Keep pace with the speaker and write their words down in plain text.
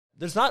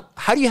there's not.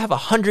 How do you have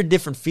 100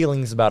 different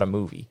feelings about a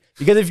movie?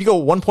 Because if you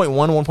go 1.1,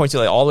 1.2,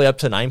 like all the way up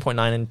to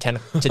 9.9 and 10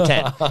 to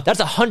 10, that's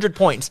 100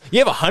 points. You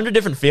have 100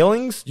 different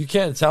feelings. You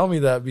can't tell me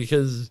that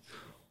because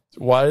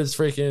why is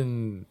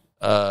freaking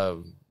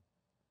Lysol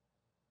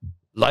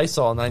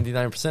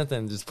 99%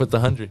 then just put the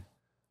 100?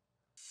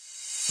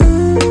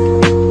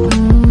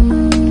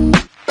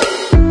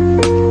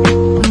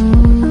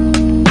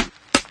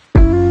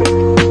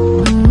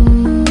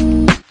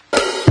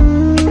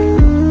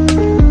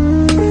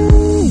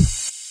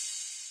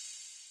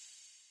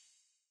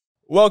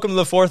 Welcome to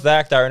the Fourth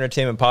Act, our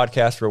entertainment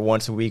podcast where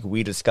once a week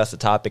we discuss a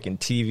topic in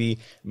TV,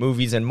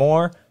 movies, and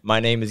more.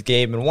 My name is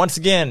Gabe, and once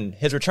again,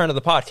 his return to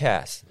the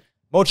podcast,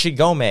 Mochi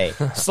Gome /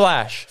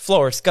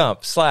 Floor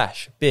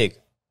Scump / Big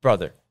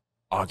Brother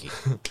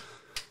Augie.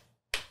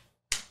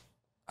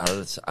 I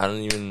don't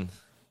even...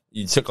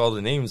 You took all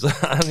the names.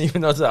 I don't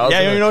even know what to... Yeah, you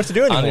don't even know what to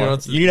do anymore.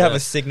 You need to have a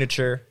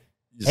signature.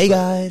 Hey,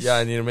 guys. Yeah,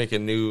 I need to make a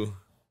new...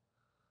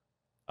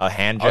 A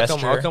hand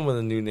gesture. I'll come with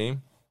a new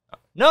name.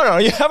 No,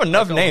 you have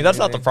enough names. That's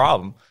not the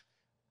problem.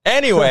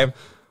 Anyway,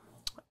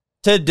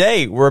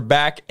 today we're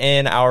back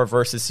in our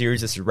Versus series.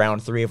 This is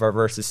round 3 of our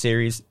Versus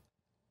series.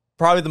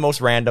 Probably the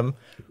most random.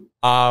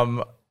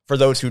 For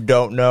those who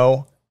don't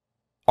know,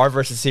 our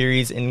Versus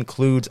series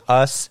includes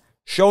us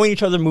showing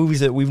each other movies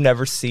that we've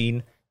never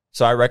seen.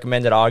 So I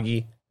recommended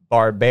Augie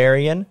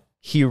Barbarian.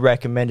 He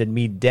recommended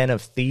me Den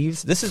of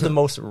Thieves. This is the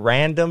most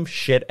random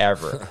shit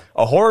ever.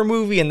 A horror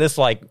movie and this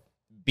like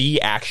B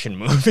action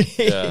movie.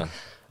 Yeah.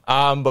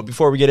 But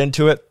before we get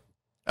into it,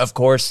 of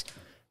course,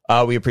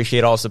 we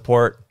appreciate all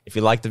support. If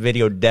you like the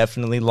video,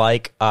 definitely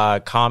like,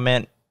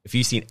 comment. If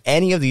you've seen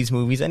any of these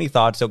movies, any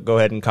thoughts, so go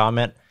ahead and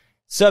comment.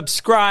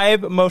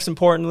 Subscribe, most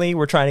importantly.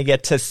 We're trying to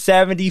get to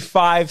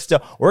 75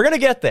 still. We're going to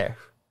get there.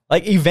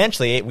 Like,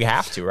 eventually, we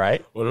have to,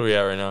 right? What are we at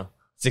right now?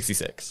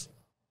 66.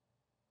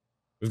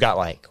 We've got,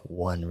 like,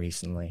 1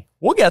 recently.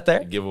 We'll get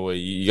there. Giveaway.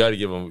 You got to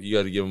give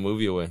a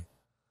movie away.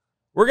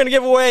 We're going to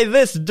give away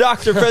this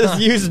this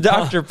used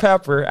Dr.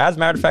 Pepper. As a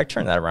matter of fact,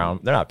 turn that around.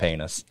 They're not paying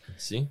us.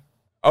 See?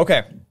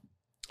 Okay.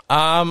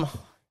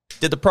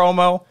 Did the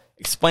promo,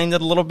 explained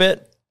it a little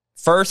bit.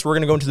 First, we're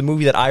going to go into the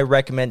movie that I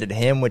recommended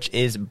him, which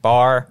is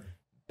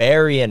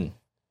Barbarian.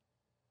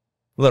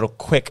 Little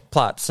quick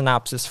plot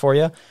synopsis for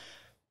you.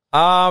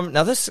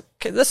 Now, this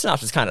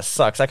synopsis kind of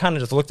sucks. I kind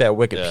of just looked at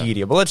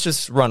Wikipedia, but let's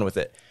just run with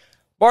it.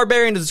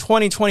 Barbarian is a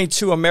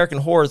 2022 American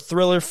horror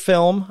thriller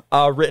film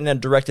written and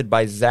directed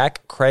by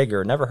Zach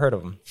Krager. Never heard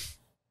of him.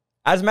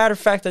 As a matter of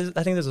fact, I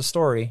think there's a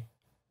story.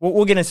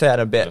 We'll get into that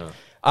in a bit.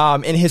 Yeah.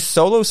 In his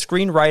solo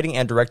screenwriting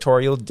and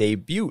directorial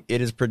debut, it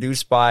is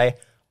produced by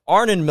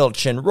Arnon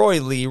Milchan,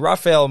 Roy Lee,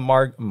 Raphael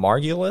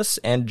Margulis,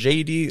 and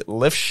J.D.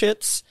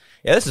 Lifshitz.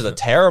 Yeah, this is a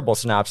terrible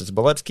synopsis,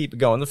 but let's keep it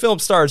going. The film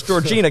stars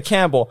Georgina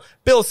Campbell,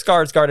 Bill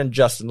Skarsgård, and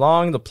Justin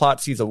Long. The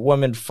plot sees a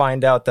woman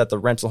find out that the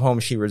rental home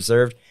she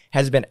reserved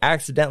has been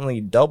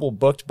accidentally double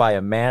booked by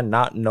a man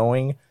not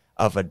knowing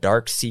of a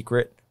dark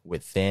secret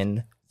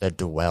within the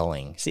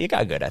dwelling. See, it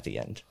got good at the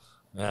end.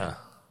 Yeah.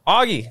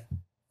 Augie,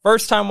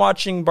 first time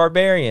watching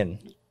Barbarian.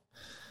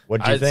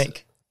 What'd you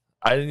think?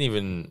 I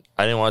didn't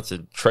watch the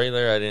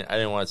trailer. I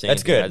didn't watch anything.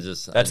 That's good. I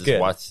just good.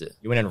 Watched it.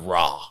 You went in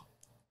raw.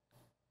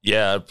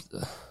 Yeah.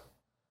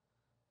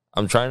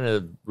 I'm trying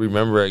to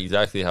remember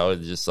exactly how it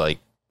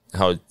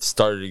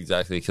started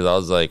exactly, because I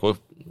was like, what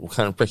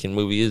kind of freaking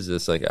movie is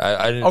this? Like,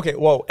 I didn't... Okay,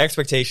 well,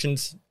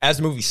 expectations. As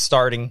the movie's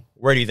starting,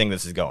 where do you think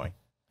this is going?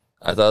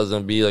 I thought it was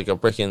going to be like a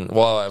freaking...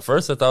 Well, at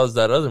first I thought it was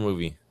that other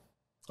movie.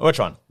 Which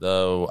one?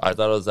 I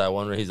thought it was that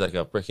one where he's like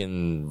a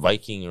freaking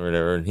Viking or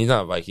whatever. And he's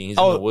not a Viking. He's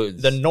in the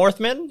woods. The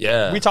Northman?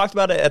 Yeah. We talked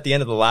about it at the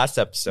end of the last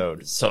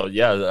episode. So,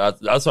 yeah,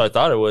 that's what I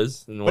thought it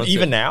was. And but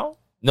even now?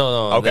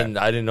 No. Okay. Then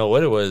I didn't know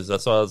what it was.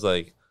 That's why I was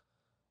like...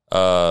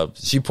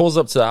 she pulls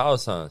up to the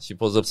house, huh? She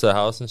pulls up to the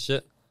house and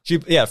shit.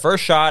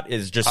 First shot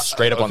is just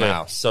straight up on the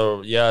house.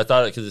 So yeah, I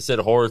thought it because it said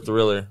horror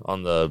thriller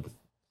on the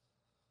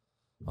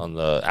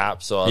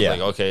app. So I was like,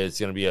 okay, it's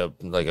gonna be a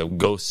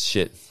ghost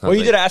shit. Well,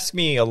 you did ask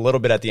me a little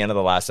bit at the end of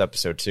the last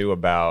episode too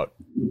about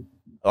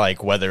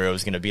like whether it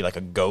was gonna be like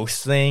a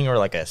ghost thing or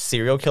like a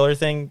serial killer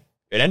thing.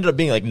 It ended up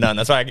being like none.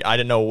 That's why I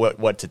didn't know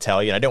what to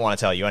tell you. And I didn't want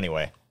to tell you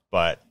anyway,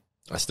 but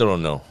I still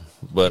don't know.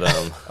 But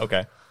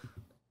okay.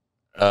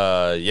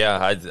 Yeah,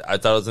 I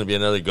thought it was gonna be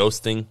another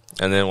ghost thing,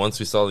 and then once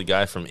we saw the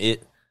guy from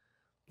It,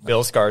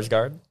 Bill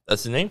Skarsgård,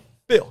 that's his name.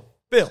 Bill.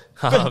 Bill.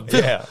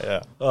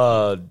 Yeah.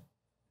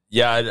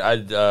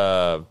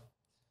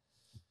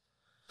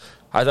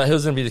 I thought he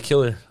was gonna be the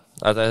killer.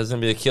 I thought he was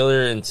gonna be the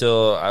killer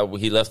until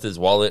he left his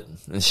wallet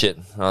and shit.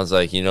 I was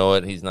like, you know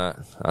what? He's not.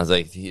 I was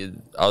like,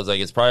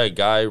 it's probably a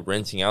guy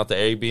renting out the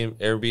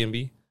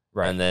Airbnb,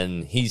 right? And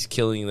then he's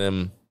killing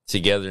them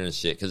together and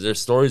shit because their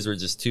stories were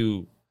just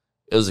too.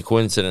 It was a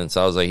coincidence.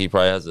 I was like, he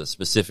probably has a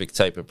specific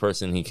type of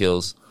person he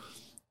kills.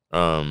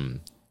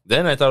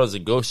 Then I thought it was a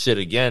ghost shit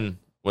again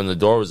when the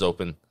door was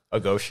open. A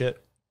ghost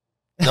shit?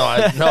 No,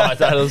 I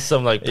thought it was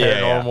some like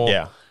paranormal.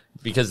 Yeah.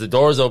 because the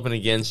doors open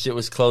again. Shit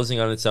was closing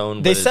on its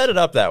own. They set it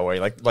up that way,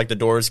 like the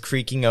doors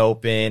creaking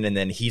open, and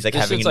then he's like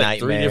having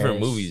like nightmares. 3 different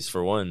movies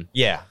for one.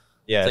 Yeah,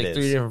 it's like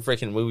 3 different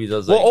freaking movies. I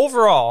was like,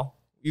 overall,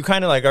 you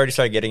kind of like already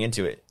started getting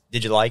into it.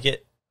 Did you like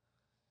it?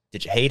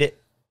 Did you hate it?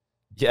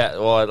 Yeah,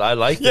 well, I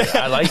liked it.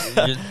 I like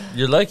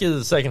you're lucky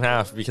the second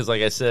half because,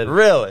 like I said,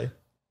 really,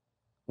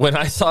 when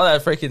I saw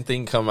that freaking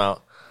thing come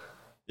out,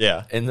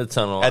 yeah, in the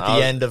tunnel at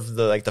the end of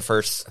the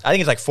first, I think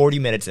it's like 40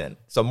 minutes in,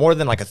 so more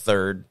than like a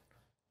third.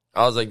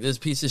 I was like, this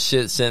piece of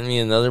shit sent me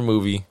another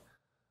movie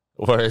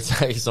where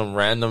it's like some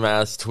random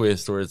ass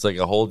twist where it's like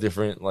a whole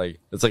different, like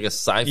it's like a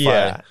sci-fi.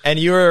 Yeah, and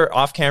you were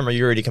off camera.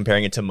 You were already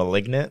comparing it to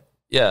 *Malignant*.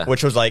 Yeah,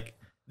 which was like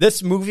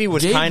this movie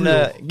was kind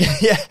of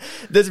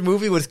this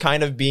movie was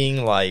kind of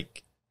being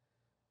like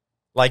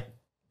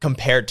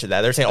compared to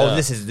that. They're saying, "Oh,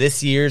 this is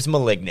this year's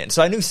 *Malignant*,"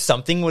 so I knew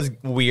something was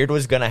weird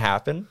was gonna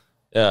happen.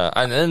 Yeah,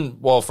 and then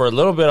for a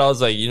little bit I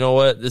was like, you know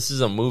what? This is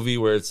a movie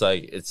where it's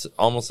like it's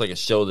almost like a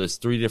show. There's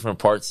 3 different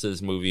parts to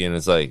this movie, and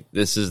it's like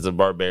this is the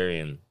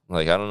Barbarian.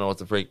 Like I don't know what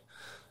the freak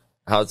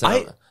how it's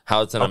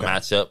gonna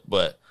match up,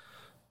 but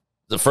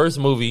the first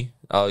movie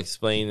I'll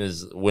explain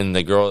is when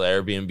the girl at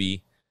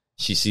Airbnb,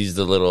 she sees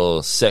the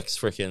little sex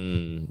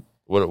freaking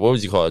what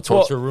would you call it?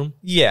 Torture room?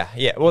 Yeah.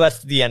 Well,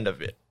 that's the end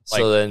of it.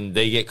 So then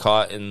they get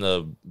caught in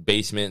the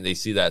basement. They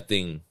see that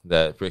thing,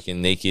 that freaking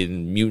naked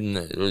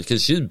mutant,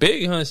 because she's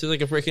big, huh? She's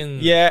like a freaking...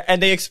 Yeah,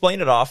 and they explain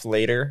it off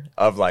later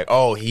of like,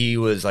 oh, he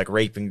was like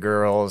raping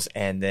girls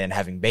and then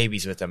having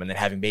babies with them and then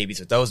having babies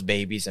with those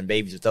babies and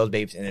babies with those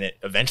babies. And then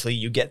eventually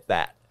you get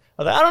that.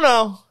 I was like, I don't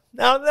know.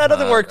 No, that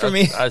doesn't work for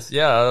me. That's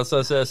what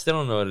I said. I still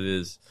don't know what it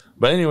is.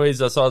 But anyways,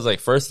 that's why I was like,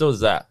 first it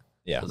was that.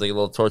 Yeah. It was like a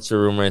little torture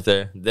room right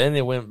there. Then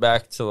it went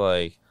back to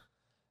like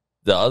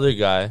the other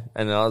guy,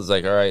 and then I was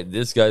like, all right,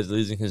 this guy's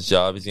losing his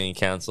job. He's getting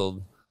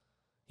canceled.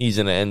 He's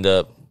going to end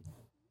up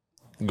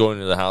going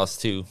to the house,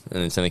 too,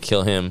 and it's going to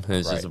kill him. And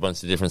it's just a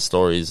bunch of different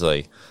stories,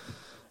 like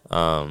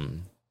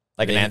an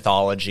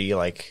anthology,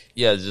 like...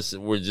 Yeah,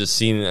 we're just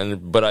seeing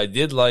it. But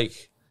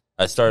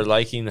I started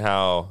liking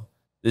how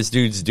this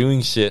dude's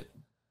doing shit.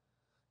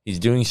 He's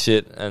doing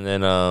shit, and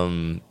then...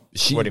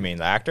 What do you mean,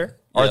 the actor?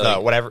 Or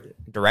whatever...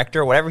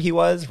 director, whatever he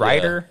was,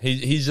 writer. Yeah.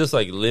 He's just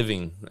like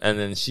living, and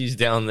then she's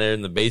down there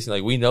in the basement.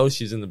 Like we know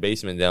she's in the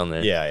basement down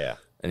there. Yeah.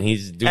 And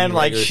he's doing and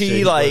like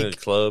she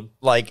club,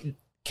 like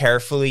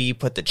carefully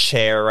put the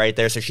chair right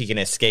there so she can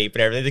escape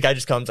and everything. The guy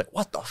just comes like,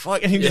 "What the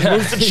fuck?" and he just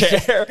moves the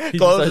chair,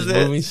 closes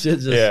it. Moving shit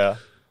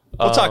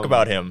we'll talk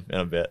about him in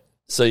a bit.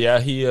 So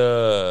yeah, he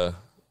that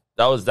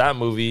was that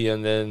movie,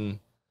 and then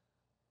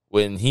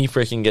when he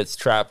freaking gets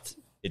trapped.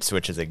 It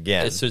switches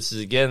again.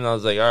 And I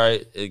was like, all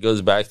right, it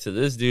goes back to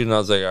this dude. And I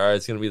was like, all right,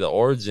 it's going to be the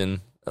origin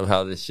of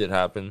how this shit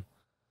happened.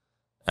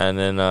 And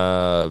then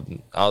I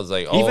was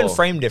like, even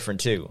frame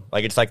different, too.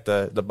 Like, it's like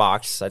the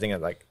box. I think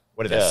it's like,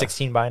 what is that,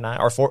 16 by 9?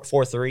 Or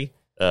 4:3?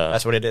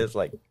 That's what it is.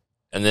 Like,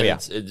 and then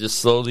it just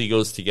slowly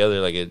goes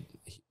together. Like,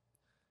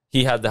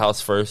 he had the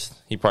house first.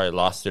 He probably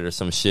lost it or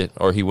some shit.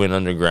 Or he went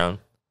underground.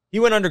 He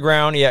went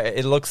underground. Yeah,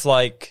 it looks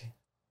like...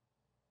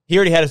 He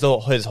already had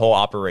his whole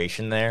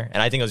operation there,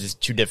 and I think it was just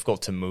too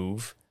difficult to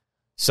move.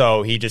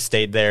 So he just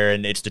stayed there,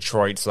 and it's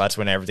Detroit, so that's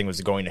when everything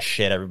was going to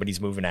shit. Everybody's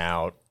moving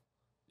out.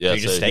 Yeah, so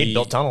he just stayed,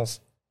 built tunnels.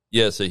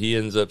 Yeah, so he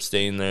ends up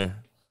staying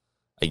there.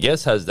 I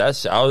guess has that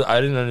shit. I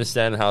didn't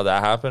understand how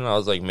that happened. I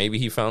was like, maybe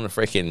he found a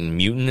freaking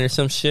mutant or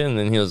some shit, and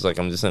then he was like,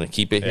 I'm just going to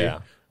keep it here.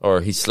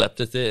 Or he slept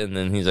with it, and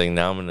then he's like,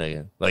 now I'm going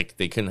to... Like,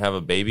 they couldn't have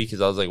a baby, because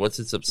I was like, what's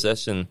its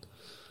obsession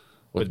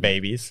with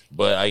babies?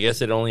 But I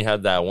guess it only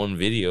had that one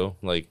video,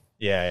 like...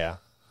 Yeah.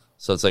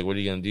 So it's like, what are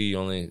you going to do? You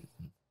only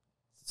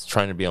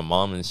trying to be a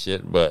mom and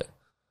shit. But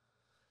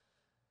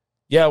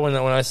yeah, when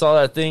I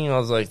saw that thing, I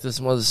was like, this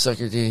mother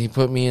sucker, dude, he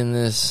put me in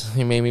this.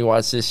 He made me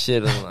watch this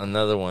shit on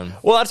another one.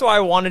 Well, that's why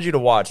I wanted you to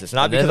watch this.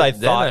 Not because I thought...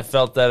 Then I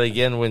felt that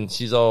again when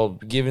she's all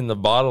giving the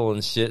bottle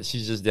and shit.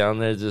 She's just down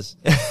there just...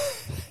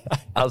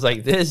 I was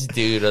like, this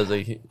dude. I was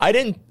like... I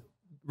didn't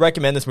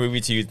recommend this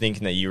movie to you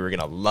thinking that you were going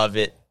to love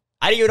it.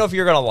 I didn't even know if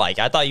you were going to like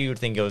it. I thought you would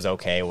think it was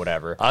okay,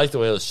 whatever. I like the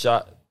way it was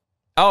shot.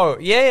 Oh,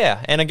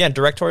 yeah. And again,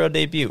 directorial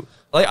debut.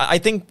 Like, I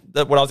think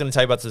that what I was going to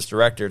tell you about this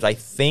director is I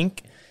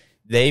think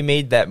they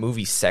made that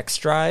movie Sex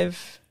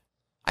Drive.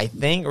 I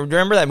think.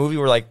 Remember that movie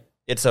where, like,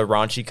 it's a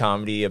raunchy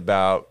comedy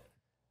about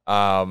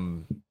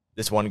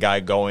this one guy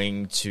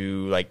going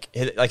to, like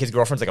his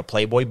girlfriend's like a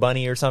Playboy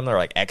bunny or something, or,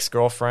 like,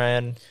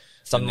 ex-girlfriend,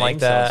 something like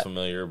that. Sounds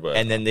familiar, but...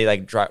 And then they,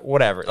 like, drive...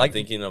 Whatever. I'm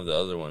thinking of the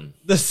other one.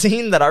 The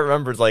scene that I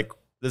remember is, like,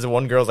 there's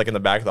one girl's, like, in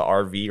the back of the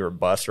RV or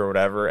bus or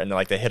whatever, and then,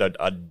 like, they hit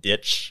a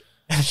ditch...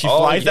 She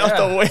flies out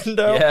the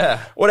window.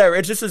 Yeah. Whatever.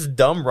 It's just this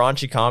dumb,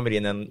 raunchy comedy.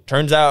 And then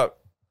turns out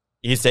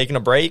he's taking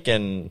a break.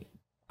 And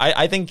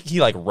I think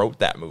he like wrote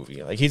that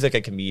movie. Like he's like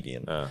a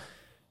comedian.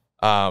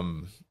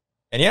 And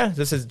yeah,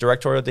 this is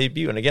directorial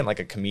debut. And again, like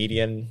a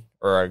comedian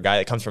or a guy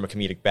that comes from a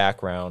comedic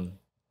background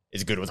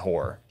is good with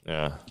horror.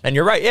 Yeah. And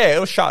you're right. Yeah, it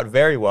was shot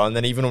very well. And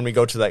then even when we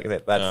go to like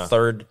that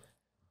third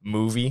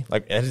movie,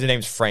 like his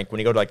name's Frank. When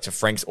you go to like to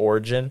Frank's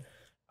origin,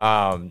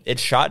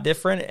 It's shot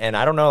different, and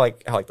I don't know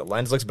like how like the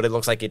lens looks, but it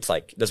looks like it's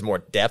like there's more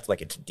depth,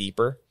 like it's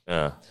deeper.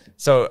 Yeah.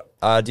 So,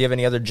 do you have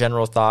any other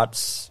general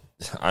thoughts?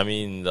 I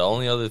mean, the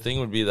only other thing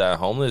would be that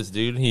homeless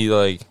dude. He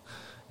like,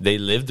 they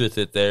lived with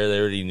it there. They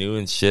already knew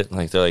and shit.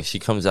 Like they're like, she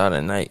comes out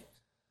at night.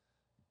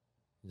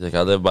 He's like,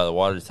 I live by the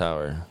water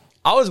tower.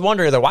 I was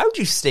wondering though, why would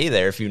you stay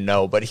there if you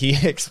know? But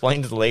he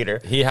explained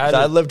later. He had.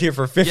 I lived here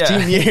for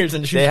 15 years,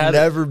 and she's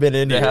never been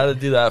in here. They had to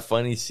do that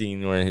funny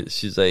scene where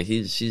she's like,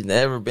 she's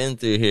never been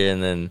through here,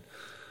 and then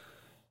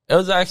it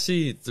was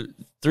actually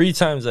 3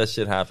 times that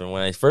shit happened.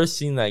 When I first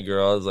seen that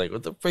girl, I was like,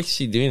 what the frick is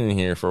she doing in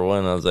here? For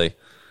one, I was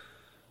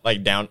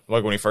like down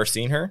like when we first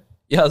seen her.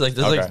 Yeah, I was like,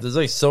 there's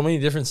like so many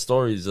different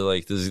stories.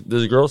 Like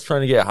there's girls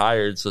trying to get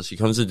hired, so she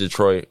comes to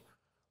Detroit.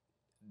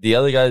 The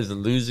other guy's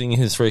losing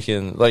his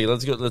freaking like.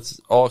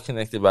 Let's all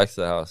connect it back to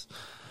the house.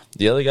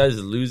 The other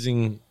guy's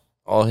losing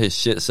all his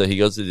shit, so he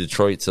goes to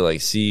Detroit to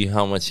like see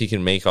how much he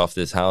can make off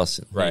this house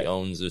he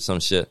owns or some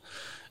shit.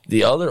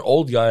 The other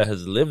old guy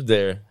has lived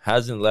there,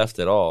 hasn't left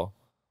at all.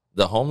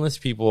 The homeless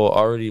people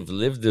already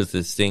lived with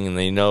this thing, and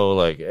they know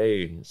like,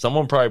 hey,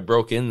 someone probably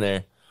broke in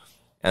there,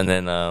 and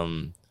then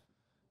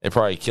they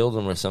probably killed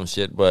him or some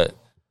shit. But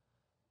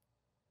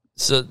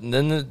so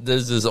then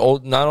there's this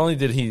old. Not only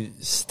did he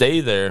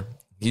stay there.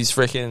 He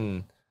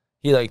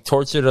like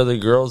tortured other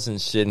girls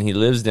and shit, and he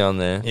lives down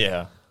there.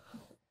 Yeah.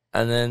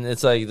 And then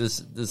it's like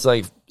it's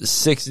like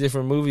 6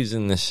 different movies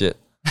in this shit.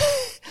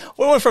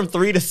 We went from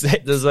 3 to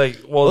 6. There's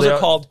like, those are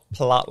called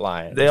plot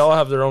lines. They all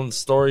have their own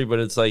story, but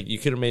it's like you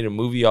could have made a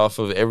movie off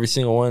of every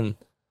single one.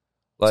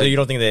 Like, so you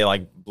don't think they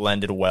like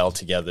blended well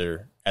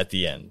together at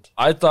the end?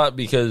 I thought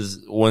because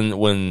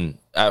when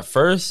at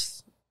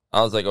first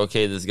I was like,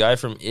 okay, this guy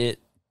from It.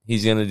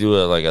 He's going to do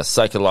a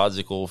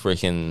psychological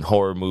freaking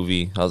horror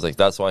movie. I was like,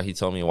 that's why he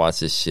told me to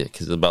watch this shit,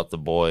 because it's about the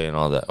boy and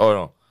all that. Oh,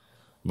 no.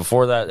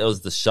 Before that, it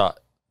was the shot.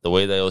 The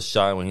way that it was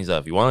shot when he's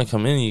like, if you want to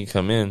come in, you can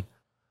come in.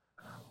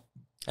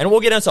 And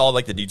we'll get into all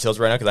like the details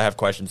right now, because I have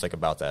questions like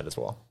about that as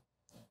well.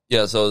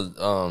 Yeah, so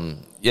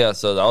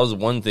that was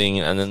one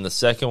thing. And then the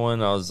second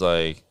one, I was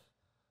like,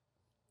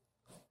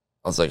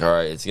 all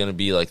right, it's going to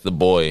be like The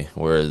Boy,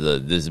 where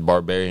this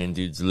barbarian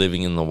dude's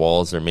living in the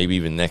walls or maybe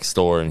even next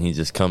door, and he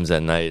just comes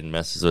at night and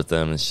messes with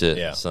them and shit.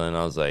 Yeah. So then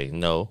I was like,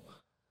 no.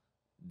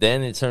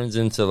 Then it turns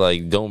into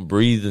like Don't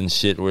Breathe and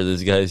shit, where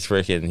this guy's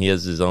freaking, he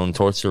has his own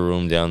torture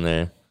room down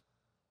there.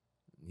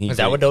 Is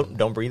that what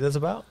Don't Breathe is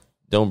about?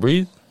 Don't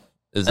Breathe?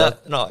 Is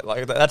that? No,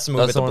 like that's the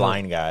movie with the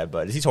blind guy,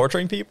 but is he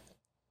torturing people?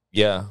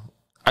 Yeah.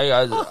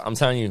 I'm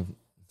telling you,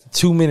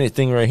 2-minute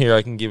thing right here,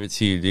 I can give it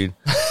to you, dude.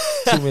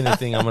 2-minute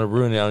thing, I'm gonna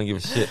ruin it. I don't give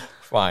a shit.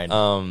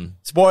 Fine.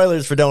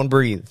 Spoilers for Don't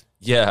Breathe.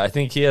 Yeah, I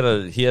think he had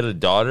a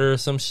daughter or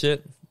some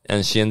shit,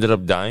 and she ended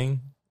up dying.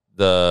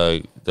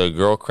 The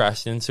girl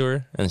crashed into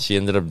her, and she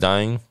ended up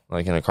dying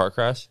like in a car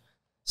crash.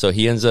 So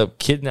he ends up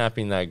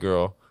kidnapping that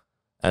girl,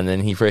 and then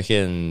he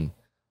freaking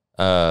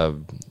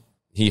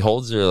he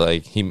holds her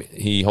like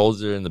he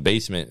holds her in the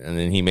basement, and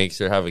then he makes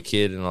her have a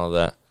kid and all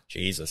that.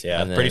 Jesus,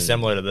 yeah, pretty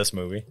similar to this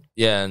movie.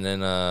 Yeah, and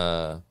then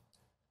I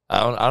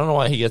don't know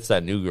why he gets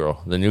that new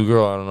girl. The new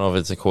girl, I don't know if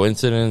it's a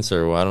coincidence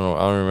or I don't know.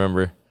 I don't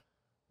remember.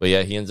 But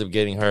yeah, he ends up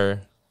getting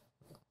her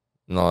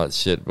and all that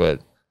shit.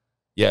 But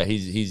yeah,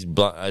 he's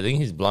blind. I think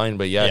he's blind.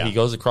 But yeah, he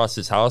goes across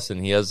his house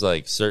and he has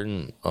like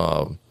certain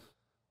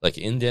like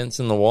indents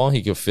in the wall.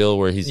 He can feel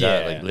where he's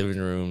at, like living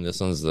room. This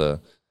one's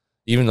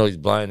even though he's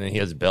blind and he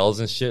has bells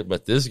and shit.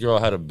 But this girl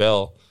had a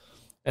bell,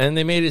 and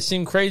they made it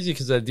seem crazy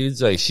because that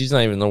dude's like, she's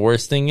not even the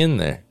worst thing in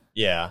there.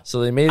 Yeah.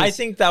 So they made it. I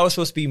think that was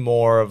supposed to be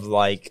more of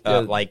like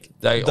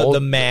the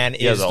man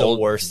is the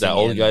worst. That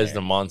old guy's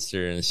the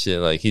monster and shit.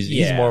 Like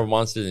he's more of a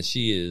monster than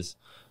she is.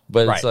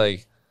 But it's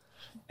like,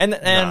 and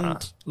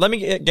let me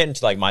get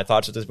into like my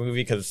thoughts of this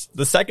movie, because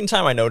the second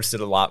time I noticed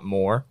it a lot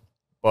more.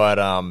 But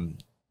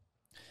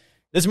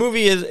this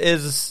movie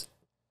is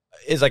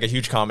like a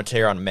huge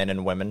commentary on men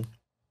and women.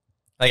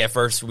 Like at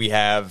first we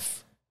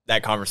have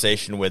that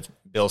conversation with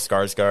Bill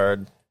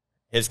Skarsgård,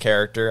 his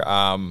character.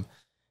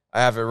 I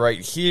have it right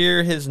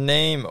here. His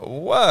name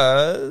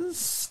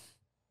was...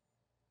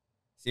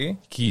 See?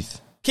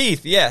 Keith,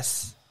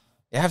 yes.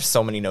 I have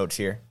so many notes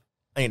here.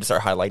 I need to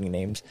start highlighting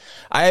names.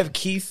 I have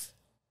Keith.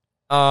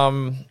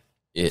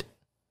 It,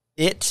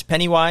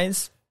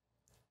 Pennywise.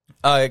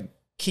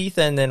 Keith,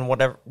 and then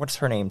whatever. What's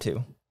her name,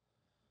 too?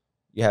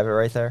 You have it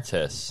right there?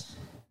 Tess.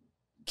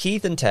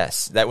 Keith and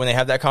Tess. That when they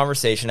have that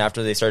conversation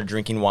after they started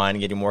drinking wine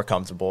and getting more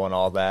comfortable and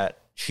all that,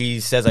 she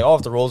says, like, oh,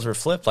 if the roles were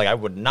flipped, like, I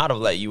would not have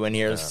let you in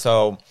here. Yeah.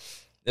 So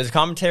there's a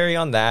commentary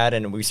on that,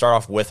 and we start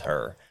off with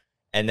her.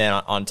 And then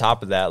on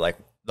top of that, like,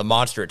 the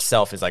monster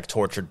itself is, like,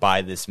 tortured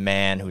by this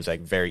man who's,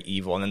 like, very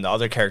evil. And then the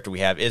other character we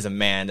have is a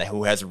man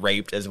who has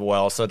raped as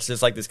well. So it's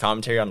just, like, this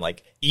commentary on,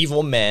 like,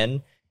 evil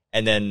men,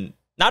 and then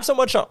not so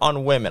much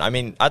on women. I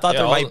mean, I thought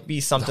there might be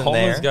something there. The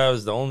homeless guy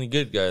was the only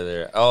good guy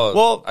there. Oh,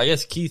 well, I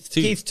guess Keith,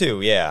 too. Keith,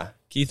 too, yeah.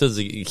 Keith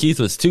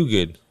was too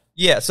good.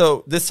 Yeah,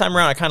 so this time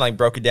around, I kind of like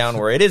broke it down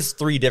where it is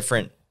 3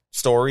 different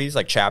stories,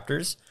 like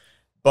chapters,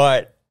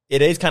 but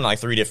it is kind of like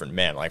 3 different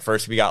men. Like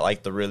first we got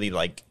like the really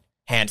like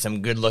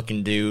handsome,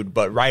 good-looking dude.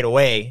 But right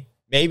away,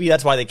 maybe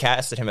that's why they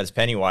casted him as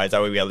Pennywise.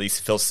 That way we at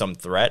least feel some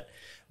threat.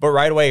 But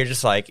right away, you're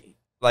just like,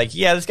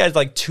 yeah, this guy's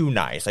like too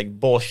nice. Like,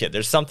 bullshit.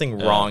 There's something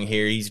wrong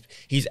here.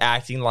 He's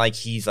acting like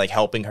he's like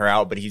helping her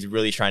out, but he's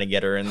really trying to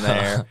get her in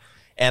there.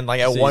 And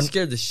like at one,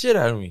 scared the shit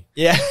out of me.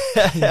 Yeah,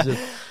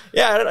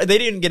 yeah. They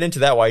didn't get into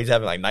that. Why he's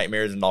having like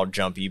nightmares and all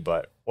jumpy,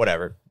 but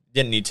whatever.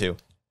 Didn't need to.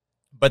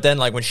 But then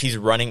like when she's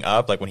running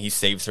up, like when he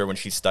saves her when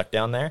she's stuck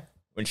down there,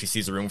 when she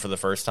sees the room for the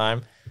first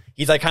time,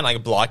 he's like kind of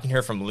like blocking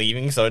her from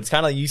leaving. So it's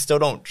kind of you still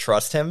don't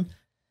trust him.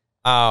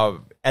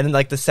 And then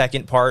like the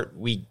second part,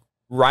 we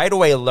right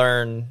away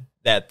learn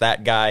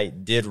that guy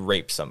did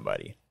rape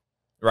somebody,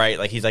 right?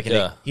 Like he's like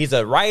he's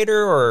a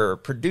writer or a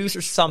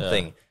producer,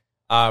 something.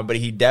 But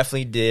he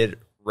definitely did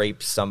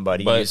rape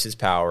somebody, use his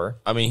power.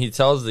 I mean, he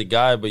tells the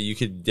guy, but you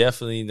could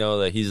definitely know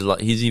that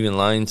he's even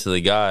lying to the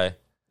guy.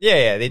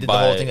 Yeah, they did the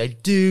whole thing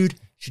like, dude,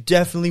 she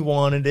definitely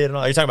wanted it.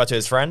 Are you talking about to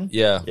his friend?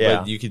 Yeah,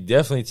 but you could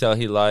definitely tell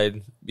he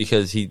lied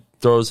because he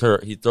throws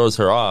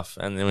her off,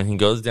 and then when he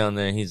goes down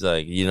there, he's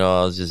like,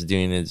 I was just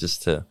doing it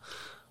just to.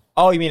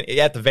 Oh, you mean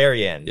at the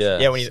very end?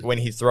 Yeah. When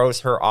he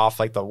throws her off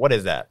like what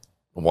is that?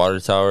 A water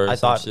tower. I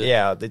thought,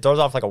 they throws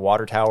off like a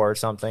water tower or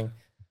something.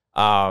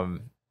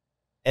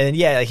 And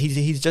like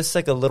he's just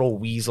like a little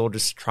weasel,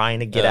 just trying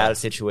to get out of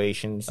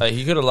situations.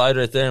 He could have lied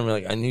right there and be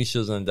like, "I knew she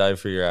was gonna die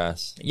for your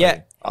ass." Yeah,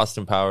 like,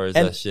 Austin Powers,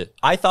 that shit.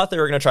 I thought they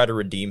were gonna try to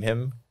redeem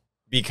him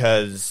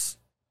because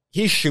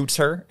he shoots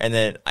her, and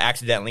then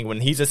accidentally,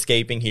 when he's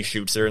escaping, he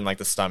shoots her in like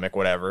the stomach,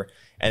 whatever.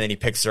 And then he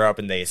picks her up,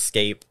 and they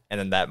escape. And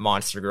then that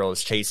monster girl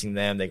is chasing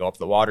them. They go up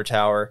the water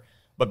tower,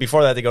 but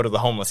before that, they go to the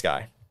homeless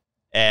guy,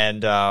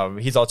 and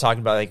he's all talking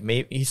about like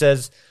maybe he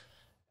says,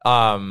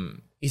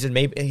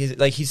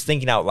 maybe he's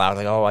thinking out loud,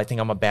 like, oh, I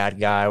think I'm a bad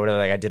guy, whatever.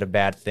 Like I did a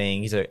bad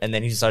thing. And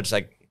then he starts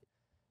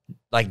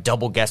like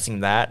double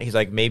guessing that. He's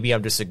like, maybe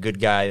I'm just a good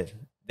guy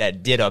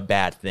that did a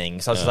bad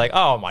thing. So I was just like,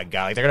 oh my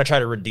god, like, they're gonna try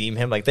to redeem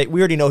him. Like we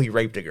already know he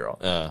raped a girl.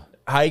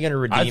 How are you gonna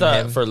redeem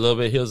him? For a little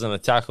bit he was gonna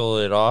tackle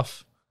it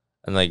off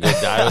and like go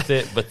die with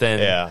it, but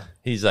then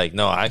he's like,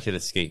 no, I could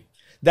escape.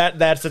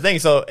 That's the thing.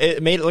 So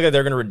it made it look like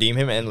they're gonna redeem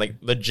him, and like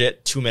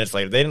legit 2 minutes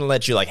later, they didn't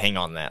let you like hang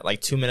on that. Like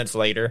 2 minutes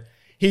later,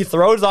 he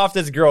throws off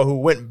this girl who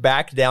went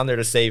back down there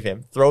to save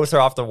him, throws her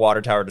off the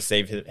water tower to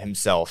save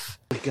himself.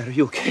 Oh my God, are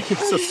you okay? I'm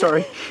so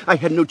sorry. I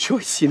had no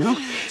choice,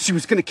 She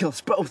was gonna kill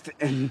us both,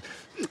 and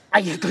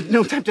I had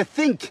no time to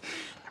think.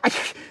 I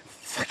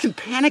fucking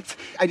panicked.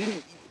 I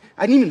didn't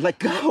even let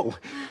go.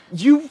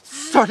 You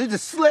started to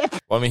slip.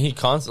 Well, I mean, he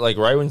constantly,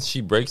 like, right when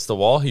she breaks the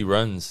wall, he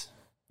runs.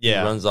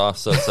 Yeah. He runs off,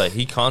 so it's like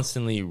he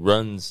constantly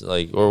runs,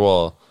 like,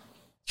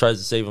 tries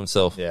to save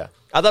himself. Yeah.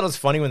 I thought it was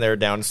funny when they were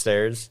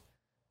downstairs.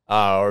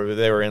 Or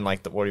they were in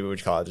like what would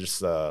you call it? Just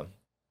the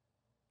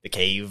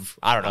cave.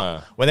 I don't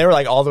know. When they were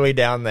like all the way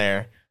down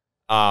there,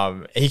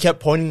 he kept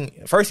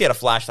pointing. First, he had a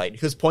flashlight.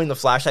 He was pointing the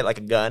flashlight like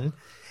a gun,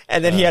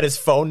 and then he had his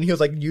phone. And he was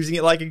like using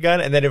it like a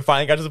gun, and then it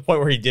finally got to the point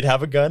where he did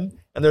have a gun,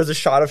 and there was a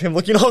shot of him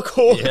looking all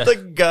cool with the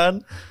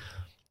gun.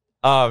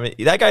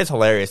 That guy's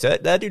hilarious.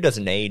 That dude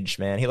doesn't age,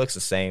 man. He looks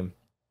the same.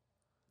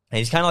 And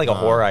he's kind of like a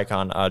horror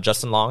icon.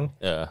 Justin Long.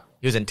 Yeah,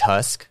 he was in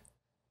Tusk,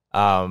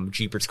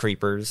 Jeepers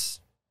Creepers.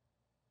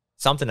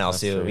 Something else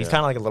too. He's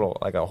kind of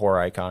like a horror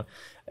icon.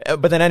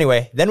 But then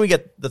anyway, then we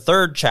get the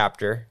third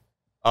chapter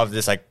of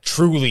this like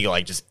truly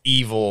like just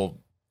evil,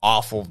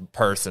 awful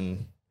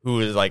person who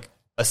is like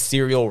a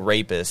serial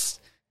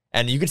rapist.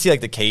 And you can see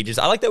like the cages.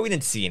 I like that we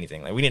didn't see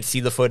anything. Like we didn't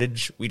see the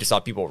footage. We just saw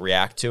people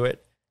react to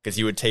it because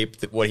he would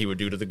tape what he would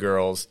do to the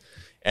girls.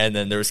 And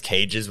then there was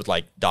cages with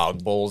like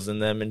dog bowls in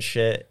them and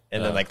shit.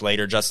 And then like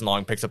later Justin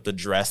Long picks up the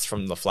dress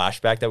from the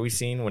flashback that we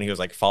seen when he was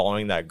like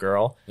following that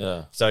girl.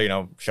 Yeah.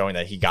 So, showing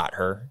that he got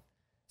her.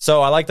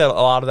 So I like that a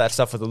lot of that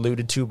stuff was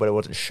alluded to, but it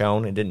wasn't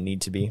shown. It didn't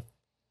need to be.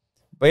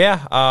 But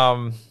yeah, I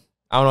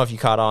don't know if you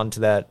caught on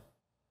to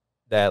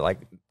that like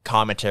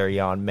commentary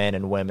on men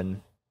and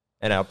women,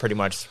 and how pretty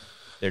much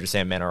they're just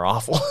saying men are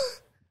awful,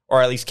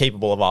 or at least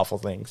capable of awful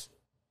things.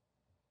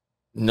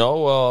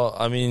 No, well,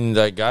 I mean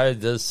that guy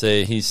does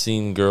say he's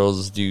seen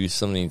girls do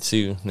something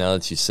too. Now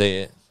that you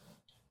say it,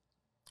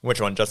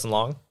 which one, Justin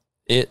Long?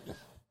 When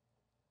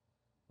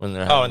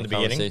they're having in the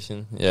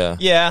conversation, beginning,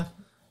 yeah.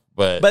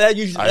 But that's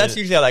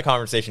usually how that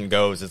conversation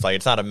goes. It's like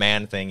it's not a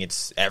man thing.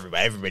 It's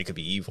everybody. Everybody could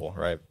be evil,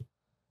 right?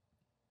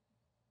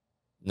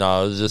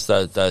 No, it was just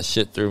that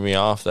shit threw me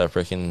off. That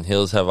freaking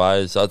Hills Have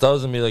Eyes. I thought it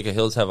was gonna be like a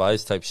Hills Have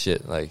Eyes type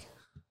shit. Like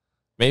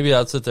maybe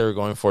that's what they were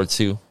going for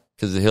too.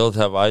 Because the Hills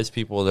Have Eyes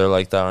people, they're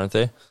like that, aren't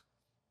they?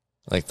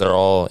 Like they're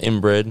all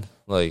inbred.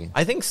 Like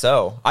I think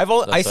so.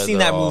 I seen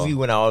that movie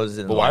when I was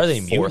in. But why are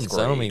they mutants?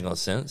 That don't make no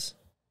sense.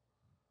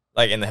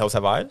 Like in the Hills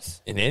Have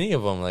Eyes? In any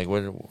of them, like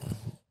what?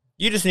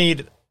 You just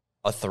need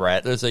a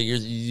threat. There's like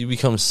you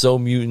become so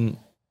mutant.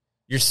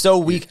 You're so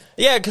weak.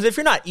 Yeah, because if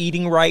you're not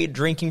eating right,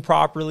 drinking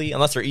properly,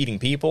 unless you're eating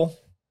people,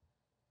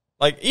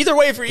 like either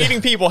way, if you're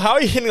eating people, how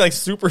are you getting like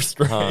super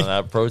strength?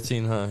 That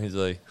protein, huh? He's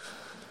like,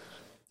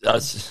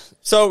 that's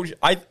so.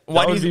 That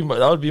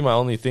would be my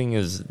only thing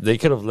is they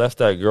could have left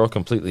that girl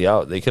completely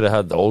out. They could have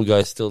had the old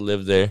guy still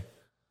live there.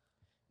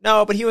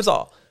 No, but he was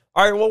all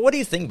right. Well, what do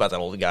you think about that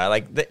old guy?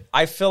 Like,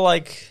 I feel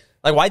like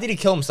why did he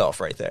kill himself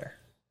right there?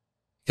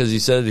 Because he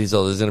said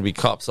there's gonna be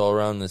cops all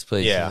around this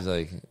place. Yeah. He's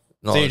like,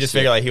 no, So you just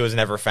figure like he was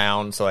never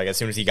found. So like as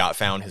soon as he got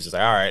found, he was just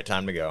like, all right,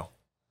 time to go.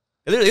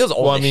 He was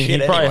old. Well, I as mean,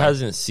 shit he probably anyway.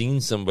 hasn't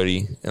seen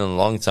somebody in a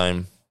long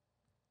time.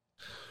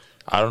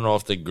 I don't know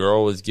if the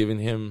girl was giving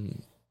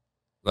him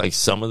like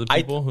some of the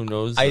people. Who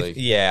knows?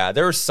 Yeah,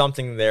 there was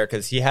something there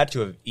because he had to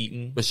have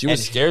eaten. But she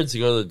was scared to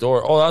go to the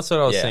door. Oh, that's what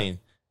I was saying.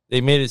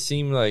 They made it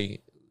seem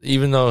like,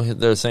 even though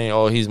they're saying,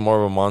 oh, he's more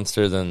of a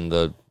monster than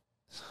the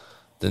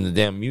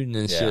damn mutant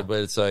and shit,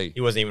 but it's like,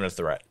 he wasn't even a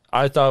threat.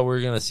 I thought we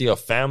were going to see a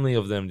family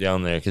of them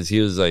down there because he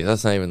was like,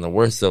 that's not even the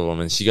worst of them.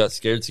 And she got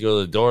scared to go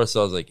to the door, so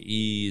I was like,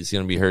 it's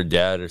going to be her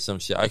dad or some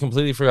shit. I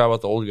completely forgot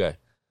about the old guy.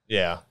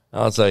 Yeah.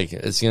 I was like,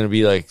 it's going to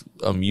be like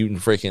a mutant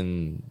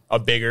freaking... A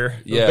bigger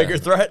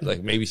threat?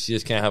 Like maybe she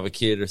just can't have a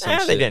kid or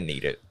something. They didn't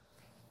need it.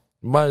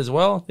 Might as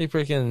well.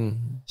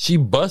 She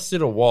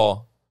busted a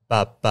wall.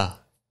 Ba ba.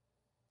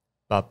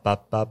 Ba ba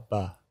ba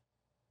ba.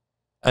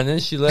 And then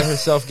she let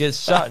herself get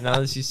shot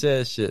now that she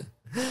says shit.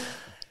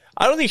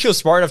 I don't think she was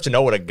smart enough to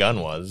know what a gun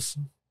was.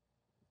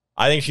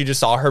 I think she just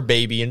saw her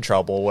baby in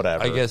trouble,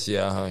 whatever. I guess,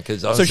 yeah.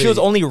 So she was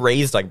only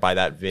raised like by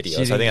that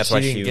video. So I think that's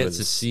why she didn't get was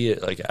to see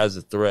it like as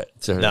a threat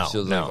to her. No, she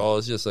was no. like, oh,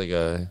 it's just like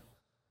a...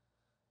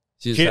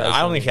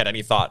 I don't think she had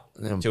any thought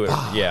to it.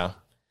 Yeah.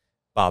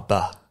 Ba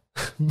ba.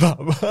 Ba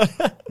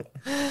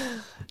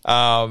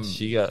ba.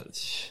 She got...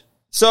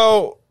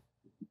 So,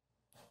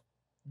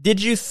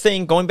 did you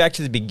think, going back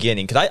to the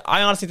beginning, because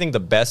I honestly think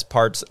the best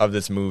parts of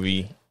this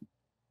movie,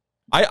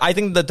 I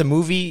think that the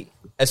movie,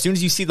 as soon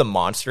as you see the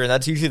monster, and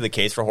that's usually the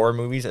case for horror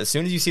movies, as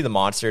soon as you see the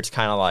monster, it's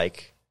kind of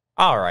like,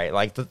 all right,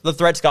 like the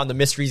threat's gone, the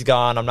mystery's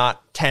gone, I'm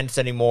not tense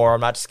anymore,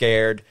 I'm not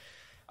scared.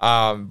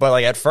 But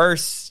like at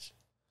first,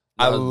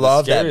 I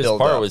love that build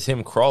part up. was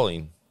him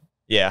crawling.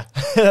 Yeah,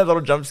 that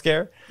little jump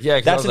scare.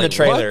 Yeah, that's in the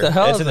trailer. What the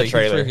hell? It's in the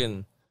trailer.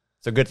 Freaking...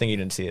 It's a good thing you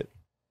didn't see it.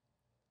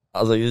 I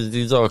was like, this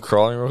dude's all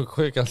crawling real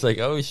quick. I was like,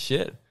 oh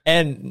shit.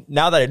 And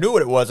now that I knew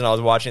what it was and I was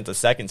watching it the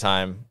second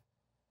time,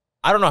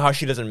 I don't know how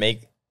she doesn't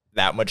make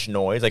that much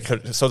noise. Like,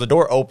 so the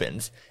door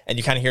opens and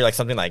you kind of hear like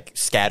something like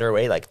scatter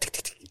away, like tick,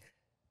 tick, tick.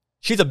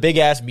 She's a big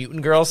ass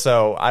mutant girl,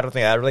 so I don't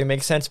think that really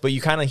makes sense. But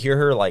you kind of hear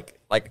her like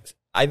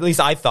at least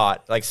I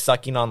thought like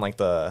sucking on like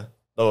the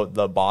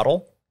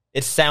bottle.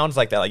 It sounds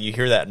like that. Like you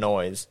hear that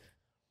noise.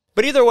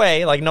 But either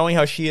way, like knowing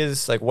how she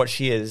is, like what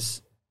she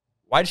is,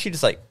 why did she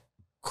just like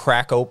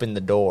crack open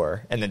the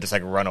door and then just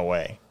like run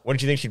away?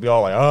 Wouldn't you think she'd be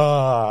all like,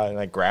 and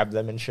like grab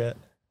them and shit?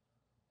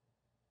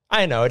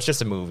 I know, it's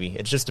just a movie.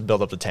 It's just to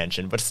build up the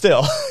tension, but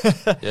still.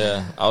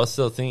 Yeah, I was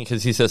still thinking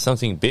because he says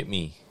something bit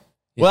me.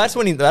 Well, that's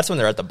when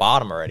they're at the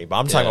bottom already. But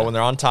I'm talking about when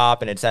they're on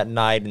top and it's at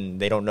night and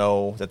they don't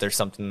know that there's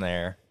something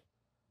there.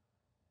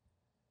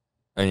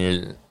 And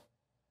you're...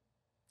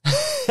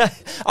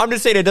 I'm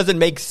just saying it doesn't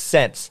make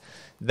sense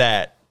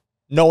that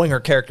knowing her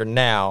character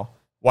now,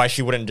 why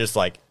she wouldn't just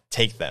like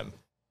take them.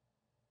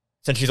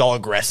 Since she's all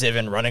aggressive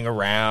and running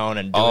around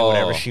and doing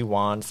whatever she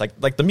wants.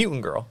 Like the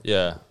mutant girl.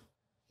 Yeah.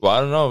 Well,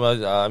 I don't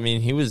know. I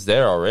mean, he was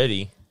there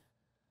already.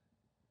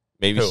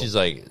 Maybe she's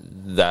like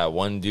that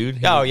one dude.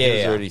 He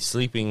was already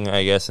sleeping,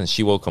 I guess, and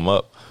she woke him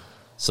up.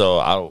 So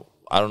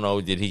I don't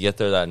know. Did he get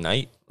there that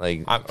night?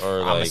 I'm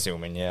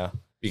assuming, yeah.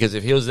 Because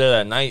if he was there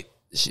that night,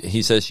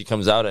 he says she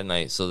comes out at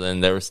night. So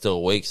then they were still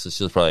awake. So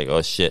she was probably like,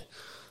 oh shit,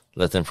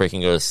 let them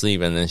freaking go to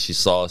sleep. And then she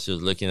was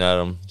looking at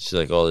him. She's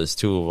like, oh, there's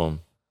two of them.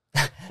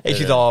 Hey,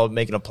 she's all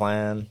making a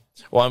plan.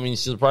 Well, I mean,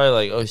 she's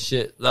probably like, oh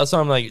shit. That's why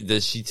I'm like,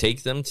 does she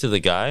take them to the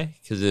guy?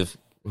 Because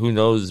who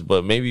knows?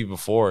 But maybe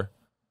before.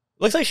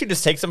 Looks like she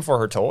just takes them for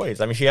her toys.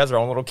 I mean, she has her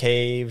own little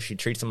cave. She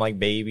treats them like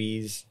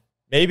babies.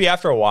 Maybe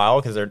after a while,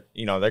 because they're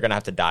gonna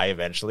have to die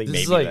eventually. This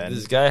maybe is like then.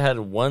 This guy had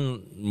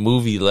one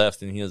movie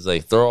left, and he was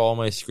like, throw all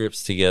my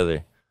scripts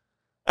together.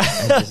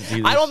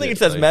 I don't think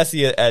it's as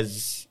messy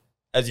as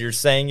you're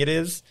saying it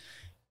is,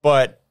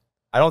 but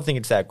I don't think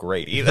it's that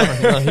great either.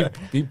 No,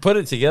 he put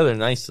it together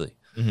nicely.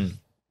 Mm-hmm.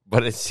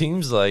 But it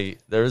seems like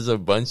there's a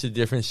bunch of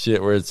different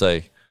shit where it's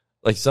like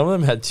some of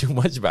them had too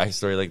much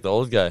backstory. Like the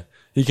old guy,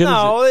 we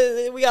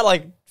got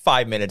like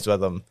 5 minutes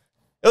with him.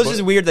 It was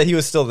just weird that he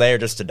was still there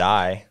just to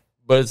die.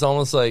 But it's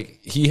almost like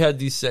he had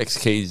these sex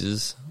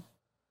cages,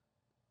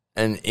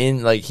 and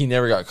he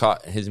never got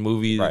caught. His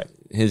movie,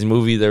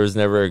 there was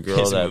never a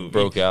girl that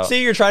broke out.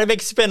 See, you're trying to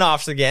make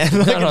spin-offs again.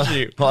 Look at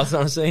you. That's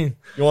what I'm saying.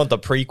 You want the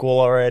prequel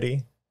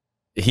already?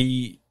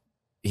 He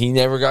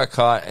never got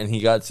caught, and he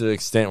got to the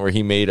extent where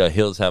he made a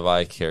Hills Have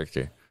Eyes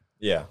character.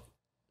 Yeah.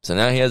 So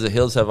now he has a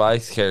Hills Have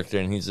Eyes character,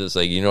 and he's just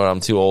like, you know what?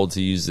 I'm too old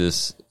to use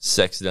this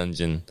sex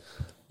dungeon.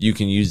 You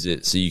can use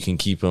it, so you can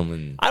keep him.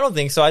 And I don't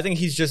think so. I think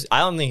I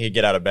don't think he'd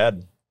get out of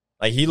bed.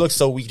 Like, he looks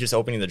so weak just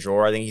opening the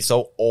drawer. I think he's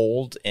so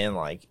old and,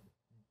 like,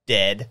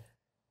 dead,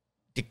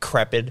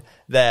 decrepit,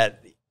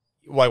 that,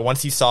 like,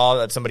 once he saw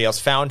that somebody else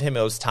found him,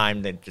 it was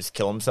time to just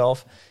kill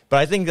himself. But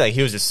I think, like,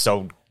 he was just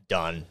so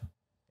done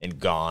and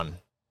gone.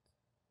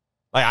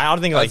 Like, I don't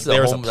think, like,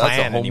 there was a plan That's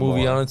a whole anymore.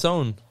 movie on its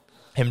own.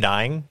 Him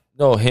dying?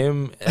 No,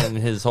 him and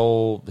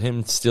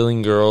him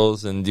stealing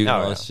girls and doing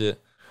all that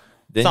shit.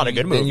 Then it's not a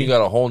good movie. Then you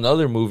got a whole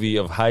nother movie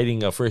of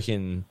hiding a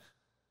freaking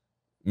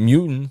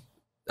mutant.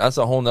 That's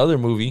a whole nother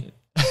movie.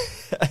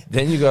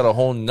 Then you got a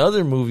whole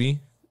nother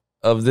movie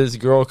of this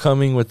girl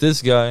coming with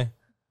this guy,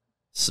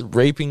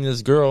 raping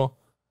this girl.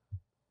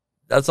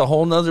 That's a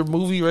whole nother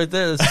movie right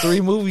there. That's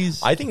 3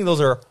 movies. I think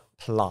those are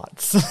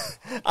plots.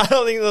 I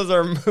don't think those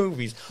are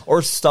movies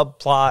or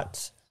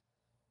subplots.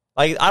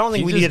 Like, I don't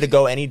think we needed to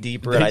go any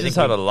deeper. They just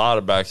had a lot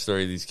of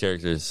backstory of these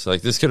characters.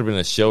 Like, this could have been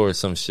a show or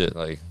some shit.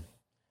 Like,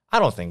 I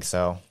don't think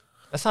so.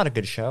 That's not a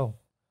good show.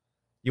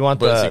 You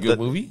want it's a good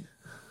movie?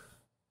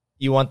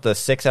 You want the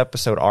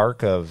 6-episode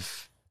arc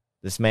of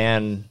this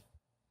man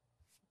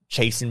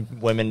chasing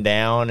women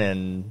down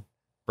and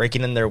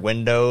breaking in their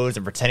windows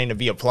and pretending to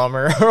be a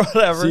plumber or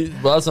whatever. See,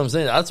 well, that's what I'm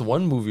saying. That's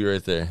one movie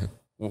right there.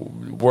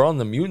 We're on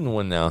the mutant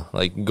one now.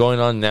 Like, going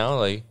on now,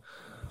 like,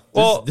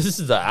 this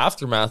is the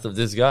aftermath of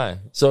this guy.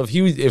 So if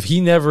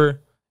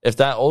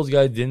that old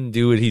guy didn't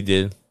do what he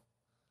did,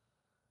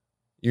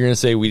 you're gonna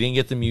say we didn't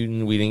get the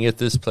mutant, we didn't get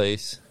this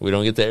place, we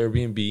don't get the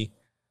Airbnb.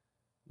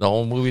 The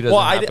whole movie doesn't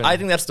happen. I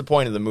think that's the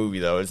point of the movie,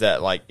 though, is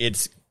that like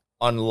it's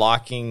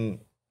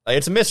unlocking. Like,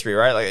 it's a mystery,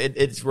 right?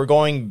 Like we're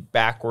going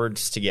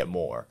backwards to get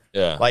more.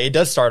 Yeah. Like, it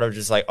does start off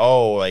just like,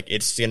 oh, like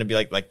it's gonna be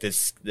like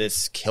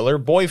this killer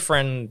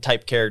boyfriend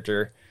type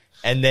character,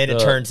 and then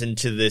it turns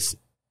into this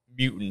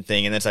mutant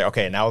thing, and it's like,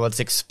 okay, now let's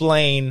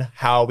explain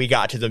how we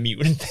got to the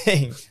mutant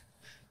thing.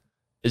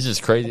 It's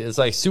just crazy. It's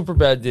like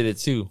Superbad did it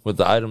too with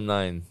the item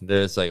 9.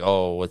 There's like,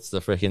 oh, what's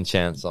the freaking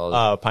chance?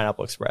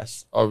 Pineapple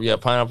Express. Oh yeah,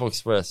 Pineapple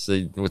Express.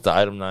 With the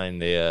item 9,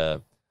 they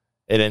it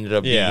ended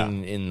up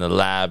being in the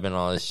lab and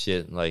all this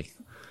shit. Like,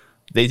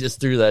 they just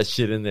threw that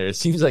shit in there. It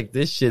seems like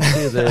this shit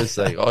too. There's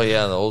like, oh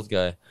yeah, the old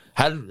guy.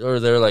 Or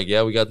they're like,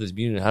 yeah, we got this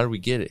mutant. How did we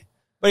get it?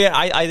 But yeah,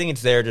 I think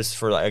it's there just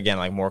for, like, again,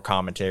 like more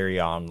commentary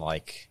on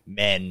like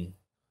men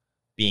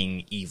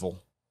being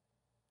evil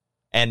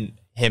and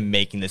him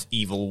making this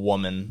evil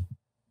woman,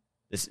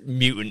 this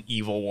mutant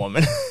evil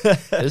woman.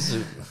 This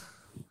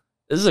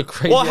is a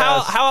crazy. Well,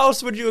 how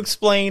else would you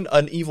explain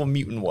an evil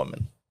mutant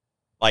woman?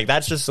 Like,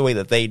 that's just the way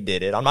that they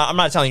did it. I'm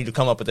not telling you to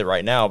come up with it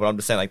right now, but I'm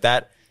just saying, like,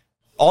 that.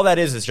 All that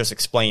is just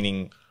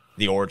explaining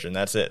the origin.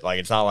 That's it. Like,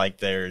 it's not like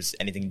there's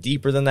anything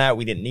deeper than that.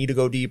 We didn't need to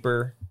go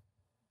deeper.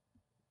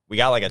 We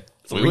got like a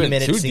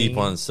 3-minute too scene. deep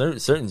on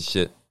certain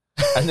shit.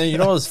 And then, you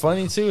know what's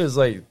funny too is,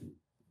 like,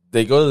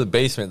 they go to the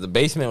basement. The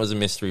basement was a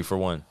mystery for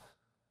one.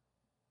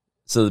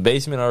 So the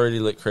basement already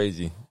looked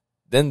crazy.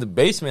 Then the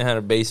basement had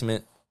a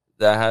basement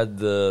that had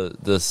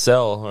the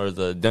cell or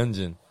the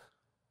dungeon.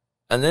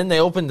 And then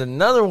they opened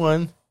another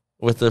one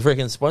with the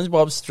freaking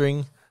SpongeBob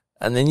string.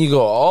 And then you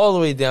go all the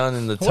way down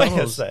in the tunnels.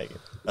 Wait a second.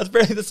 That's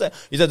barely the same.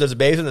 You said there's a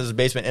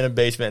basement in a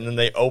basement, and then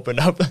they open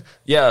up.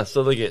 Yeah,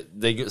 so they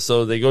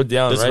go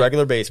down. There's right? a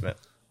regular basement.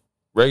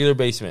 Regular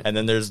basement. And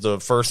then there's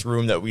the first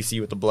room that we see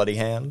with the bloody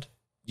hand.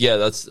 Yeah,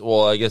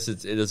 I guess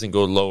it doesn't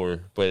go lower,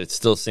 but it's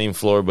still same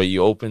floor, but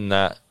you open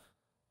that,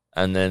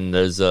 and then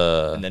there's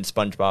and then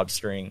SpongeBob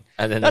string.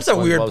 And then that's a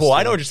weird pool.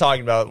 I know what you're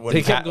talking about.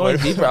 They kept going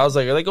deeper. I was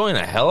like, are they going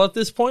to hell at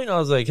this point? I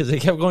was like, because they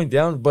kept going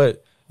down,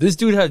 but this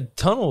dude had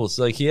tunnels.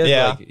 Like, he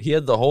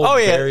had the whole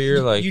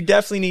barrier. Like, you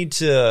definitely need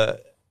to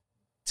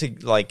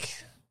like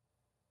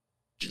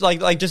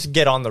just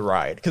get on the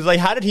ride, because like,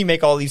 how did he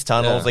make all these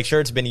tunnels? Yeah. Like, sure,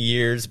 it's been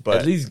years, but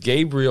at least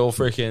Gabriel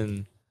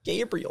from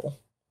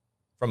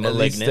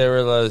Malignant. They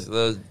were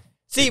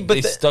but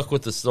they stuck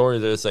with the story.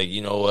 That it's like,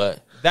 you know what,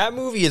 that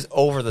movie is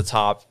over the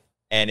top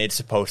and it's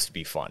supposed to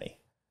be funny.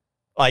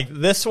 Like,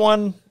 this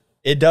one,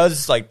 it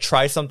does like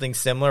try something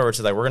similar, which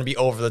is like, we're gonna be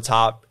over the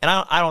top, and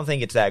I don't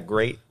think it's that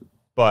great.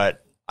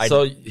 But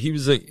he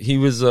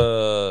was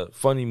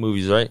funny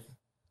movies, right?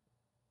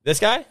 This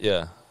guy?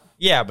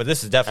 Yeah, but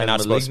this is definitely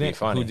not supposed to be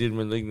funny. Who did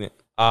Malignant?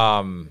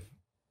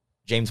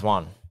 James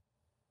Wan.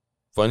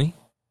 Funny?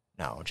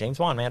 No, James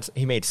Wan, man.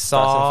 He made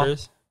Saw.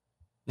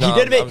 No,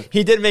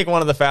 he did make one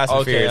of the Fast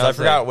and Furious. I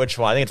forgot like, which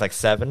one. I think it's like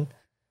 7.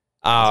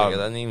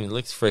 That name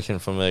looks freaking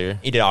familiar.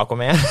 He did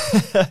Aquaman.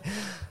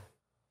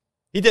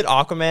 He did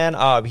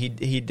Aquaman.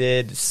 He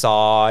did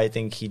Saw. I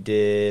think he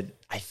did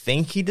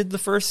the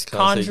first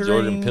Conjuring.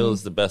 Jordan Peele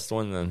is the best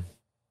one then.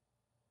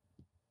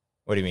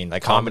 What do you mean?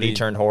 Like comedy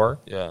turned horror?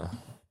 Yeah.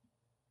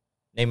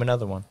 Name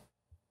another one.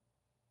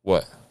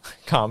 What?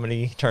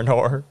 Comedy turned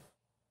horror.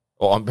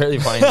 Well, I'm barely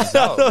finding this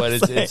out, but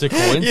it's a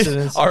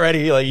coincidence.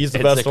 Already, like, he's the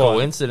best one. It's a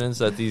coincidence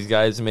that these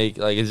guys make,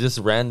 like, it's just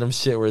random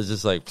shit where it's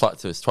just like plot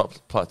twist,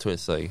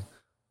 like.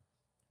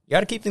 You got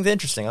to keep things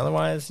interesting,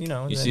 otherwise, you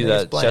know. You see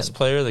that chess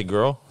player, the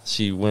girl?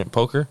 She went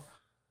poker.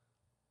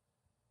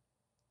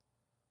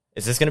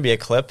 Is this going to be a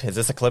clip? Is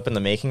this a clip in the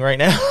making right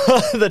now?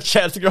 The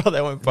chess girl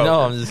that went poker.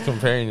 No, I'm just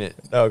comparing it.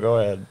 No, go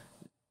ahead.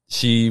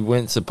 She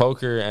went to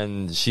poker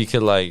and she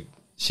can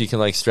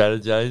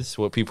strategize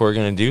what people are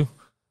going to do.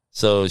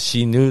 So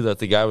she knew that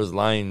the guy was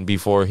lying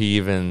before he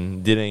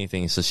even did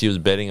anything. So she was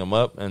betting him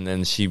up, and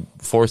then she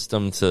forced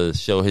him to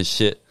show his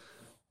shit.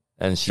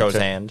 And show his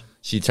hand.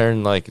 She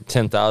turned like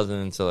 10,000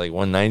 into like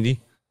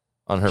 190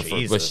 on her,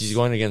 but she's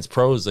going against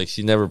pros. Like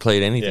she never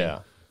played anything. Yeah.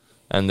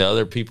 And the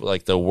other people,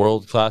 like the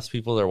world class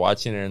people, they're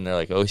watching her and they're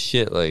like, "Oh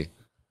shit!" Like,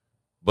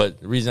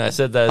 but the reason I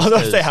said that is I was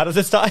going to say, how does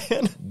this tie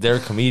in? they're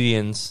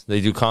comedians.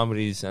 They do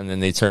comedies and then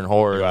they turn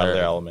horror. Out of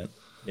their element.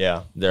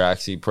 Yeah. They're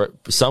actually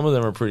some of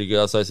them are pretty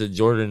good. So I said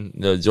Jordan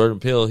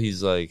Peele.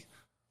 He's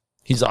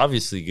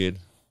obviously good.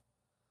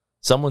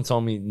 Someone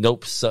told me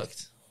Nope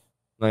sucked.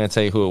 I'm not gonna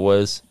tell you who it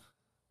was,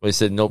 but he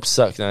said Nope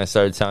sucked, and I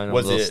started telling him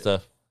little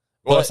stuff.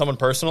 Was someone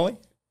personally?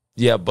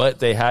 Yeah, but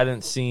they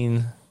hadn't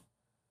seen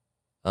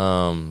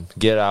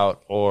Get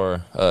Out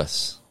or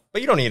Us.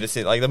 But you don't need to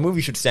see like the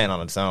movie should stand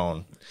on its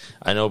own.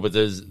 I know, but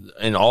there's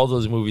in all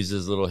those movies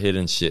there's little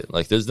hidden shit.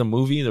 Like there's the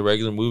movie, the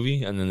regular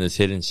movie, and then there's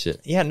hidden shit.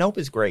 Yeah, Nope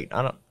is great.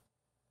 I don't.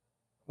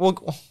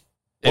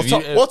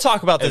 We'll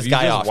talk about this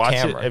guy off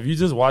camera. If you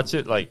just watch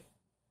it like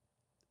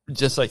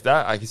just like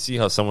that, I can see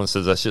how someone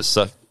says that shit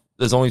sucked.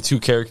 There's only 2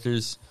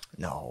 characters.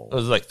 No,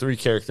 there's like 3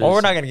 characters. Well,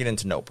 we're not gonna get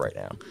into Nope right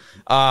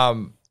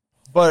now.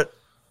 But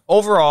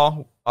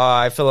overall,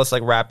 I feel it's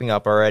like wrapping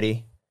up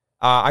already.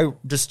 I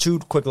just 2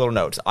 quick little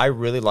notes. I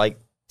really like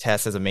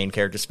Tess as a main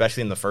character,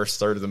 especially in the first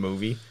third of the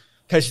movie,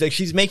 because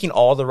she's making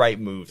all the right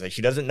moves. Like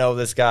she doesn't know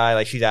this guy.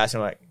 Like she's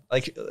asking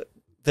like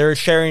they're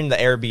sharing the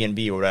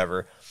Airbnb or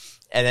whatever,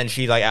 and then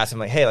she like asks him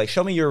like, "Hey, like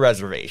show me your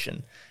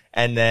reservation."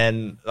 And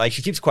then like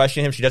she keeps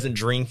questioning him. She doesn't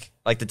drink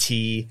like the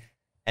tea,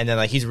 and then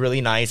like he's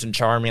really nice and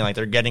charming. Like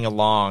they're getting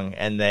along,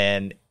 and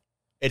then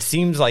it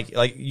seems like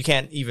you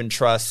can't even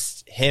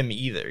trust him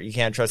either. You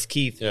can't trust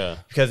Keith,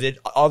 because the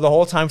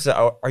whole time.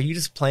 So are you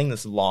just playing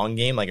this long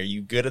game? Like, are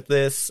you good at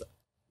this?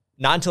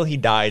 Not until he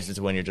dies is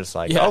when you're just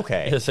like,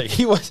 okay. It's like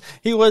he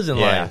wasn't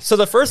lying. So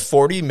the first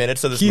 40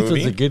 minutes of this movie,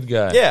 Keith was a good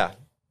guy. Yeah,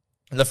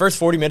 the first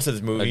 40 minutes of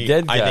this movie,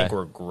 I think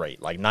were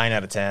great. Like 9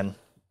 out of 10.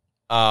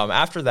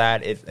 After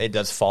that, it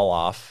does fall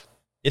off.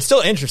 It's still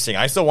interesting.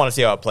 I still want to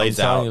see how it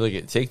plays out. You,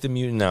 look, take the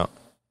mutant out.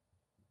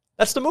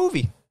 That's the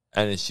movie.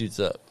 And it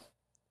shoots up.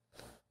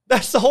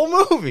 That's the whole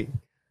movie.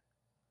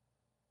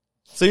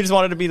 So you just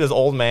wanted to be this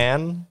old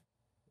man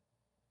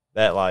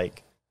that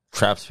like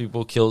traps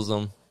people, kills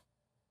them,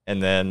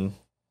 and then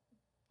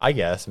I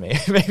guess maybe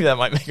that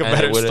might make a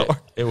better story.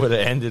 It would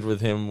have ended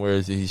with him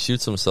where he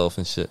shoots himself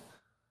and shit.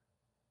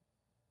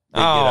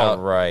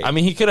 Right. I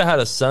mean, he could have had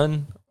a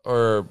son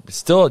or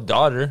still a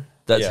daughter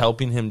that's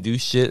helping him do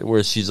shit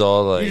where she's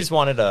all like... You just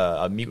wanted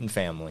a mutant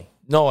family.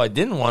 No, I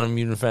didn't want a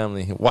mutant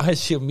family. Why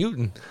is she a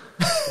mutant?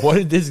 What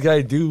did this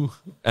guy do?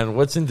 And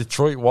what's in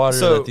Detroit water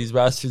that these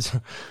bastards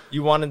are...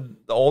 You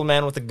wanted the old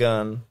man with a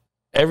gun.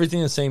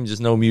 Everything the same,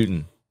 just no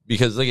mutant.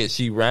 Because look at,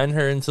 she ran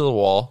her into the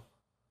wall.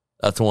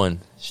 That's one.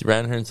 She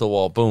ran her into the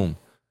wall. Boom.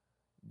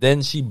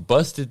 Then she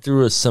busted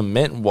through a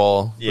cement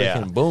wall.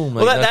 Yeah. Boom.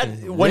 Like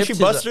when she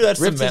busted through that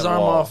cement ripped his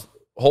arm off,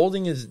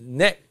 holding his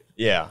neck.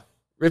 Yeah.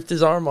 Ripped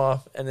his arm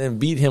off and then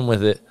beat him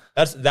with it.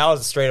 That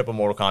was straight up a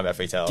Mortal Kombat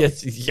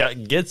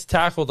fatality. Gets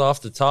tackled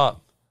off the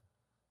top.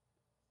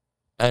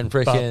 And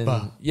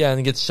freaking,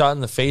 and gets shot in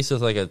the face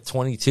with like a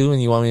 22,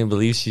 and you want me to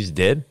believe she's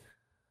dead?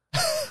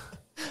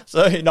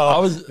 So,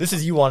 this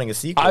is you wanting a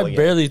sequel. I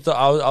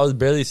was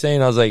barely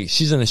saying, I was like,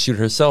 she's going to shoot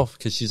herself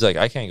because she's like,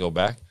 I can't go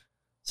back.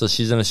 So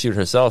she's going to shoot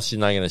herself. She's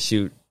not going to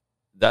shoot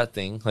that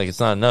thing. Like, it's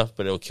not enough,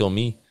 but it'll kill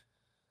me.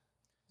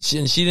 She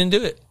didn't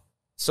do it.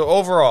 So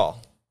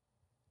overall,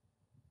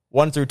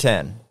 1 through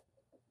 10,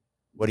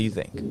 what do you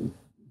think?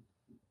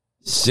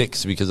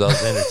 6 because I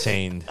was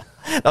entertained.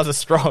 That was a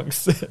strong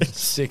 6.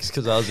 6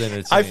 because I was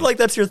entertained. I feel like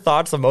that's your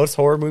thoughts on most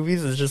horror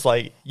movies. It's just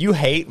like, you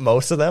hate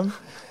most of them,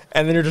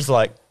 and then you're just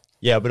like,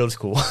 yeah, but it was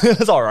cool. It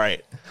was all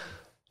right.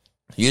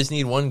 You just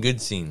need one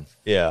good scene.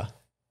 Yeah.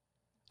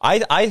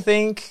 I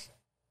think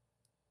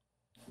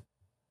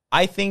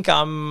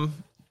I'm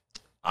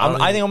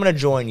gonna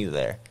join you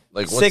there.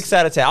 Like 6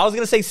 out of 10. I was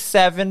gonna say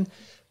 7,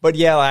 but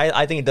yeah,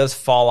 I think it does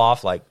fall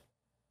off. Like,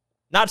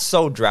 not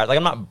so drastic. Like,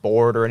 I'm not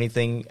bored or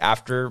anything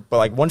after, but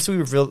like once we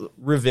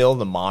reveal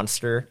the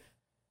monster,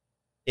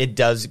 it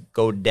does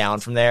go down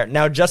from there.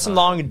 Now, Justin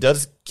Long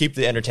does keep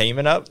the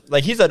entertainment up.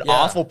 Like, he's an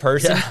awful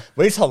person,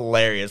 but he's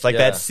hilarious. Like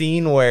that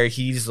scene where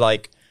he's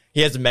like,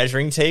 he has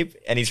measuring tape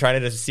and he's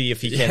trying to see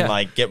if he can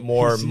like get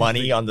more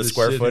money on the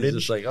square footage.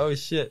 He's just like, oh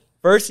shit.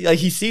 First, like,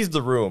 he sees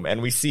the room,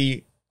 and we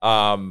see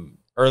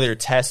earlier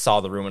Tess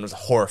saw the room and was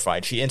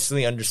horrified. She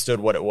instantly understood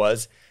what it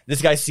was.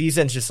 This guy sees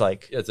it and is just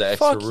like, it's an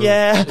extra fuck room.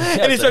 Yeah.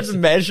 And he starts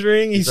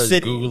measuring. He's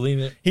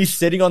Googling it. He's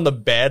sitting on the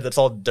bed that's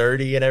all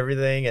dirty and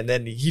everything, and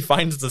then he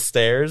finds the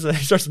stairs and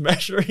he starts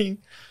measuring.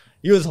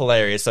 He was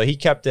hilarious, so he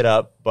kept it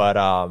up. But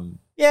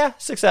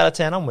 6 out of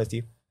 10. I'm with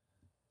you.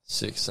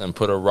 6, and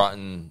put a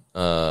rotten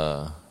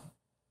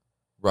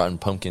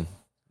pumpkin.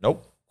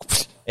 Nope.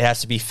 It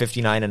has to be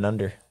 59 and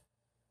under.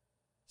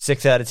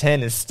 6 out of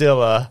 10 is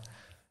still a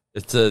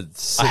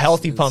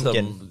healthy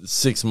pumpkin.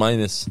 6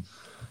 minus.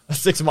 A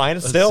 6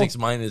 minus still? 6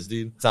 minus,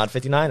 dude. It's not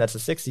 59. That's a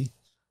 60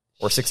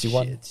 or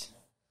 61. Shit.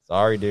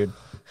 Sorry, dude.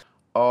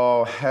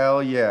 Oh,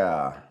 hell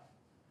yeah.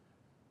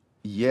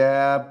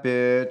 Yeah,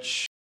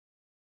 bitch.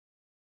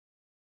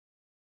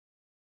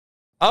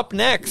 Up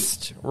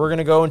next, we're going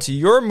to go into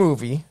your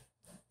movie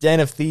Den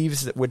of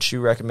Thieves, which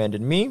you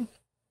recommended me.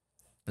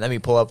 Let me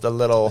pull up the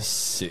little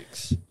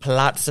 6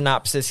 plot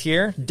synopsis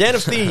here. Den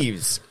of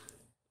Thieves.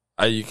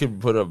 You could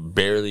put a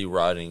barely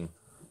rotting,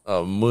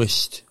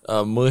 mushed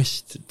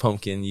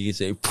pumpkin. You could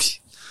say, psh.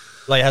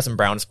 Like it has some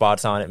brown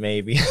spots on it,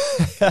 maybe.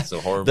 It's a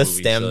horror The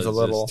movie. stems so a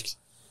little. just-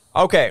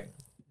 Okay.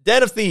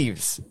 Den of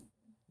Thieves.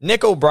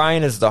 Nick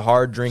O'Brien is the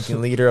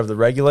hard-drinking leader of the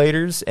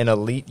Regulators, an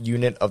elite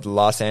unit of the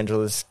Los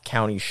Angeles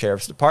County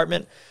Sheriff's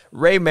Department.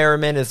 Ray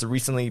Merriman is the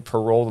recently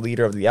paroled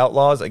leader of the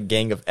Outlaws, a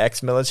gang of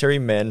ex-military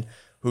men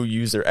who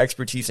use their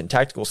expertise and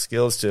tactical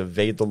skills to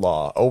evade the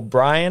law.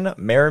 O'Brien,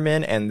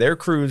 Merriman, and their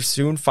crews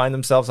soon find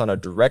themselves on a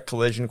direct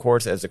collision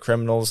course as the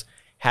criminals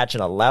hatch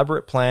an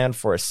elaborate plan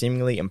for a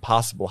seemingly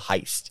impossible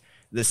heist.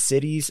 The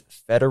city's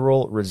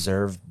Federal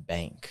Reserve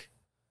Bank.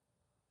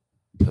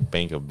 The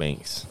Bank of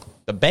Banks.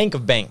 The Bank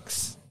of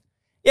Banks.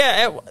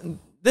 Yeah,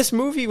 this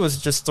movie was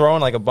just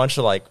throwing like a bunch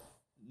of like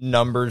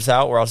numbers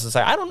out where I was just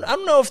like, I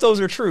don't know if those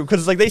are true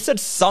because like they said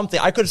something.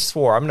 I could have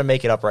swore, I'm gonna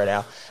make it up right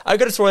now. I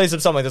could have swore they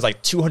said something like there's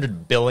like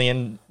 $200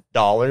 billion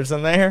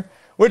in there,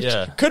 which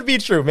could be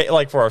true.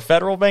 Like for a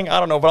federal bank, I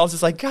don't know, but I was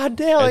just like, God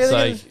damn!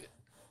 It's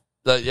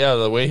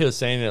the way he was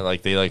saying it,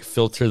 like they like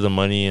filter the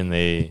money and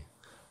they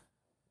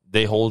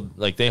hold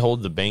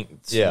the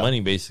bank's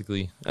money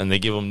basically, and they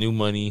give them new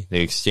money,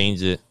 they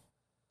exchange it.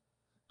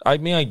 I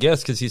mean, I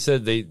guess because he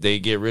said they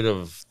get rid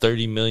of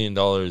 $30 million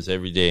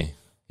every day.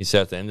 He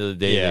said at the end of the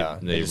day,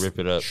 they rip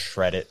it up.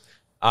 Shred it.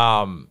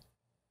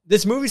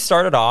 This movie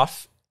started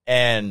off,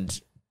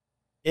 and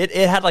it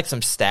had like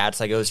some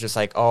stats. Like it was just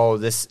like, oh,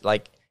 this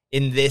like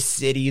in this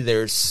city,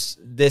 there's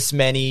this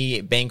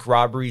many bank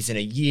robberies in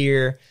a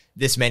year,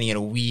 this many in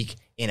a week,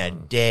 in a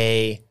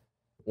day,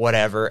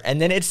 whatever.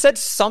 And then it said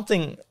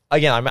something.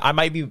 Again, I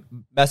might be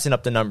messing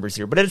up the numbers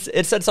here, but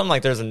it said something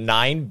like there's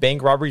 9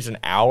 bank robberies an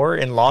hour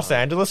in Los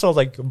Angeles. So I was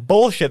like,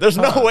 bullshit. There's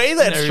no way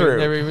that's true.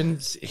 Never even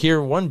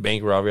hear one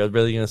bank robbery. I was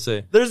barely going to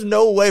say. There's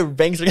no way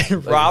banks are getting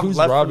robbed who's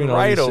left robbing and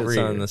right all these over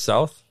shits here. in the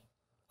South?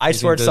 I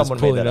swear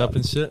someone made that up.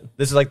 And shit.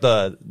 This is like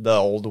the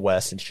Old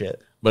West and shit.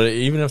 But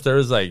even if there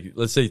was like,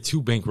 let's say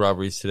 2 bank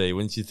robberies today,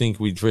 wouldn't you think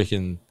we'd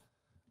freaking...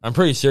 I'm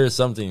pretty sure it's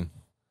something.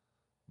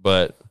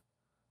 But...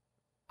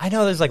 I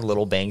know there's like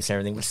little banks and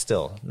everything, but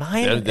still,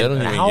 9 they don't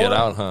an even hour? get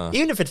out, huh?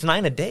 Even if it's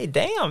 9 a day,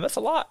 damn, that's a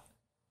lot.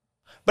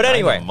 But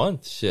anyway, 9 a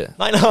month, shit.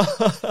 I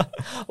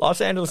know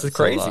Los Angeles is That's a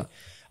crazy.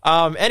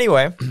 lot.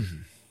 Anyway,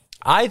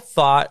 I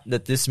thought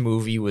that this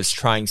movie was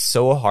trying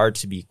so hard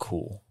to be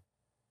cool.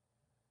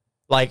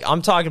 Like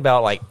I'm talking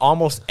about like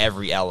almost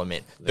every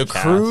element. The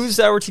crews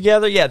that were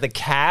together, the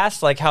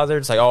cast, like how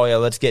they're just like, oh yeah,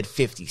 let's get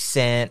 50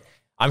 Cent.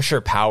 I'm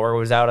sure Power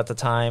was out at the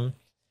time.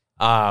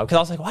 Because I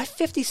was like, why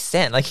 50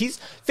 Cent? Like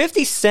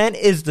 50 Cent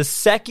is the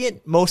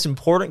second most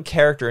important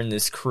character in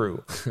this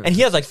crew, and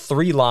he has like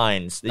 3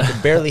 lines that you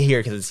can barely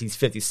hear because he's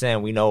 50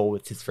 Cent. We know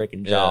it's his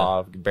freaking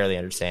job. You can barely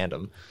understand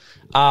him.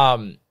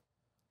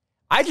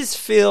 I just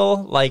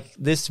feel like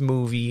this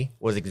movie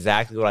was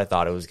exactly what I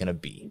thought it was gonna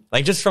be.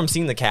 Like just from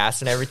seeing the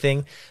cast and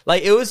everything,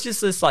 like it was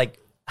just this like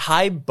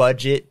high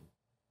budget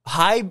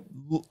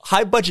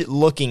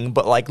looking,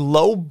 but like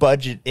low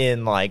budget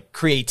in like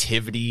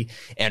creativity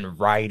and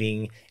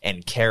writing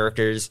and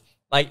characters.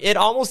 Like it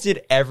almost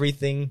did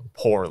everything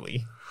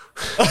poorly.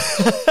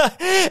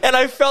 And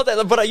I felt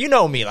that, but you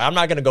know me, like, I'm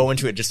not going to go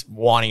into it just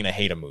wanting to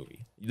hate a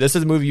movie. This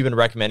is a movie you've been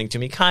recommending to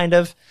me, kind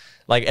of.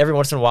 Like every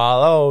once in a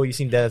while, oh, you've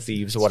seen Den of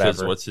Thieves or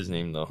whatever. What's his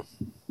name though?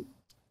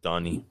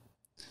 Donnie.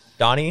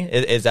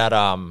 Is that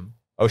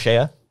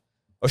O'Shea?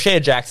 O'Shea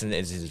Jackson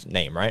is his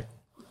name, right?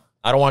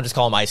 I don't want to just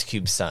call him Ice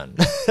Cube's son.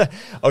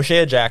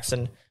 O'Shea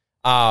Jackson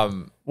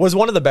was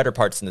one of the better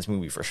parts in this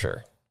movie for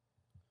sure.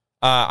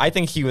 I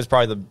think he was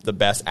probably the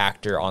best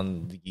actor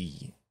on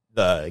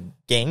the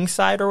gang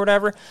side or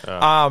whatever.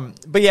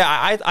 But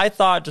yeah, I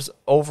thought just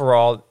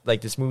overall,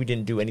 like this movie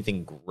didn't do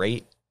anything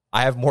great.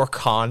 I have more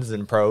cons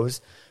than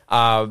pros,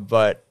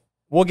 but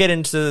we'll get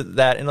into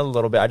that in a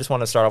little bit. I just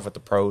want to start off with the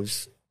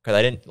pros because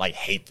I didn't like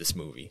hate this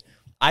movie.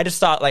 I just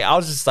thought like I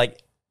was just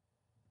like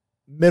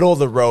middle of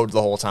the road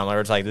the whole time. Like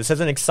it's like this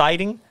isn't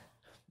exciting.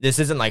 This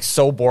isn't like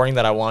so boring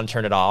that I want to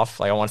turn it off.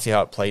 Like I want to see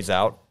how it plays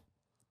out.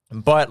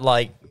 But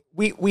like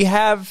we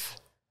have.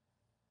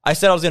 I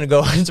said I was going to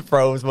go into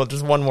pros, but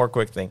just one more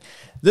quick thing.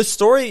 This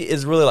story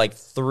is really like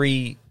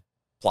 3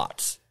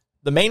 plots.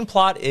 The main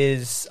plot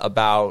is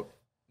about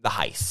the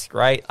heist,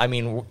 right? I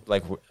mean,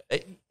 like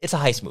it's a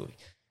heist movie.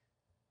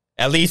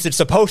 At least it's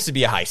supposed to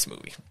be a heist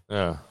movie.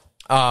 Yeah.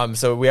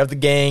 So we have the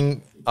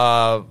gang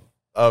or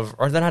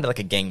they're not like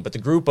a gang, but the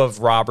group of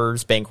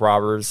robbers, bank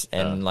robbers,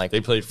 and like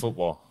they played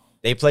football.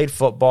 They played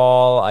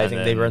football. I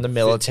think they were in the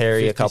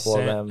military. A couple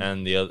of them,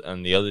 and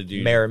the other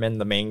dude, Merriman,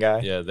 the main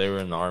guy. Yeah, they were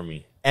in the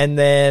army. And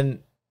then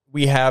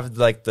we have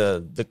like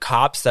the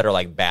cops that are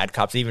like bad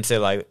cops. They even say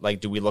like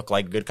do we look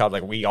like good cops?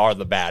 Like we are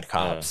the bad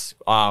cops.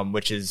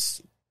 Which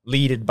is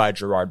leaded by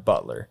Gerard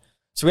Butler.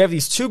 So we have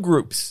these 2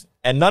 groups,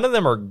 and none of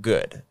them are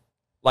good.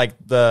 Like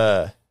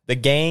the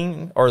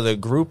gang or the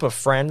group of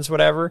friends,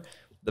 whatever,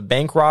 The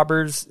bank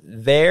robbers,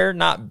 they're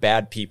not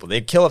bad people.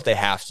 They kill if they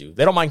have to.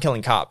 They don't mind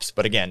killing cops,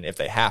 but again, if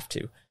they have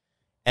to.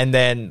 And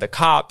then the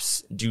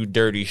cops do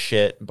dirty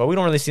shit, but we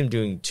don't really see them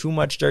doing too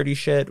much dirty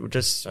shit.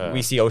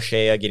 We see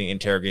O'Shea getting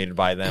interrogated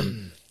by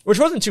them, which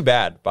wasn't too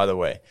bad, by the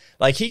way.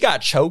 Like, he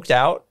got choked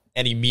out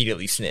and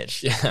immediately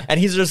snitched. Yeah.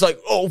 And he's just like,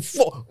 oh,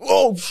 fuck,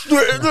 oh,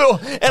 shit. No.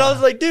 And I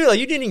was like, dude, like,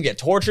 you didn't even get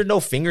tortured. No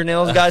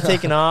fingernails got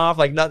taken off.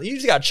 Like, nothing. You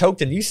just got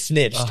choked and you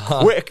snitched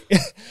quick.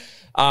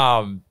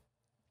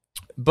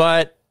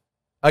 But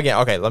again,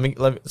 okay, let me.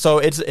 So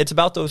it's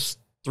about those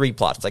three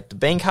plots, like the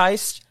bank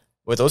heist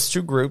with those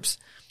two groups.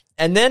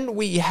 And then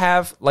we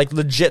have, like,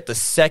 legit the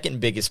second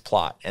biggest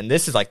plot. And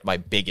this is, like, my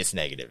biggest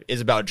negative, is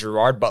about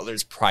Gerard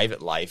Butler's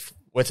private life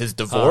with his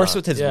divorce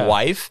with his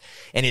wife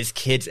and his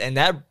kids. And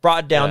that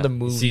brought down the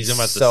movie sees him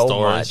at the so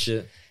store much. and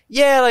shit.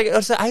 Yeah, like,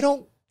 I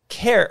don't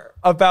care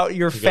about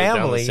your He goes down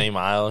family. the same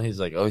aisle. He's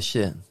like, oh,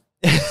 shit.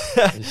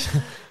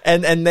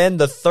 And then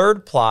the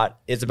third plot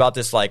is about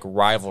this, like,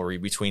 rivalry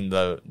between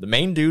the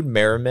main dude,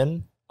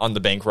 Merriman, on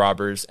the bank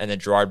robbers, and then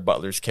Gerard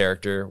Butler's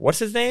character. What's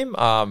his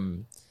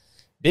name?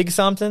 Big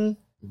something?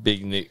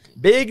 Big Nick.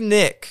 Big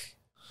Nick.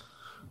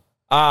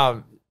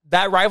 That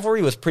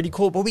rivalry was pretty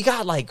cool, but we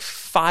got like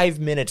 5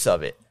 minutes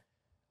of it.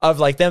 Of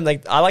like them,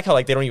 like, I like how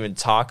like they don't even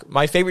talk.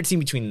 My favorite scene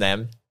between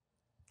them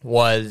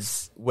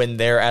was when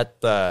they're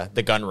at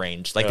the gun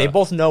range. Like, they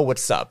both know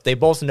what's up. They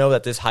both know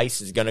that this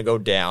heist is gonna go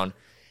down.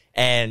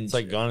 And It's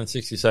like Gone in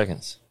 60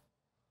 Seconds.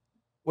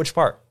 which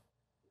part?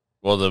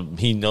 Well,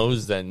 he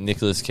knows that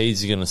Nicolas Cage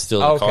is going to steal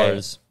the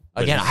cars.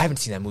 Again, I haven't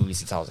seen that movie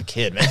since I was a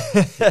kid, man.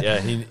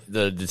 Yeah,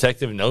 the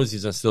detective knows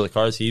he's going to steal the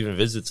cars. He even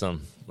visits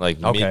them. Like,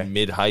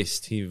 mid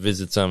heist, he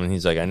visits them, and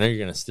he's like, I know you're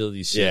going to steal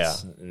these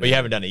shits. Yeah, but you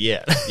haven't done it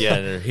yet. Yeah,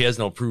 and he has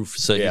no proof,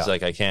 so he's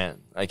like, I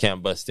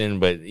can't bust in.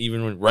 But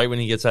even right when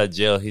he gets out of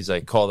jail, he's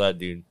like, call that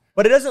dude.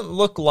 But it doesn't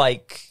look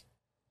like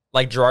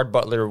Gerard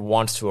Butler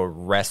wants to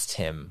arrest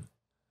him.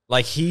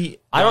 Like,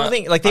 I don't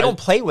think, like, they don't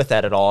play with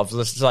that at all. It's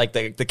just like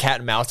the cat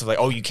and mouse of like,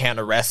 oh, you can't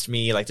arrest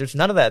me. Like, there's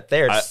none of that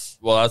there.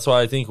 Well, that's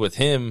why I think with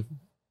him,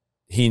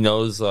 he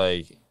knows,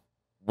 like,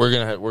 we're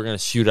gonna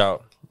shoot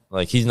out.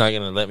 Like, he's not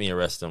gonna let me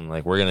arrest him.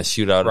 Like, we're gonna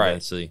shoot out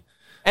eventually.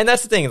 And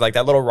that's the thing, like,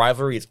 that little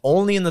rivalry is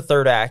only in the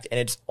third act, and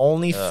it's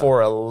only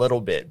for a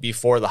little bit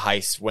before the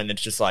heist, when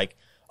it's just like,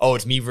 oh,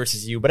 it's me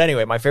versus you. But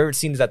anyway, my favorite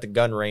scene is at the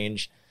gun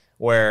range,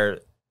 where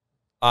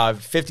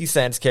 50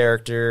 Cent's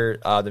character,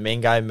 the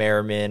main guy,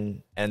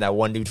 Merriman, and that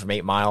one dude from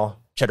 8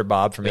 Mile, Cheddar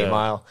Bob from 8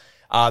 Mile,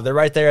 they're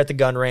right there at the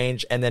gun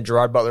range, and then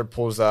Gerard Butler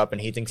pulls up,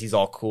 and he thinks he's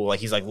all cool.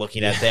 Like, he's, like,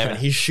 looking at them, and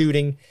he's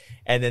shooting,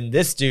 and then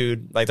this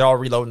dude, like, they're all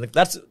reloading.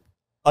 That's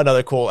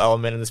another cool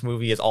element in this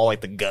movie, is all,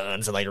 like, the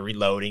guns and, like,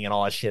 reloading and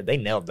all that shit. They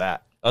nailed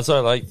that. That's what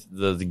I like.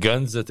 The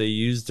guns that they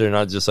use, they're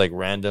not just, like,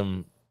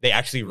 random. They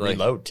actually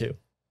reload, too.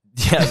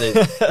 Yeah,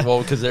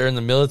 because they're in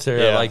the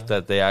military. I like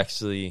that they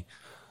actually...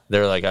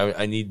 They're like,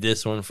 I need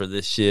this one for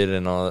this shit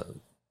and all that.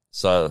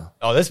 So,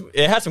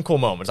 it had some cool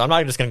moments. I'm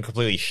not just going to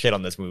completely shit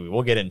on this movie.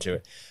 We'll get into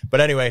it.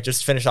 But anyway, just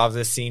to finish off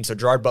this scene. So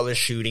Gerard Butler's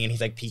shooting, and he's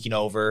like peeking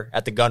over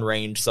at the gun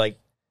range. It's like,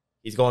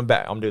 he's going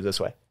back. I'm going to do it this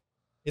way.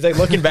 He's like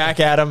looking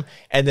back at him.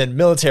 And then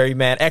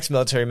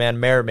ex-military man,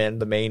 Merriman,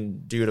 the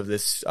main dude of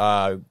this,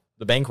 the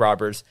bank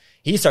robbers,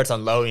 he starts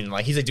unloading.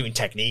 Like, he's like doing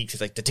techniques.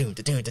 He's like,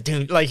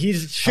 da-doon. Like,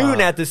 he's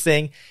shooting at this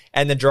thing.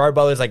 And then Gerard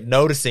Butler's like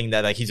noticing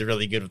that, like, he's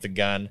really good with the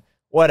gun.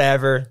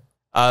 Whatever.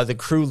 The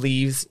crew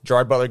leaves.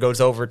 Gerard Butler goes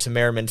over to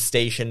Merriman's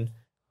station,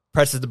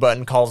 presses the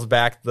button, calls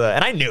back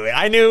and I knew it.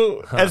 I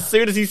knew as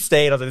soon as he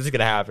stayed, I was like, this is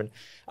gonna happen.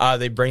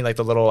 They bring like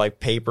the little like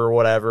paper or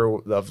whatever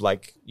of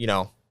like, you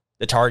know,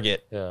 the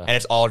target, and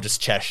it's all just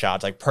chest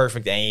shots, like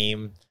perfect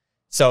aim.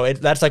 So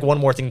that's like one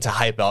more thing to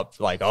hype up.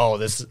 Like, oh,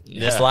 this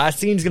last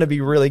scene's gonna be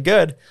really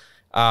good.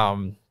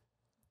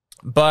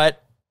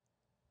 But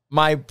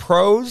my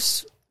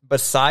pros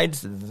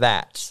besides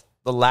that.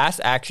 The last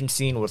action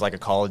scene was like a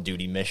Call of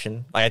Duty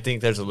mission. Like, I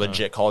think there's a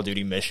legit Call of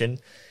Duty mission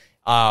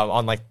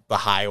on like the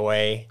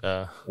highway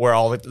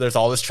where there's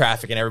all this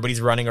traffic and everybody's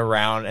running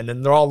around, and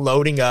then they're all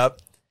loading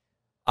up.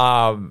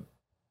 I'm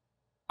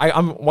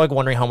like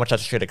wondering how much I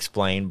should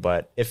explain,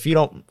 but if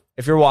you're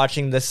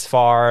watching this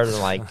far,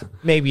 then like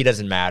maybe it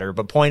doesn't matter.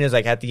 But point is,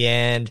 like, at the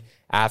end,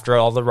 after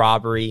all the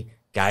robbery,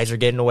 guys are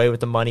getting away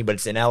with the money, but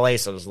it's in LA,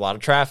 so there's a lot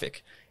of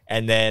traffic.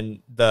 And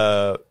then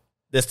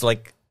this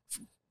like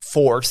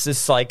force,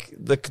 this like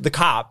the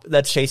cop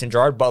that's chasing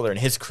Gerard Butler and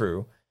his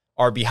crew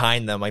are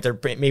behind them. Like, they're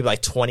maybe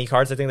like 20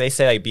 cars, I think they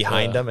say, like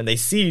behind them, and they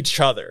see each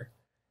other.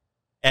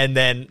 And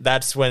then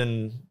that's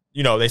when,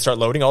 you know, they start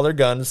loading all their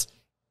guns.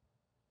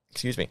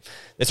 Excuse me.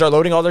 They start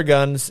loading all their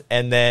guns,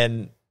 and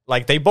then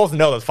like they both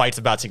know the fight's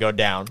about to go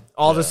down.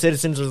 All the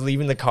citizens are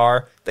leaving the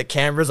car. The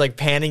camera's like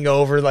panning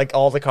over like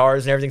all the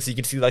cars and everything, so you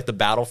can see like the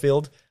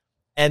battlefield.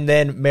 And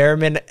then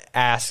Merriman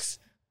asks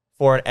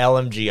for an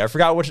LMG. I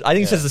forgot which. I think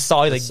he says the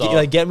saw. He's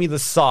like, get me the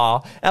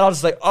saw. And I was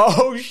just like,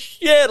 oh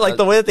shit! Like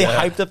the way that they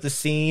hyped up the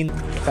scene.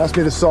 Pass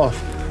me the saw.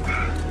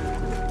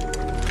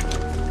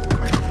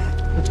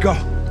 Let's go.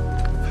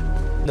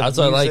 That's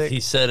what I like.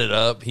 He set it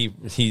up.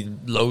 He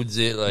loads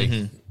it like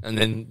And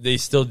then they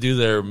still do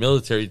their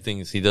military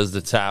things. He does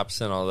the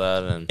taps and all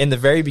that. And In the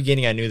very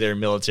beginning, I knew they were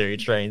military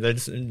trained. They're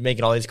just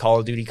making all these Call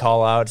of Duty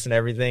call outs and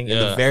everything. In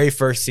the very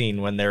first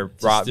scene when they're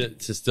robbed.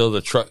 to steal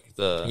the truck.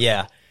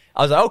 Yeah.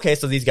 I was like, okay,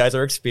 so these guys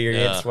are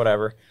experienced,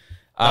 whatever.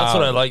 That's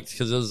what I liked,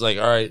 because it was like,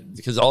 all right,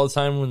 because all the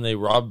time when they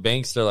rob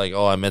banks, they're like,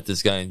 oh, I met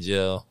this guy in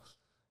jail.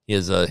 He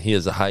has a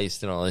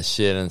heist and all this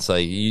shit. And it's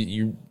like,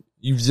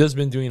 you've just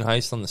been doing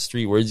heists on the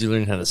street. Where did you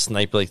learn how to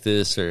snipe like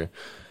this? Or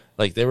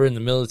like they were in the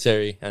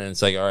military, and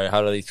it's like, all right,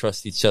 how do they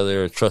trust each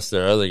other or trust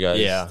their other guys?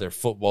 Yeah. Their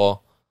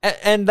football.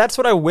 And that's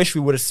what I wish we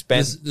would have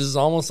spent. This is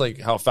almost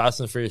like how Fast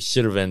and Furious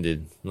should have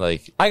ended.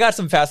 Like, I got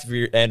some Fast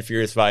and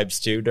Furious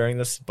vibes too during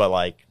this, but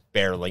like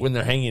barely. when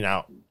they're hanging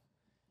out.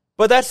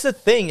 But that's the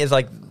thing, is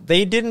like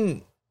they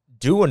didn't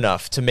do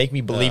enough to make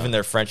me believe in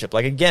their friendship.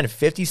 Like again,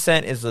 50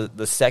 Cent is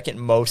the second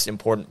most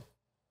important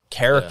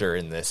character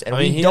in this, and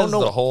we don't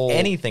know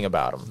anything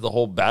about him. The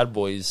whole Bad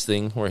Boys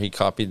thing, where he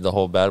copied the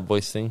whole Bad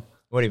Boys thing.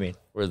 What do you mean?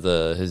 Where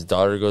his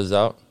daughter goes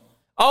out.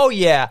 Oh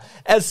yeah!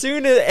 As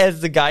soon as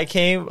the guy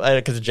came,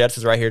 because Jets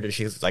is right here,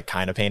 she's like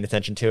kind of paying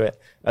attention to it.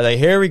 I was like,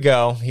 here we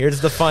go.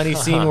 Here's the funny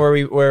scene where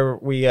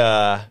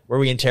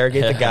we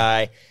interrogate the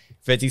guy.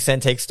 50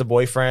 Cent takes the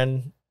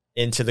boyfriend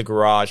into the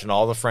garage, and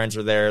all the friends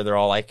are there. They're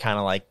all like kind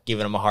of like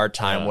giving him a hard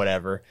time,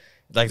 whatever.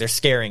 Like they're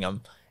scaring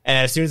him.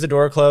 And as soon as the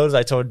door closed,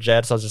 I told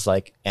Jets, I was just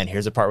like, and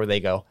here's the part where they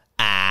go,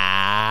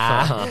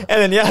 and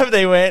then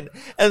they went,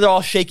 and they're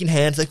all shaking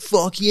hands like,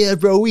 fuck yeah,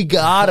 bro, we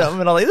got him.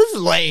 And I'm like, this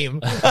is lame.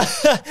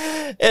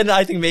 And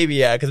I think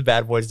maybe, because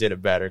Bad Boys did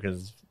it better,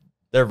 because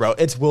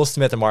it's Will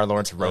Smith and Martin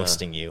Lawrence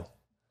roasting you.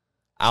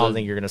 I don't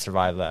think you're going to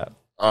survive that.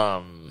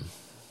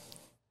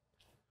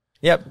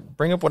 Yep,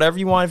 bring up whatever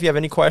you want. If you have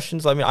any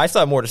questions, I mean, I still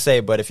have more to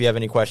say, but if you have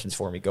any questions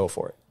for me, go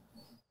for it.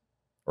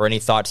 Or any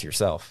thoughts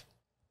yourself.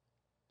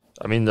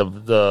 I mean,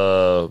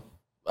 I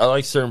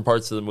like certain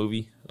parts of the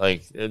movie,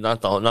 like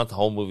not the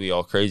whole movie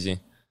all crazy,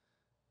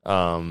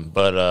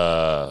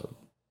 but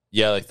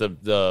yeah, like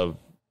the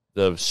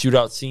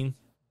shootout scene.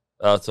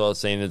 That's what I was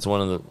saying. It's one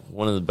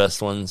of the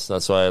best ones.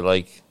 That's why I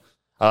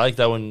like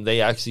that when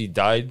they actually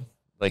died.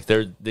 Like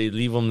they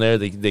leave them there.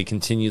 They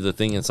continue the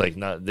thing. It's like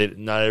not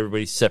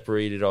everybody's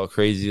separated all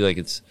crazy. Like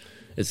it's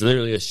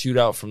literally a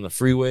shootout from the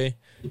freeway.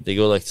 They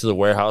go like to the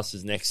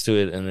warehouses next to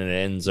it, and then it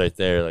ends right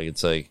there. Like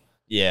it's like.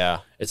 Yeah,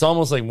 it's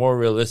almost like more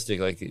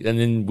realistic. Like, and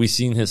then we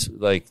seen his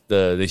like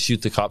they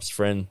shoot the cop's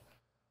friend.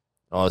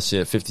 Oh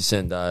shit! 50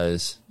 Cent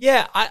dies.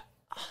 Yeah,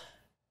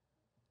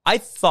 I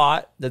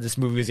thought that this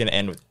movie was gonna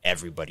end with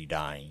everybody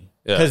dying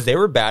because they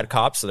were bad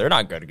cops, so they're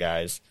not good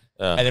guys.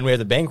 And then we have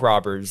the bank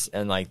robbers,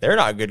 and like they're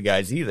not good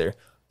guys either.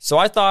 So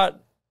I thought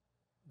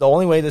the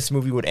only way this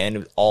movie would end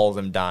with all of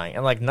them dying,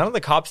 and like none of the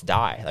cops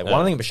die. Like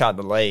one of them was shot in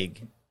the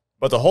leg,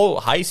 but the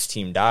whole heist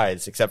team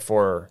dies except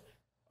for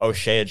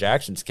O'Shea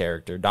Jackson's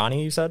character,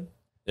 Donnie. You said,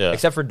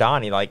 except for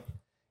Donnie. Like,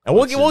 and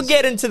we'll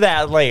get into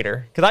that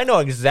later because I know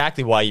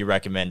exactly why you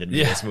recommended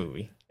me this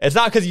movie. It's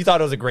not because you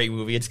thought it was a great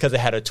movie; it's because it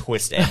had a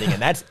twist ending,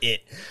 and that's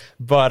it.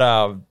 But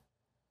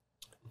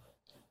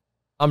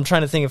I'm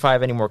trying to think if I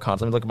have any more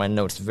content. Let me look at my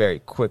notes very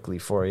quickly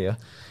for you.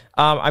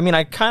 I mean,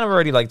 I kind of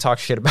already like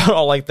talked shit about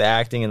all like the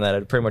acting and that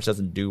it pretty much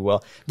doesn't do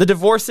well. The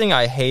divorcing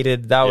I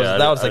hated. That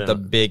was like the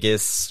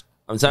biggest.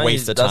 I'm telling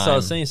waste you, that's what I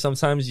was saying.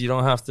 Sometimes you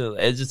don't have to.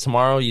 Edge of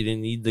Tomorrow, you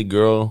didn't need the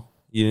girl.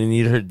 You didn't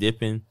need her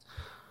dipping.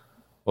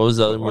 What was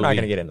the other movie? We're not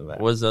going to get into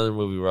that. What was the other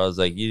movie where I was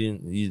like,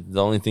 the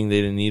only thing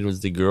they didn't need was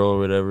the girl or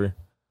whatever?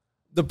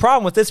 The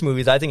problem with this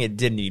movie is I think it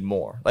did need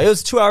more. Like, it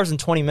was 2 hours and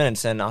 20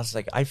 minutes, and I was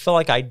like, I feel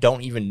like I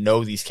don't even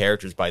know these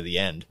characers by the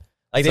end.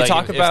 Like, they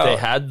talk about... If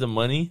they had the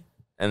money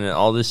and then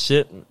all this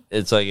shit,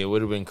 it's like it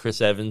would have been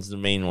Chris Evans, the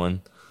main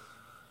one.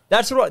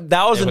 That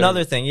was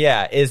another thing,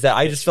 is that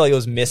I just feel like it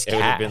was miscast. It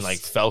would have been like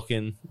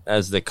Falcon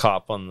as the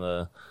cop on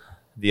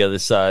the other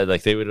side.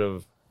 Like they would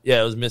have,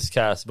 it was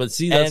miscast. But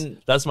see,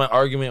 that's my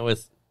argument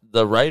with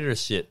the writer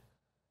shit.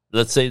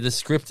 Let's say the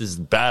script is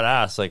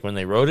badass. Like when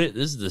they wrote it,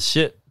 this is the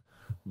shit.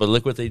 But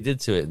look what they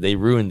did to it. They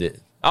ruined it.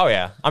 Oh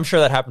yeah, I'm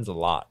sure that happens a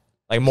lot.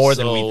 Like more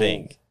than we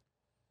think.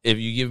 If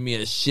you give me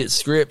a shit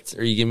script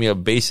or you give me a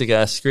basic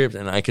ass script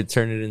and I could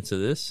turn it into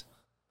this.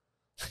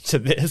 To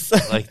this,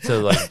 like to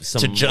like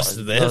some to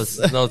just this,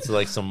 no, to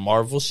like some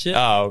Marvel shit.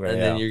 Oh, okay,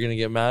 and then you're gonna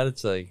get mad.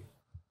 It's like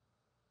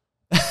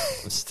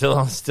I'm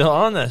still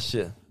on that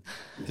shit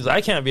because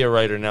I can't be a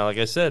writer now. Like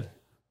I said,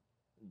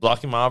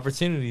 blocking my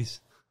opportunities.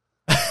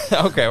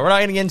 Okay, we're not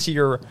gonna get into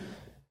your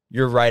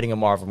writing a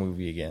Marvel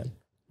movie again.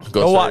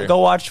 Go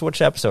watch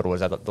which episode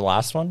was that? The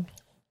last one.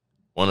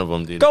 One of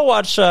them, dude. Go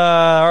watch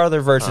our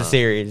other Versus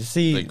series.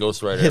 See the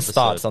Ghost Rider his episode.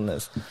 Thoughts on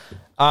this.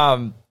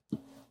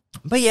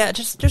 But yeah,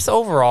 just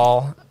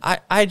overall,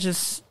 I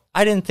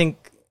didn't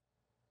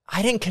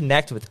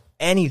connect with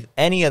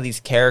any of these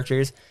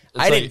characters.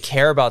 I didn't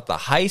care about the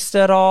heist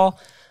at all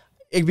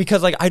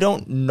because like I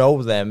don't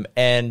know them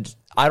and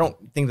I don't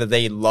think that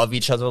they love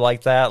each other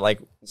like that.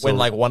 Like when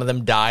like one of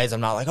them dies, I'm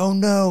not like, oh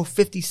no,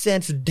 50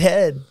 Cent's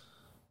dead.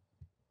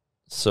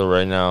 So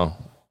right now,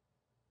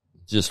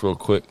 just real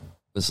quick,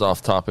 this is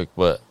off topic,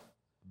 but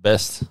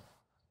best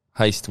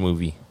heist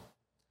movie.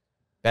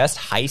 Best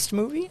heist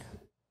movie?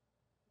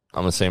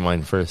 I'm gonna say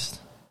mine first.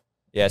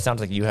 Yeah, it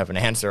sounds like you have an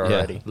answer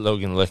already. Yeah,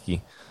 Logan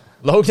Lucky.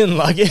 Logan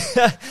Lucky.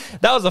 That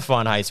was a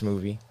fun heist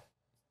movie.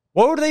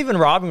 What were they even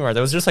robbing? Right, it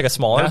was just like a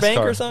smaller bank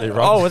or NASCAR. something. They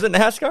robbed- Was it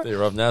NASCAR? They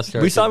robbed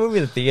NASCAR. We saw a movie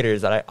in the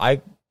theaters that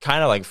I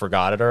kind of like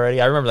forgot it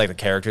already. I remember like the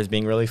characters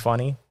being really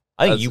funny.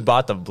 I think you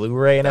bought the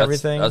Blu-ray and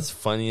everything. That's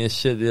funny as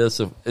shit. Yeah,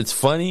 so it's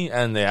funny,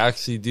 and they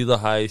actually do the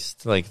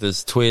heist. Like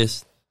this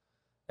twist,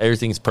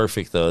 everything's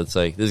perfect though. It's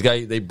like this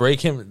guy. They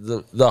break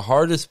him. The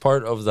hardest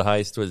part of the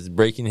heist was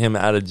breaking him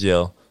out of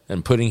jail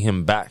and putting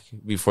him back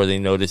before they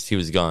noticed he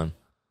was gone.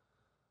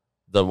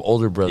 The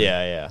older brother.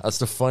 Yeah. That's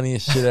the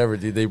funniest shit ever,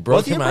 dude. They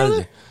broke him out of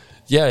jail.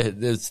 Yeah,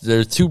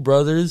 they're two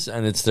brothers,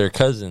 and it's their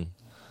cousin.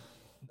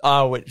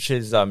 Which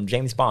is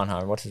James Bond,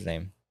 huh? What's his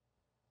name?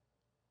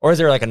 Or is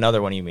there like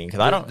another one you mean? Because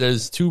I don't.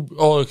 There's two.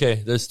 Oh, okay.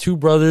 There's two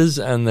brothers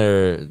and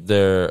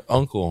their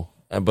uncle,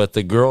 but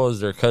the girl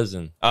is their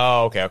cousin.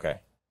 Oh, okay.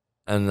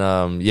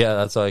 And yeah,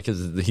 that's why,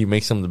 because he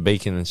makes them the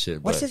bacon and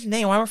shit. What's his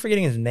name? Why am I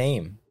forgetting his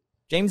name?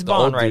 James The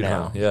Bond old right dude,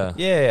 now. huh? Yeah.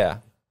 Yeah.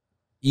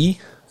 E?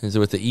 Is it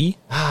with the E?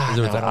 Is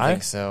it with No, the I don't I?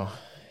 think so.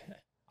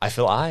 I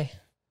feel I.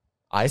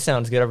 I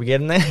sounds good. Are we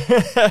getting there?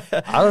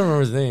 I don't remember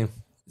his name.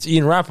 It's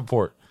Ian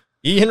Rappaport.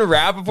 Ian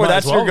Rappaport. Might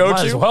That's as well- your Might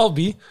as go-to. well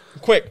be.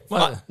 Quick,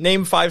 What?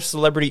 name 5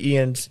 celebrity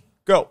Ians.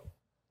 Go.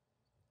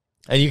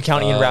 And you can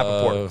count Ian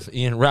Rappaport.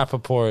 Ian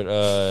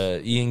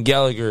Rappaport. Ian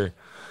Gallagher.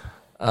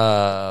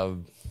 I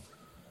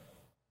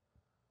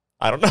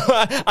don't know.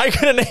 I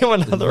couldn't name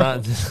another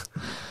one.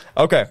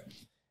 Okay.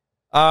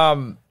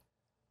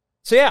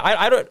 So yeah,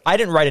 I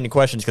didn't write any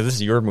questions because this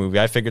is your movie.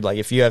 I figured like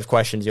if you have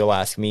questions, you'll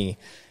ask me.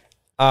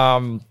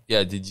 Yeah.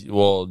 Did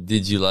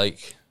you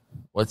like,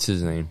 what's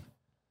his name?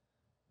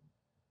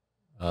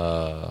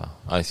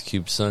 Ice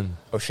Cube's son.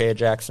 O'Shea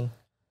Jackson.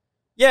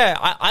 Yeah,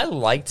 I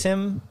liked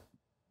him,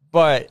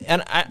 but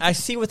I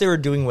see what they were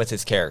doing with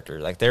his character.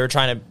 Like they were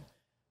trying to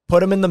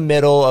put him in the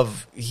middle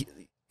of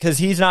because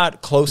he's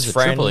not close He's a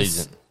friends. triple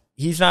agent.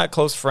 He's not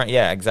close friend.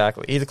 Yeah,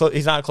 exactly.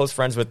 He's not close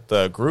friends with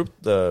the group,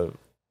 the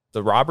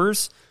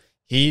robbers.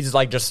 He's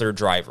like just their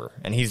driver,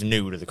 and he's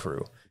new to the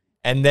crew.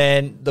 And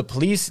then the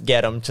police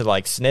get him to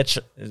like snitch.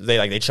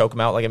 They choke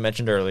him out, like I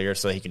mentioned earlier,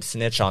 so he can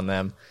snitch on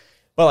them.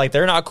 But like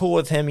they're not cool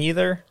with him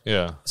either.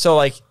 Yeah. So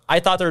like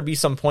I thought there would be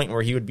some point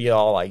where he would be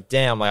all like,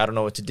 "Damn, like I don't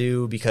know what to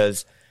do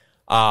because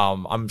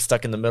I'm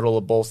stuck in the middle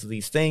of both of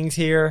these things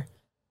here."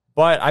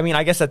 But I mean,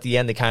 I guess at the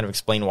end they kind of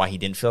explain why he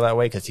didn't feel that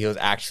way because he was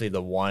actually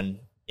the one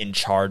in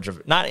charge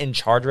of, not in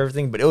charge of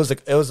everything, but it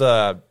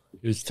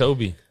was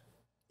Toby.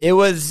 It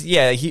was,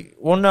 yeah,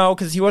 no,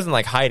 because he wasn't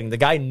like hiding. The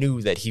guy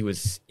knew that he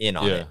was in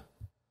on it.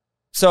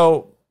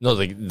 So no,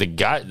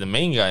 the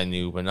main guy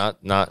knew, but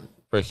not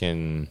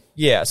freaking.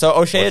 Yeah, so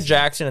O'Shea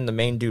Jackson and the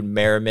main dude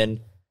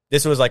Merriman.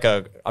 This was like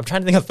I'm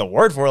trying to think of the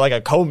word for it, like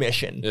a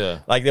commission. Yeah,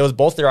 like it was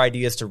both their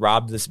ideas to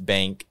rob this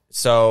bank.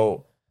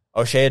 So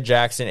O'Shea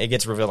Jackson, it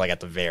gets revealed like at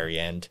the very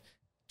end.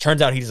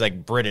 Turns out he's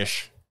like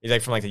British. He's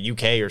like from like the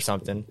UK or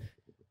something.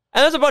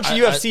 And there's a bunch of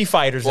UFC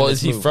fighters. Well, in this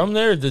is he movie. from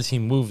there or does he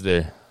move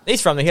there?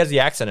 He's from there. He has the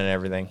accent and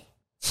everything.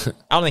 I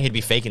don't think he'd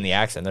be faking the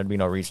accent. There'd be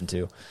no reason to.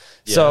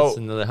 Yeah, so that's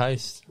another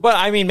heist. But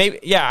I mean, maybe,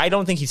 yeah, I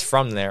don't think he's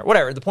from there.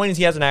 Whatever. The point is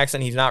he has an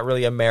accent. He's not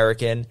really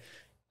American.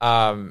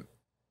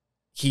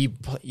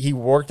 He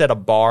worked at a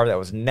bar that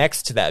was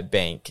next to that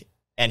bank,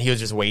 and he was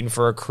just waiting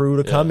for a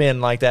crew to come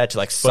in like that to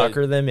like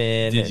sucker them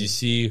in. Did you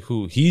see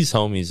who he's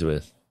homies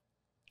with?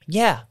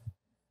 Yeah.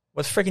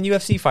 What's freaking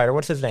UFC fighter?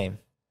 What's his name?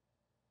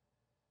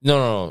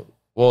 No.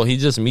 Well, he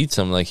just meets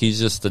him. Like, he's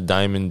just the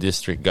Diamond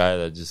District guy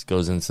that just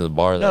goes into the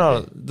bar.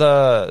 No,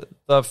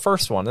 the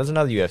first one. There's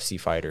another UFC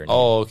fighter.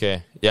 Oh,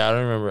 okay. Yeah, I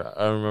don't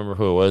remember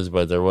who it was,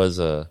 but there was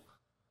a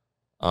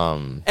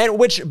and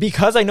which,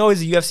 because I know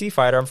he's a UFC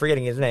fighter, I'm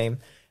forgetting his name.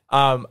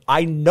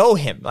 I know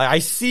him. Like, I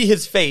see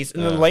his face,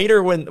 and then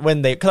later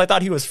when they, because I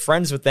thought he was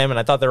friends with them, and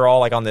I thought they were all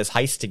like on this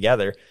heist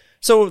together.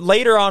 So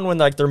later on, when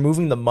like they're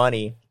moving the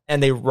money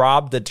and they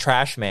rob the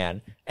trash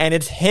man, and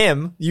it's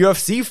him,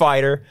 UFC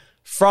fighter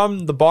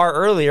from the bar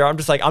earlier, I'm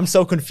just like, I'm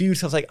so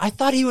confused. I was like, I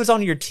thought he was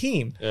on your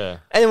team. Yeah.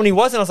 And then when he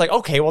wasn't, I was like,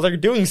 okay, well, they're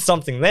doing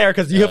something there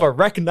because you have a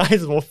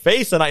recognizable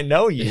face and I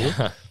know you.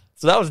 Yeah.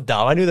 So that was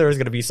dumb. I knew there was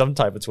going to be some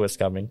type of twist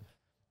coming.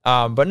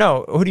 But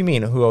no, who do you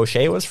mean? Who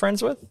O'Shea was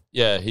friends with?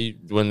 Yeah,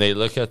 when they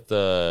look at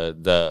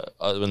when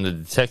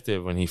the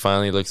detective, when he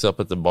finally looks up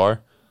at the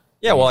bar.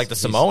 Yeah, well, like the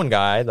Samoan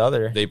guy, the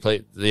other. They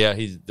played. Yeah,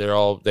 they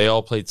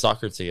all played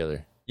soccer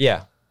together.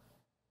 Yeah.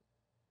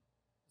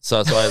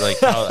 So that's why, like,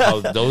 how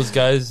those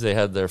guys, they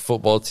had their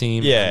football team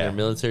and Yeah. their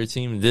military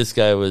team. This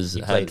guy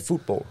Played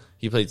football.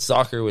 He played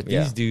soccer with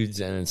these dudes,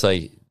 and it's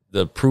like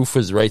the proof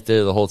was right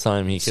there the whole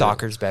time.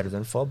 Soccer's better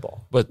than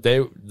football. But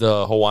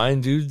the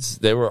Hawaiian dudes,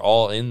 they were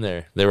all in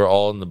there. They were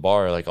all in the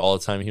bar, like, all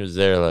the time he was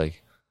there.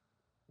 Like,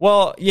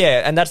 Well,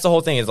 yeah, and that's the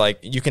whole thing is like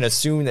you can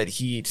assume that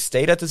he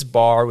stayed at this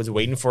bar, was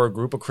waiting for a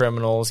group of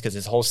criminals because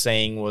his whole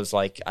saying was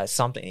like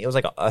something. It was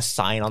like a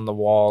sign on the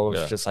wall. It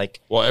was just like,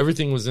 well,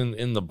 everything was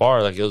in the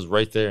bar, like it was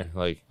right there.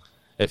 Like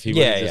if he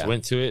would've just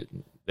went to it,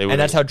 they would.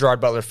 And that's how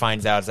Gerard Butler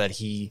finds out is that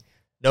he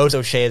knows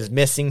O'Shea is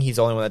missing. He's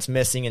the only one that's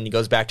missing, and he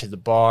goes back to the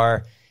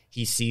bar.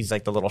 He sees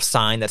like the little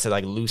sign that said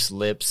like loose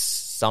lips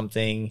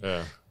something.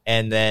 Yeah.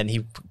 And then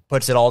he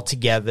puts it all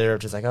together,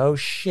 just like, oh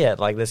shit,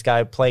 like this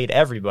guy played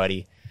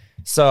everybody.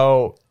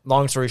 So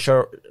long story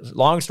short,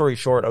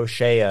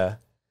 O'Shea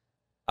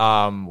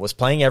was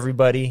playing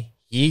everybody.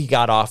 He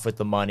got off with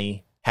the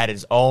money, had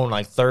his own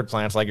like third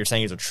plan. So like you're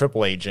saying, he's a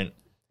triple agent.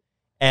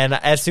 And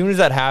as soon as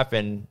that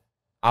happened,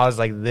 I was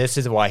like, this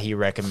is why he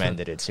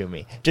recommended it to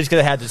me. Just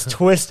because it had this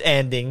twist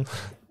ending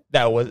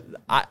that was...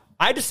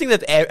 I just think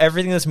that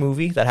everything in this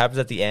movie that happens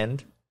at the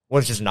end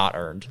was just not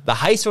earned. The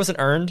heist wasn't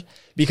earned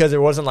because there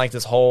wasn't like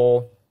this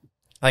whole,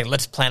 like,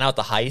 let's plan out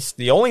the heist.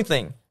 The only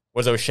thing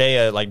was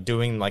O'Shea like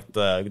doing like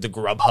the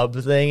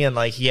Grubhub thing, and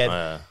like he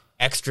had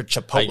extra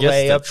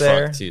Chipotle up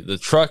there. Too. The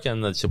truck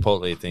and the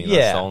Chipotle thing.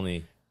 That's the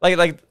only...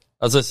 Like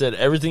as I said,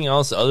 everything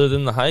else other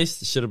than the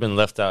heist should have been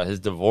left out. His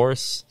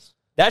divorce...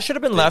 That should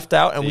have been left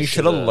out, and we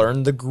should have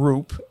learned the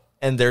group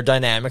and their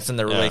dynamics and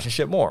their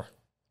relationship more.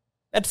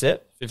 That's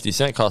it. 50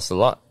 Cent costs a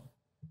lot.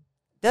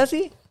 Does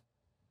he?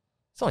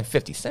 It's only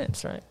 50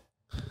 cents, right?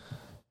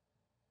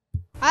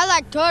 I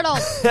like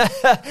turtles.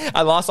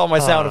 I lost all my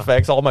sound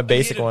effects, all my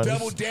basic ones.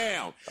 Double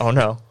down. Oh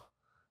no,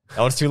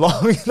 that one's too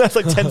long. That's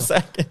like 10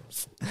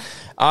 seconds.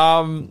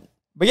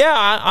 But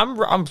yeah,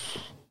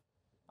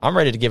 I'm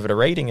ready to give it a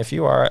rating if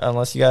you are,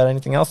 unless you got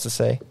anything else to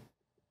say.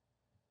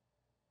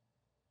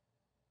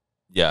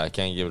 Yeah, I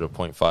can't give it a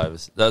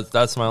 0.5.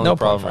 That's my only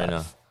problem right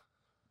now.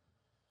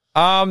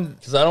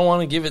 Because I don't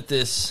want to give it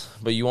this,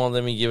 but you won't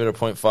let me give it a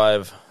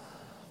 0.5,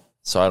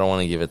 so I don't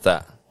want to give it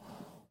that.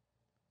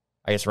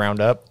 I guess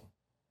round up.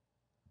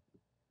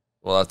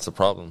 Well, that's the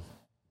problem.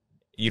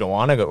 You don't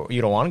want to go.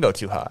 You don't want to go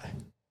too high.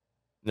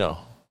 No.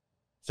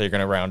 So you're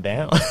gonna round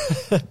down.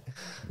 I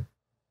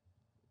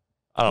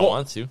don't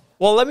want to.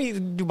 Well, let me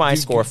do my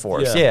score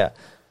force. Yeah.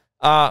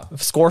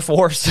 Score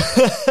force.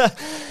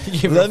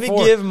 Let me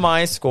give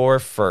my score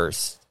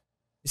first.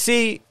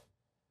 See.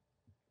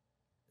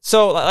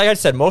 So, like I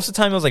said, most of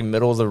the time it was like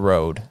middle of the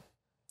road.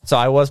 So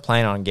I was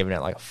planning on giving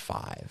it like a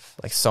 5,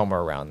 like somewhere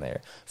around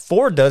there.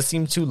 4 does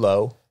seem too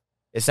low.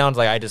 It sounds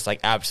like I just like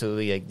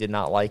absolutely did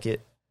not like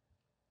it.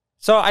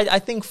 So I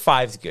think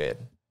 5's good.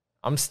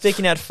 I'm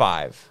sticking at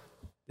 5.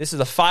 This is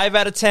a 5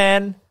 out of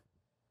 10.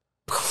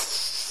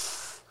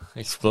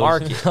 Explosion.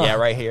 Mark it. Yeah,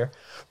 right here.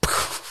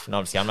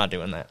 No, I'm not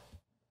doing that.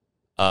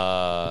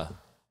 I'm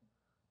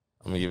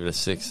going to give it a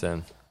 6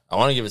 then. I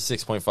want to give it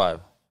 6.5.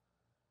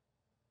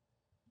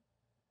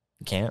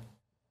 You can't?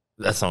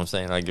 That's what I'm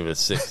saying. I give it a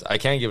 6. I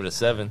can't give it a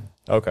 7.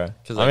 Okay.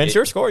 I mean, it's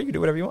your score. You can do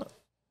whatever you want.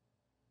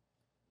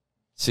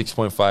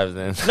 6.5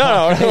 then.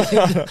 No.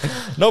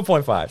 No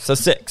 0.5. So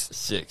 6.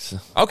 6.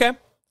 Okay.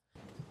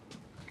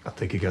 I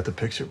think you got the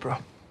picture, bro.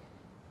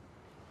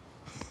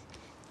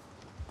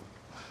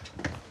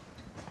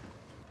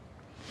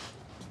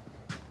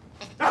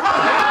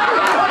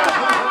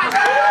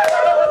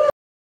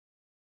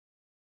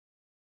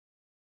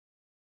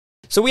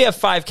 So we have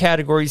 5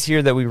 categories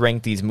here that we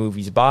rank these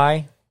movies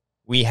by.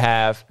 We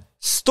have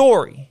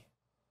story,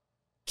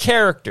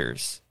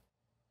 characters,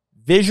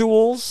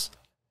 visuals,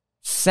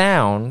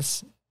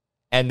 sounds,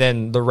 and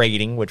then the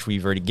rating, which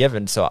we've already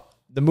given. So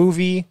the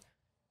movie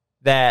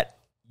that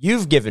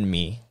you've given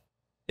me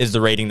is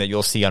the rating that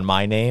you'll see on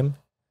my name.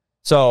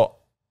 So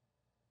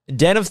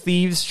Den of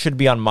Thieves should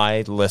be on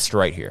my list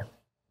right here.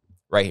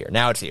 Right here.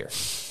 Now it's here.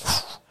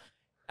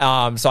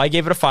 So I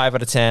gave it a 5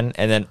 out of 10,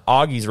 and then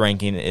Augie's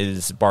ranking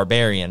is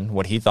Barbarian,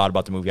 what he thought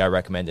about the movie I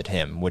recommended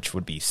him, which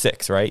would be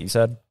 6, right? You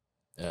said?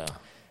 Yeah.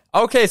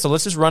 Okay, so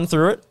let's just run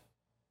through it.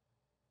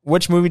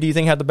 Which movie do you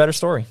think had the better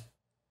story?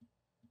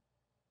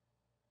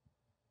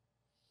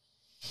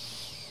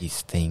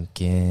 He's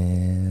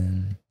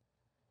thinking.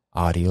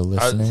 Audio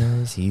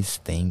listeners, he's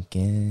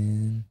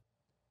thinking.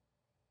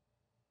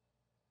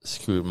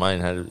 Screw it,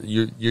 mine had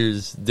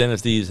yours. Den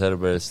of Thieves had a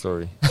better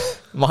story.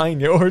 Mine,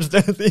 yours,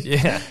 Den of Thieves.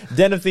 Yeah,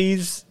 Den of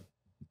Thieves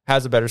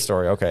has a better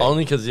story. Okay,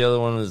 only because the other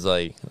one was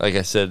like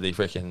I said,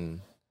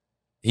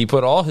 he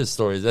put all his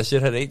stories. That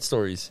shit had 8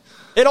 stories.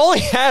 It only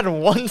had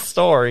 1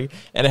 story,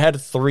 and it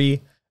had 3.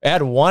 It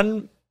had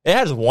one. It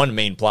has 1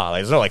 main plot.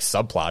 Like, there's no like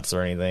subplots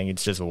or anything.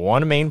 It's just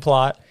 1 main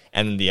plot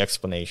and the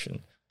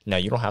explanation. Now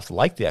you don't have to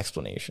like the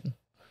explanation,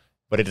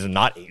 but it is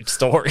not 8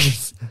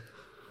 stories.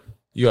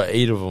 You got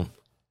 8 of them.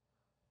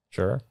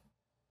 Sure.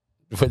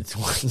 But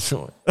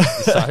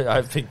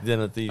I picked Den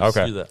of Thieves.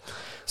 Okay.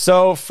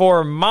 So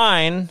for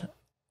mine,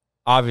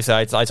 obviously,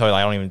 I told you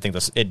I don't even think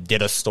it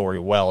did a story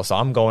well. So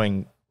I'm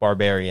going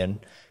Barbarian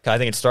because I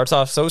think it starts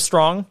off so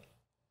strong.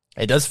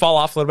 It does fall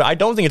off a little bit. I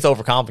don't think it's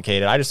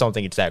overcomplicated. I just don't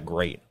think it's that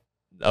great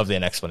of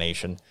an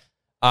explanation.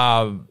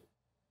 Den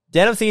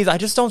of Thieves, I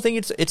just don't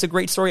think it's a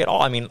great story at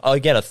all. I mean,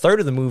 again, a third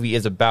of the movie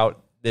is about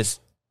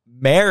this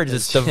marriage,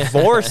 this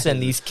divorce,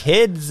 and these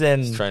kids,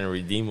 and he's trying to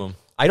redeem them.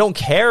 I don't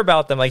care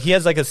about them. Like, he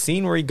has like a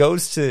scene where he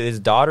goes to his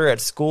daughter at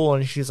school,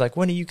 and she's like,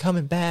 "When are you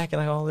coming back?"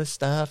 and like all this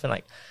stuff, and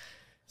like,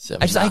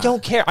 I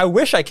don't care. I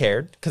wish I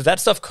cared because that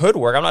stuff could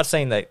work. I'm not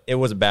saying that it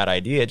was a bad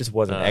idea. It just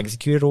wasn't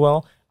executed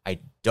well. I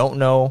don't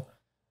know.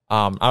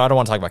 I don't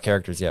want to talk about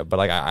characters yet, but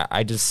like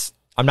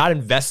I'm not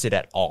invested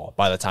at all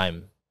by the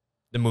time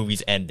the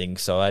movie's ending,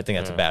 so I think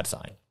that's a bad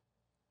sign.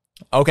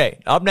 Okay,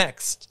 up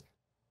next,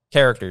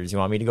 characters. You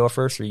want me to go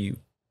first or you?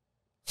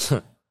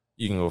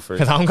 You can go first.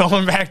 Because I'm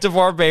going back to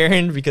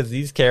Barbarian because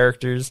these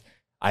characters,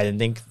 I didn't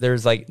think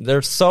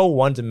they're so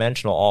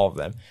one-dimensional, all of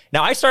them.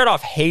 Now, I started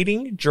off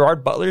hating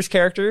Gerard Butler's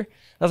character.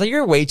 I was like,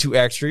 you're way too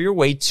extra. You're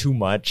way too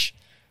much.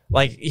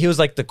 Like, he was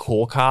like the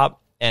cool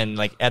cop. And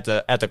like at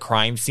the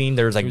crime scene,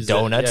 there was like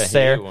donuts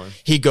there.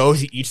 He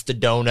goes, he eats the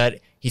donut.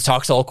 He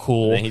talks all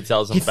cool. And he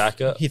tells him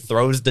back up. He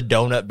throws the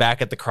donut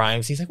back at the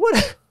crime scene. He's like, what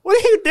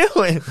are you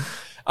doing?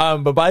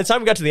 But by the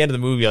time we got to the end of the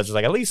movie, I was just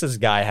like, at least this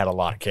guy had a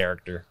lot of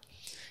character.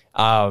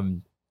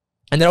 And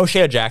then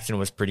O'Shea Jackson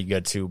was pretty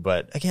good too.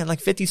 But again, like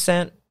 50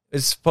 Cent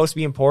is supposed to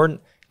be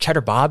important.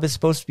 Cheddar Bob is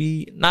supposed to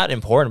be not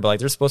important, but like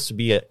they're supposed to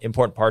be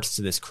important parts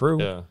to this crew.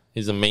 Yeah,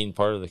 he's a main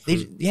part of the crew.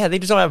 They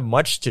just don't have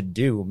much to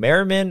do.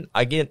 Merriman,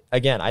 again,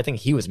 I think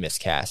he was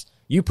miscast.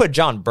 You put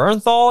John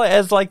Bernthal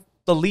as like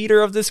the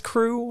leader of this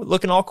crew,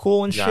 looking all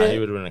cool and shit. He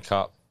would have been a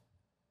cop.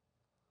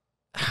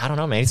 I don't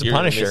know, man. He's the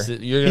Punisher.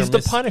 He's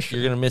the Punisher.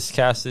 You're gonna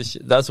miscast this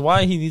shit. That's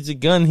why he needs a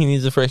gun. He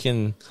needs a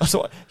freaking.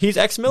 He's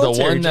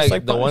ex-military.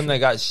 The one that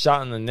got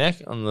shot in the neck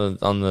on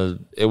the.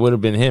 It would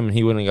have been him, and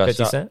he wouldn't have got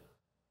 50 shot. Cent?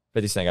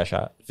 50 Cent got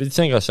shot. 50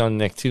 Cent got shot in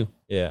the neck too.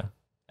 Yeah,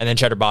 and then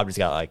Cheddar Bob just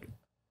got like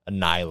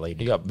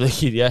annihilated. He got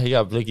blicky. Yeah, he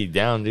got blicky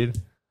down, dude.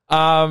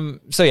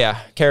 So yeah,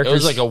 characters. It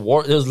was like a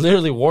war. It was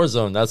literally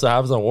Warzone. That's what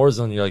happens on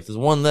Warzone. You're like, there's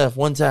one left,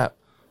 one tap.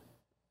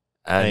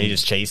 And he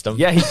just chased him.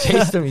 Yeah, he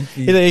chased him.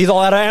 He's all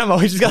out of ammo.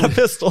 He just got a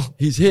pistol.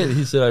 He's hit.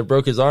 He said, I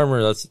broke his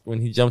armor. That's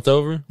when he jumped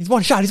over. He's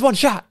one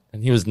shot.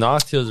 And he was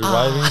knocked. He was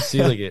reviving.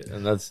 See, like it.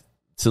 And that's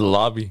to the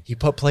lobby. He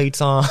put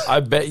plates on. I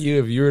bet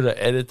you if you were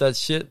to edit that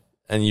shit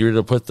and you were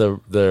to put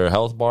their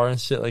health bar and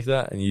shit like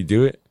that and you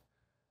do it.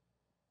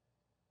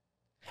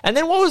 And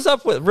then what was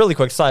up with, really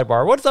quick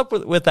sidebar, what's up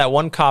with that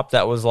one cop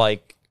that was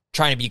like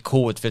trying to be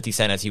cool with 50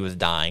 Cent as he was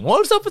dying? What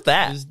was up with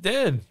that? He's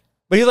dead.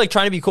 But he was like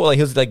trying to be cool. Like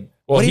he was like,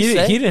 well, he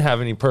didn't have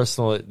any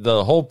personal.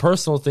 The whole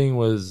personal thing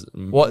was.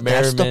 Well,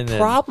 that's the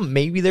problem.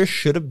 Maybe there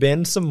should have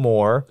been some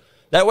more.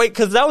 That way,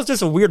 because that was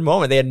just a weird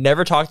moment. They had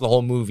never talked the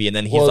whole movie, and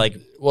then he's like,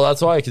 "Well,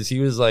 that's why," because he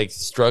was like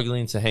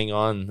struggling to hang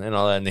on and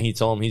all that. And then he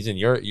told him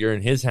you're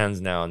in his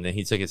hands now. And then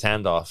he took his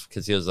hand off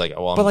because he was like,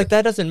 "Oh, well." But like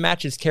that doesn't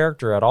match his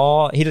character at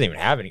all. He didn't even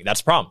have any.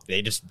 That's the problem.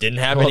 They just didn't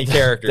have any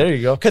character. There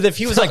you go. Because if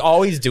he was like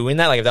always doing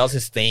that, like if that was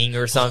his thing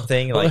or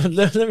something, like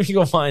let me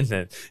go find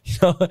that. You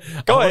know,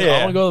 go ahead. I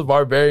want to go with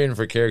Barbarian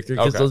for character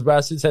because those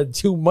bastards had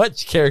too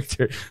much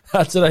character.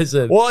 That's what I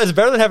said. Well, it's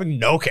better than having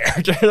no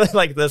character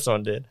like this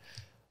one did.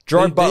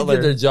 Gerard Butler.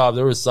 They did their job.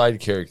 There were side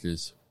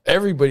characters.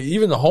 Everybody,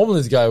 even the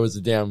homeless guy was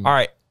a damn... All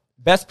right.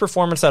 Best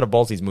performance out of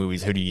both these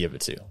movies, who do you give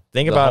it to?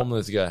 Think the about... The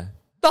homeless guy.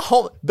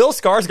 Bill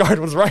Skarsgård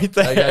was right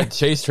there. That guy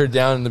chased her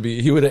down in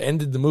he would have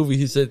ended the movie.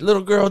 He said,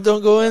 little girl,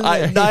 don't go in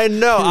there. I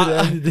know.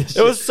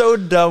 It was so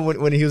dumb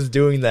when he was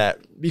doing that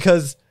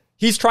because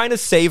he's trying to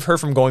save her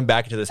from going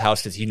back into this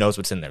house because he knows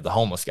what's in there. The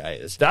homeless guy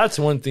is. That's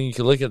one thing you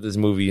can look at this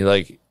movie.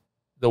 Like,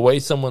 the way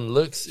someone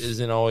looks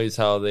isn't always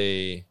how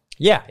they...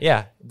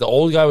 Yeah. The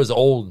old guy was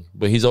old,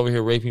 but he's over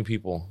here raping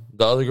people.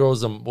 The other girl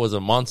was a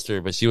monster,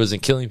 but she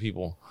wasn't killing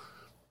people.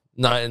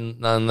 Not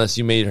unless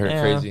you made her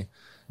crazy.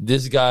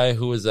 This guy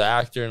who was the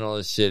actor and all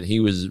this shit,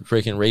 he was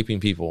freaking raping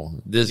people.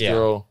 This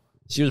girl,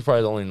 she was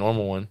probably the only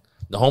normal one.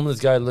 The homeless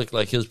guy looked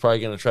like he was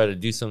probably going to try to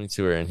do something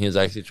to her, and he was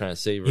actually trying to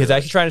save her. He was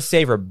actually trying to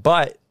save her,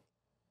 but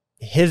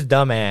his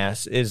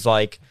dumbass is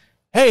like,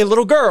 hey,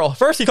 little girl.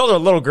 First, he calls her a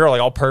little girl,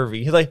 like all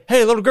pervy. He's like,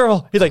 hey, little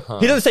girl. He's like,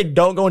 he doesn't say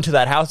don't go into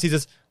that house. He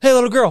says, hey,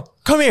 little girl,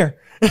 come here.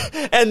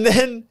 And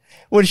then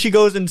when she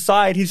goes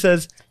inside, he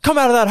says, come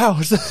out of that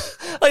house.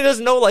 Like,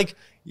 there's no, like,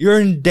 you're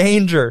in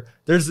danger.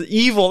 There's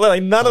evil.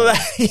 Like, none of that.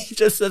 He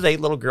just says, hey,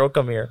 little girl,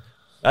 come here.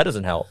 That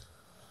doesn't help.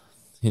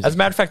 As a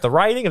matter of fact, the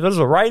writing, if there's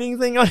a writing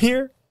thing on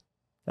here,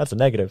 that's a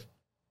negative.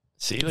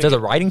 See, like, there's a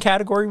writing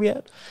category we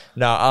had?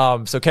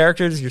 No, so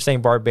characters, you're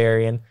saying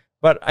Barbarian.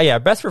 But yeah,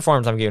 best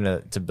performance I'm giving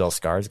it to Bill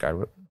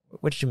Skarsgård.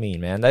 What did you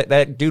mean, man?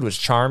 That dude was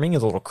charming, a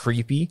little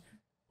creepy,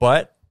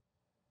 but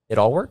it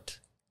all worked.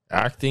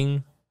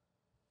 Acting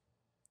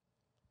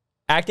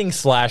 /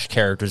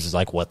 characters is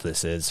like what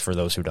this is for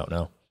those who don't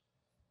know.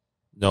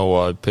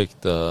 No, I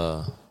picked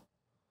the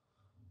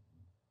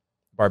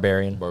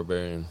Barbarian.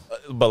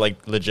 But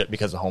like legit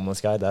because the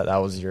homeless guy, that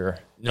was your...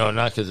 No,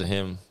 not because of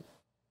him.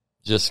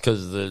 Just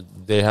because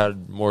they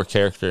had more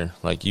character,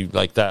 like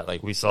that.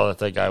 Like we saw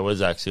that guy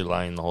was actually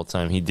lying the whole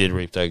time. He did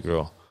rape that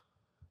girl.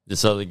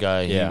 This other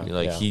guy,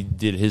 he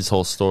did his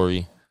whole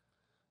story.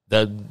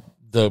 That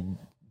the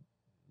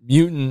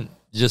mutant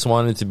just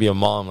wanted to be a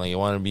mom, like he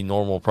wanted to be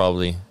normal,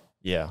 probably.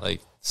 Yeah,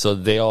 like so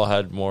they all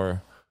had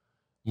more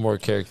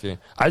character.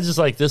 I just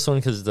like this one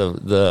because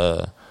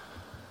the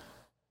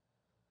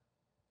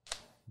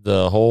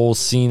whole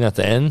scene at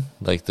the end,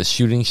 like the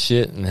shooting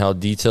shit and how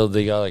detailed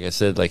they got. Like I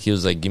said, like he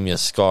was like, give me a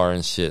scar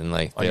and shit. And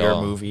like, on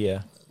your movie,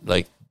 yeah.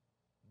 Like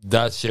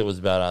that shit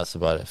was badass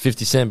about it.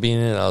 50 Cent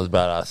being in it, I was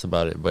badass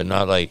about it. But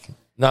not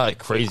Not like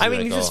crazy. I mean,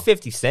 like, he's just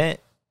 50 Cent.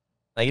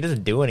 Like, he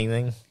doesn't do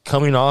anything.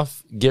 coming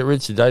off Get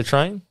Rich or Die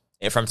Trying.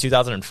 And from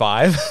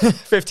 2005,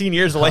 15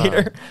 years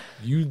later.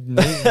 You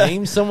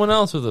name someone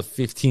else with a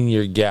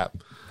 15-year gap.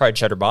 Probably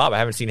Cheddar Bob. I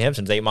haven't seen him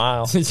since 8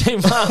 Mile. Same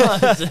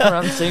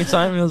around the same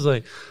time. It was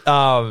like,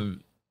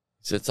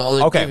 that's all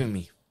they're giving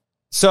me.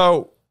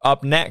 So,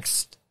 up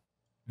next,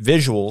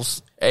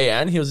 visuals. Hey,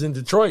 and he was in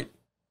Detroit.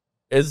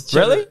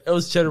 Really? It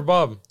was Cheddar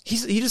Bob.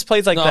 He just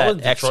plays like No, it that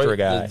wasn't extra Detroit.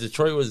 guy.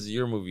 Detroit was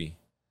your movie.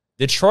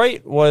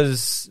 Detroit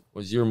was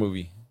Your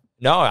movie.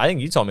 no. I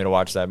think you told me to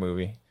watch that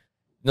movie.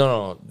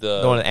 No,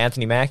 The one with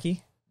Anthony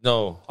Mackie.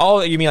 no.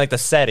 Oh, you mean like the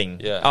setting?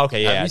 Yeah.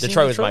 Okay, Have yeah. you seen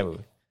Detroit was my Detroit?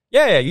 movie.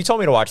 Yeah. You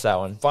told me to watch that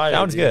one. Fire, that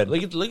one's dude.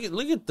 good.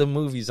 Look at the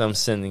movies I'm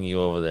sending you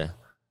over there.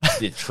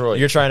 Detroit.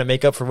 You're trying to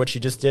make up for what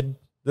you just did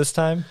this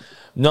time.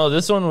 No,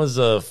 this one was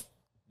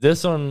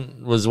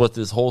what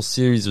this whole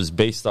series was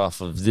based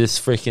off of. This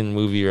freaking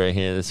movie right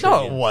here. This No,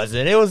 freaking- it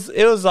wasn't.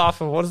 It was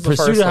off of what is the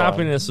Pursuit first of one?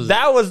 Happiness was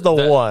that was the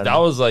one. That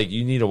was like,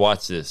 you need to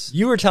watch this.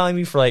 You were telling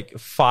me for like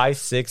 5,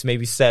 6,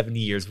 maybe 7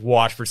 years,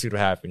 watch Pursuit of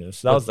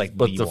Happiness. That was like,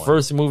 But the one.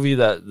 first movie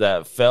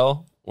that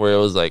fell, where it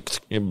was like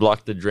it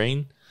blocked the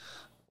drain,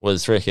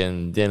 was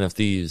freaking Den of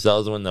Thieves. That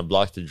was the one that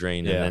blocked the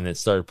drain, Yeah. and then it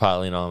started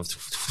piling on.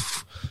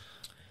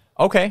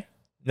 Okay.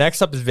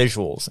 Next up is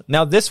visuals.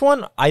 Now this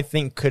one I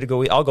think could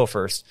go. I'll go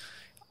first.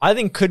 I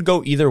think could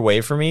go either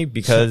way for me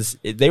because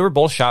they were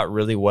both shot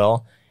really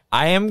well.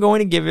 I am going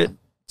to give it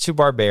to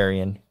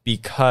Barbarian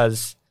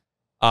because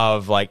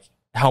of like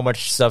how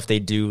much stuff they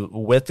do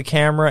with the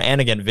camera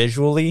and again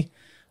visually,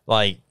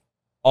 like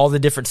all the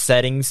different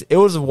settings. It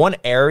was one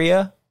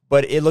area,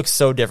 but it looks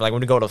so different. Like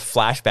when we go to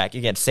flashback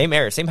again, same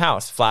area, same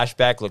house.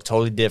 Flashback looked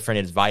totally different.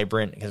 It's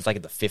vibrant because it's like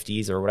in the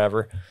 50s or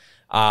whatever.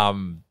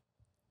 And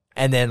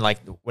then like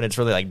when it's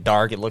really like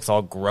dark, it looks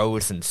all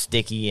gross and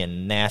sticky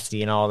and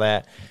nasty and all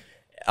that.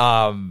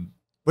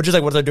 Which is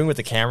like what they're doing with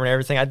the camera and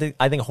everything.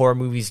 I think horror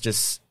movies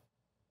just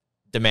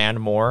demand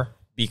more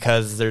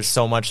because there's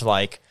so much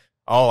like,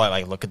 oh, I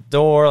like look at the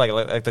door,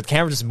 like the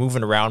camera's just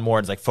moving around more.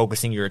 It's like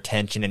focusing your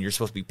attention and you're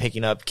supposed to be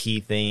picking up key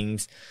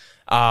things.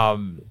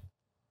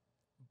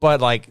 But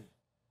like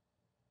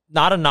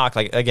not a knock.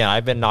 Like again,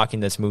 I've been knocking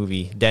this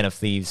movie, Den of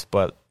Thieves,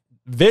 but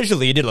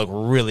visually it did look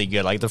really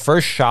good. Like the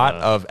first shot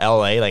of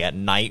LA, like at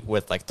night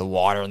with like the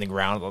water on the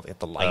ground, like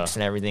the lights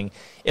and everything,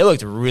 it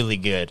looked really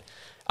good.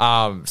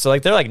 So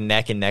like they're like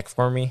neck and neck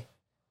for me.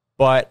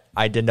 But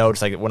I did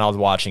notice like when I was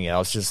watching it, I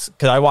was just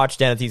because I watched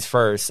Den of Thieves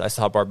first. I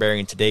saw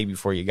Barbarian today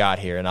before you got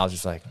here, and I was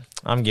just like,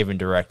 I'm giving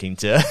directing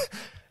to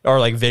or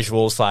like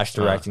visuals /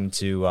 directing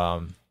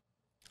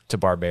to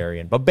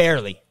Barbarian, but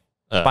barely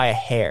by a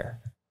hair.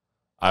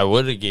 I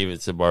would have gave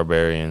it to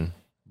Barbarian,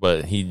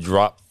 but he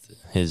dropped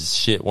his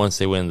shit once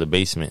they went in the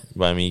basement.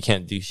 But I mean, you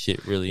can't do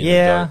shit really in the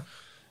dark.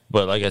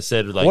 But like I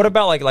said, like what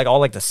about like all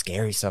like the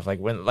scary stuff? Like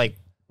when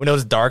it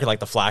was dark and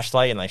like the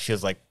flashlight and like she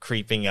was like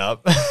creeping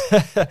up.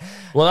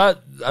 Well,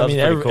 I mean,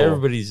 pretty cool.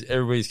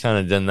 everybody's kind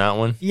of done that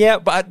one. Yeah,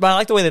 but I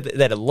like the way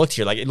that it looked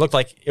here. Like it looked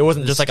like it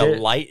wasn't just like a scary.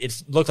 light.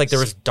 It looked like there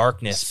was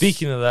darkness.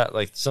 Speaking of that,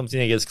 like something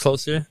that gets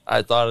closer,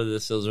 I thought of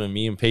this. It was when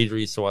me and Pedro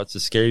used to watch the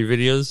scary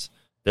videos.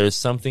 There's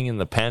something in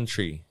the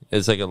pantry.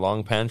 It's like a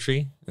long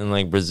pantry in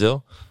like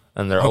Brazil,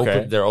 and they're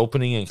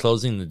opening and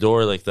closing the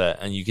door like that,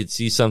 and you could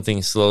see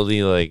something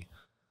slowly like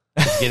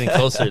getting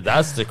closer.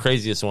 That's the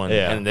craziest one,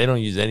 and they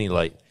don't use any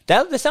light.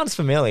 That sounds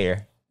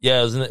familiar.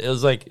 Yeah, it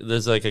was like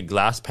there's like a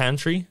glass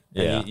pantry,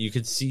 and you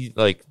could see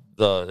like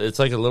it's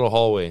like a little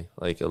hallway,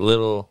 like a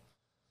little.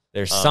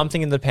 There's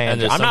something in the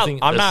pantry. there's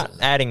I'm not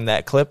adding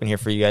that clip in here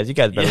for you guys. You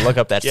guys better look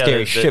up that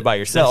scary shit by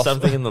yourself. There's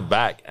something in the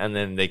back, and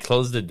then they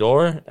close the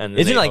door, and then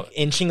isn't it like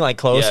inching like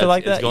closer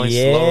like it's that? going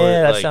Yeah, slower,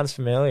 that like, sounds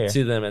familiar.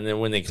 to them, and then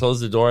when they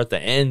close the door at the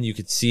end, you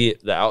could see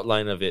it, the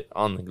outline of it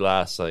on the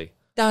glass, like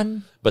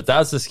Done. But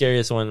that's the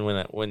scariest one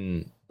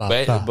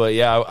but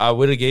yeah, I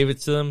would have gave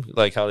it to them,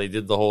 like how they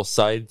did the whole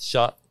side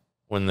shot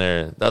when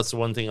they're. That's the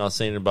one thing I was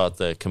saying about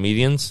the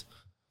comedians.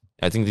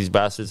 I think these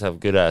bastards have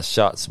good ass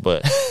shots,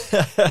 but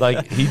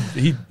like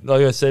he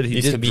like I said, he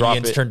These did drop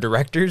comedians it. turned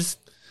directors.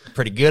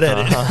 Pretty good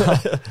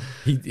at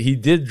it. He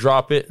did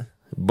drop it,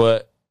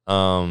 but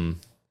I'll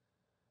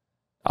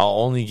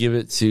only give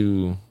it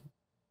to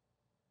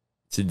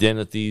Den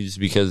of Thieves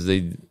because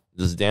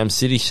those damn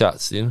city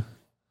shots, dude.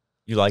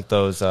 You like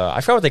those? I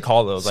forgot what they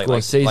call those. Like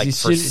for city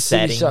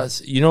setting.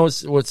 shots. You know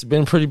what's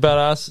been pretty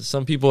badass?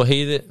 Some people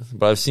hate it,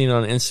 but I've seen it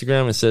on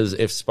Instagram. It says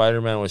if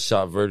Spider-Man was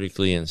shot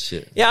vertically and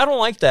shit. Yeah, I don't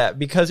like that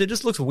because it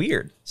just looks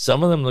weird.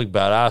 Some of them look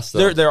badass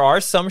though. There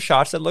are some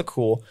shots that look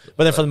cool,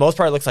 but then for the most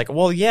part, it looks like,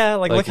 well, yeah,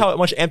 like look how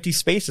much empty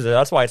space is there.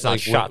 That's why it's not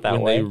shot that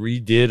way. When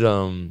they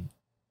redid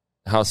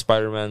how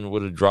Spider-Man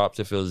would have dropped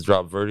if it was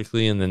dropped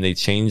vertically, and then they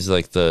changed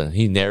like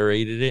he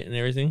narrated it and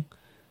everything.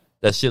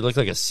 That shit looked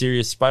like a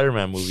serious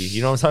Spider-Man movie.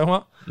 You know what I'm talking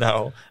about?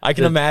 No, I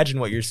can imagine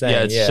what you're saying.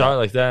 Yeah, it's shot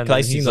like that. And I've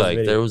then seen he's those like,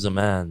 videos. there was a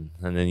man.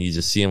 And then you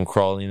just see him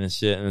crawling and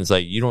shit. And it's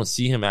like, you don't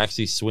see him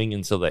actually swing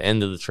until the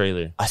end of the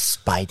trailer. A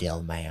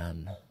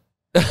Spider-Man.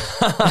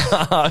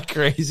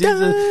 Crazy.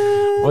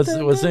 What's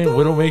his name?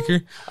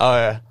 Widowmaker? Oh,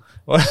 yeah.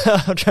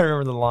 I'm trying to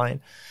remember the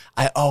line.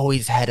 I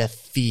always had a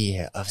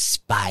fear of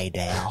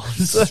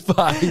spiders.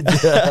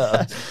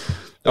 They're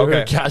Okay.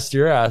 gonna cast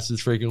your ass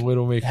as freaking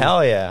Widowmaker.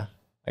 Hell yeah.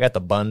 I got the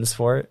buns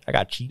for it. I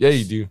got cheeks. Yeah,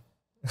 you do.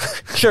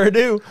 Sure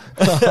do.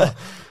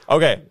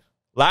 Okay.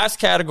 Last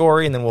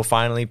category, and then we'll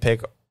finally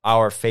pick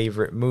our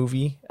favorite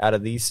movie out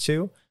of these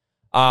two,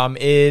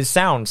 is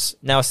sounds.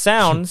 Now,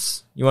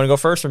 sounds, you want to go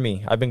first or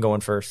me? I've been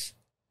going first,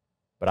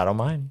 but I don't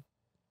mind.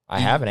 I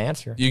have an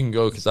answer. You can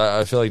go because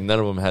I feel like none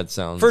of them had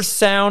sounds. For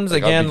sounds,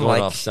 Like, I'll again, be going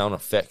like off sound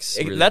effects.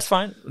 Really. that's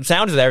fine.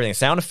 Sounds is everything.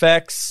 Sound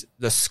effects,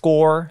 the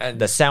score, And-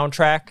 the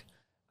soundtrack.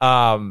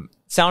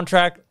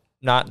 Soundtrack,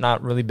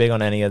 not really big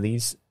on any of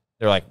these.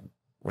 They're like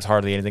with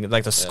hardly anything.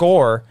 Like the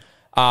score,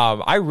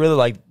 I really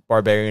like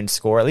Barbarian's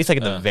score. At least like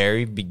at the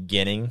very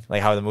beginning,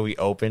 like how the movie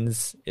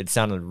opens, it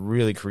sounded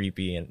really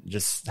creepy, and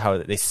just how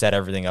they set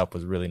everything up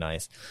was really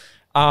nice.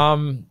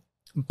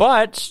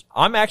 But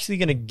I'm actually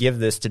gonna give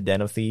this to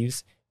Den of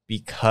Thieves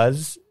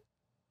because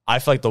I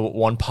feel like the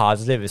one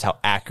positive is how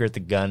accurate the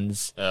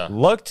guns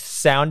looked,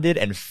 sounded,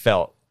 and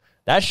felt.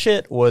 That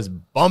shit was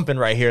bumping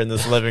right here in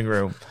this living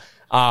room.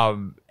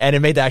 And it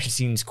made the action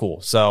scenes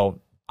cool. So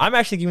I'm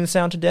actually giving the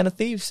sound to Den of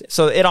Thieves.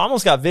 So it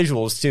almost got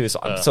visuals too.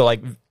 So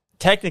like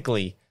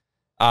technically,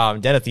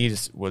 Den of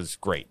Thieves was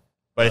great.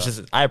 But it's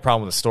just I have a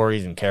problem with the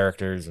stories and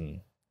characters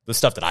and the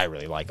stuff that I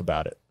really like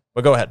about it.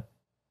 But go ahead.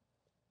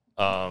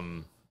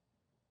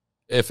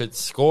 If it's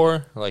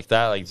score like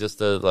that, like just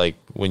the like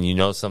when you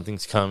know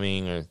something's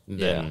coming, or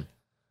then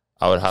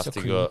I would have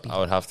to go. I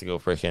would have to go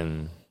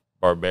freaking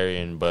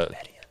Barbarian. But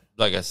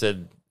like I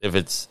said, if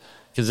it's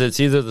because it's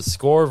either the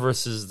score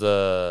versus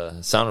the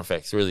sound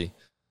effects, really.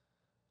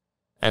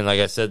 And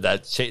like I said,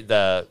 that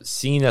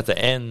scene at the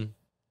end,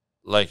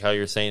 like how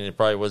you're saying, it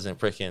probably wasn't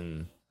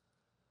freaking.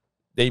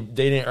 They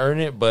didn't earn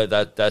it, but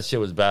that shit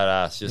was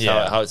badass. Just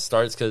how it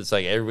starts, because it's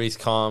like everybody's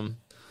calm.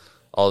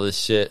 All this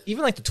shit.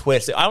 Even like the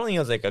twist. I don't think it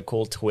was like a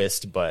cool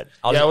twist, but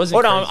it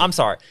wasn't. No, I'm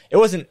sorry. It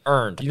wasn't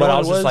earned, You know but I what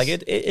was it just was?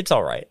 like, it's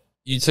all right.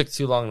 You took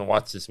too long to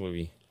watch this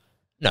movie.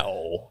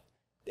 No.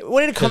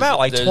 When did it come 'Cause out?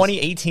 Like there's-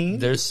 2018?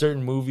 There's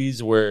certain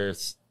movies where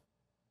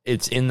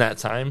it's in that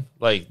time.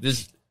 Like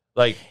this,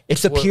 like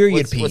It's a period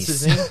what's, piece. What's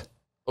his name?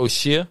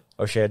 O'Shea.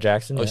 O'Shea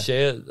Jackson. Yeah.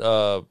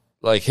 O'Shea.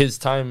 Like his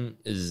time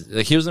is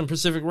like he was in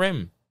Pacific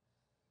Rim.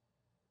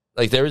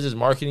 Like there was his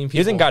marketing people. He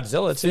was in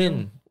Godzilla too.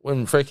 Finn,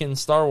 when freaking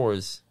Star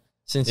Wars.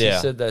 Since you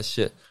said that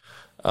shit,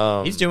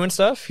 He's doing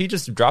stuff. He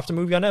just dropped a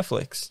movie on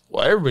Netflix.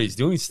 well, everybody's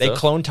doing They stuff.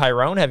 cloned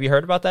Tyrone. Have you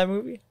heard about that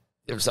movie?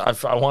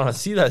 I want to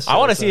see that shit. I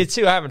want to see it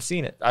too. I haven't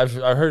seen it. I've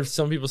heard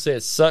some people say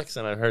it sucks,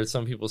 and I've heard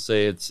some people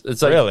say it's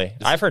like Really?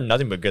 I've heard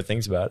nothing but good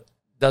things about it.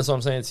 That's what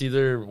I'm saying. It's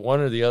either one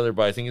or the other,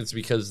 but I think it's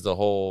because the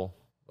whole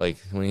like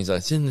when he's like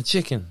it's in the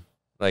chicken.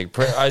 Like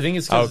I think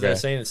it's because they're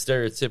saying it's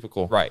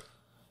stereotypical, Right.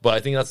 But I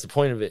think that's the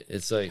point of it.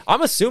 It's like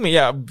I'm assuming,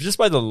 just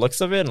by the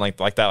looks of it and like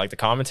that, like the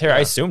commentary, I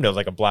assumed it was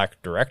like a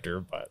black director,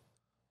 but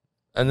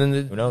and then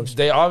who knows?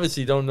 They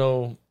obviously don't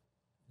know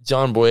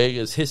John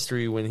Boyega's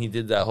history when he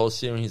did that whole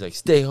shit when he's like,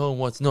 "Stay home,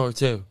 what's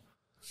Naruto?"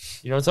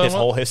 You know what I'm talking His about?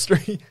 whole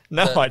history?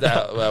 No, I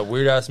don't. That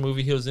weird ass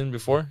movie he was in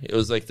before. It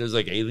was like there's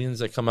like aliens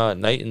that come out at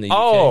night in the UK.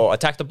 Oh,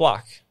 Attack the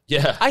Block.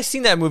 Yeah, I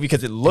seen that movie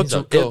because it looked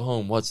like, go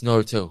home. What's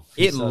Naruto?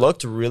 it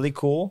looked really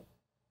cool.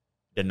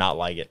 Did not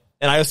like it,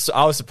 and I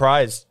was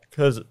surprised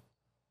because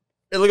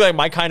it looked like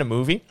my kind of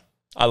movie.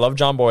 I love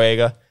John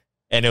Boyega,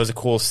 and it was a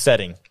cool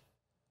setting.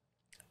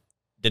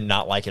 Did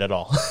not like it at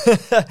all.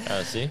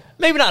 See,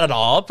 Maybe not at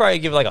all. I'll probably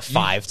give it like a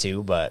 5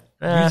 too, but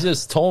you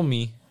just told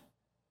me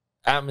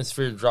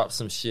Atmosphere dropped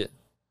some shit.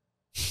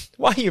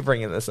 why are you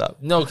bringing this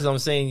up? No, because I'm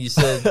saying you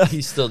said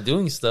he's still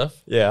doing stuff.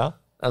 Yeah.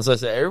 As I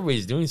said,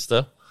 everybody's doing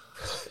stuff.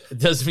 It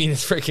doesn't mean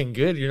it's freaking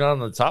good. You're not on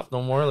the top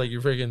no more. Like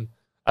you're freaking.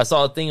 I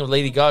saw a thing of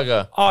Lady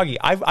Gaga. Augie,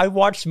 I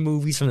watched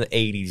movies from the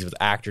 80s with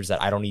actors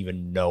that I don't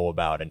even know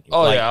about. And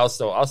Oh yeah, I'll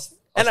still watch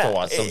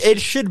some. it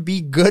should be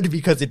good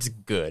because it's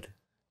good.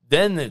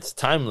 Then it's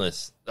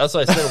timeless. That's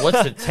why I said,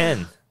 what's the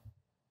 10?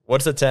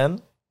 What's a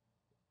 10?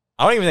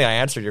 I don't even think I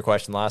answered your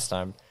question last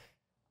time.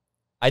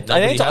 I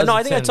Nobody think has a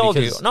I 10 told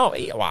you. because No,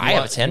 well, I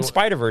have a 10. you-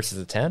 Spider-Verse is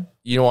a 10.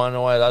 You don't want to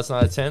know why that's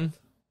not a 10?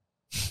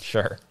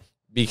 Sure.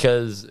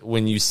 Because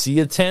when you see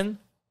a 10,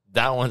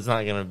 that one's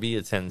not going to be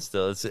a 10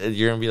 still.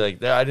 You're going to be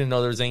like, I didn't know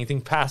there was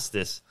anything past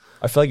this.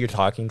 I feel like you're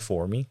talking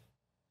for me.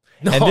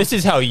 No, And this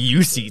is how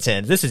you see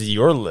 10s. This is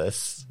your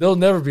list. there'll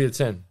never be a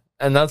 10.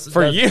 And that's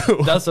You.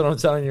 That's what I'm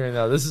telling you right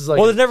now. This is like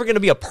Well, there's never going to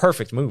be a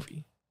perfect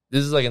movie.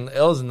 this is like it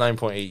was a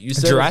 9.8. You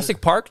said Jurassic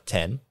Park,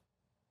 10.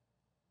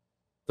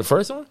 the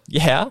first one?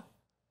 Yeah.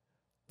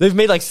 They've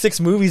made like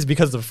 6 movies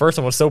because the first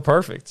one was so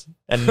perfect.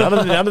 And none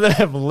of them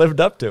have lived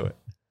up to it.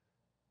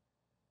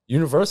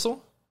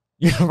 Universal?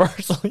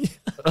 Universal.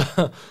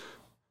 Yeah.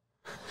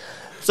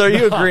 So are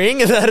you agreeing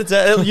that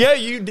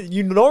it's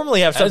you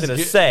normally have something to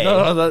That's good. say.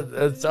 No,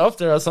 it's up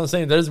there. That's what I'm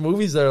saying. There's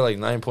movies that are like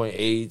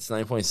 9.8s,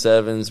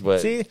 9.7s,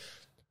 but See,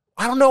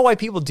 I don't know why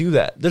people do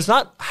that. There's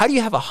not. How do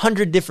you have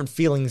 100 different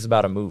feelings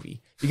about a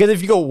movie? Because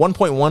if you go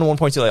 1.1,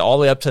 1.2, like all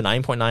the way up to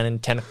 9.9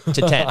 and 10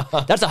 to 10,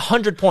 that's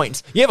 100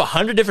 points. You have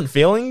 100 different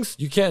feelings.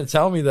 You can't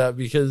tell me that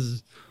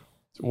because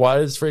why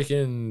is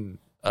freaking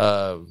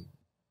Lysol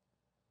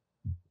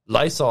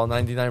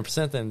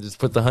 99% then just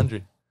put the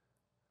 100?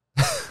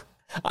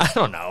 I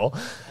don't know.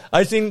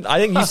 I think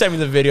you sent me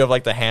the video of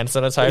like the hand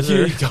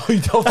sanitizer.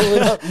 You double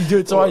it up. You do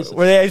it twice.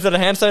 Where they said a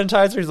hand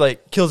sanitizer, he's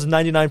like, kills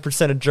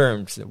 99% of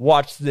germs.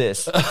 Watch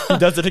this. He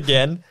does it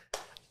again.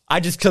 I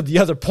just killed the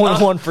other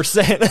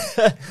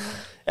 0.1%.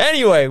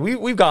 Anyway,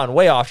 we've gone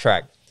way off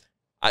track.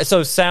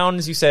 So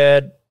sounds, you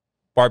said,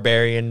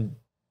 Barbarian,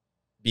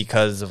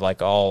 because of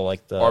like all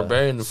like the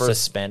Barbarian, the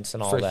first suspense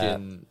and all that.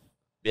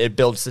 It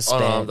builds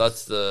suspense. Oh no,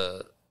 that's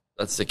the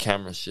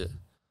camera shit.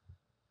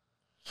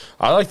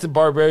 I like the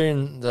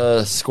Barbarian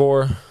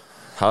score.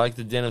 I like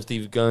the Den of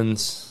Thieves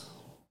guns.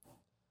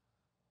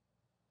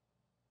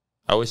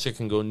 I wish I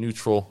can go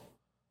neutral.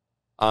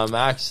 I'm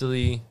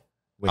gonna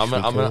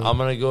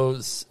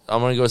go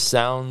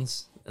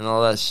sounds and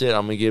all that shit.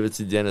 I'm gonna give it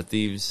to Den of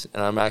Thieves,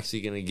 and I'm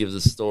actually gonna give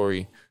the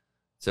story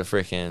to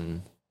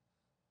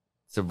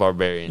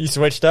Barbarian. You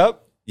switched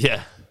up?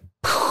 Yeah.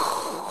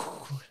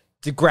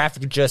 The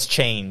graphic just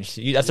changed.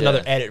 That's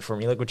another edit for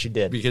me. Look what you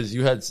did. Because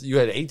you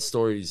had 8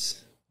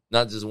 stories,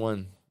 not just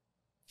one.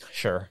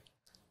 Sure.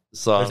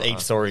 So there's 8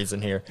 stories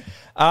in here.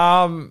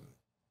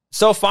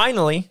 So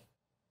finally,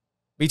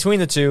 between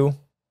the two,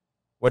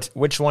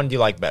 which one do you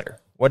like better?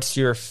 What's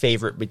your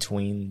favorite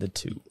between the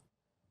two?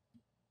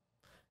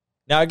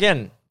 Now,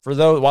 again, for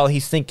those while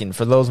he's thinking,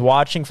 for those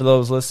watching, for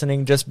those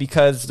listening, just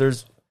because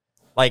there's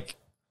like,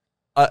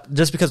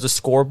 just because the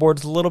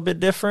scoreboard's a little bit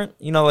different,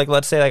 you know, like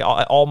let's say like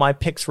all my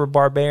picks were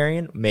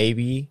Barbarian.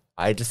 Maybe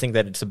I just think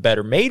that it's a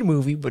better made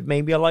movie, but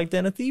maybe I like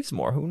Den of Thieves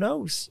more. Who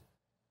knows?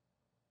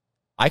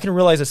 I can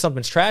realize that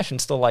something's trash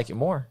and still like it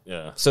more.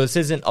 Yeah. So this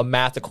isn't a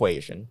math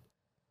equation.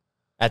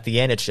 At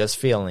the end, it's just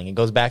feeling. It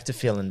goes back to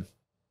feeling.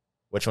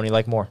 Which one do you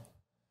like more?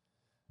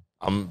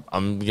 I'm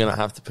gonna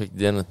have to pick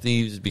Den of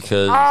Thieves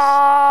because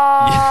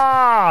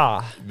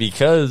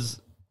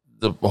because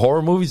the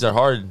horror movies are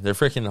hard. They're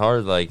freaking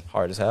hard, like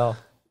hard as hell.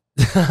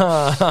 It's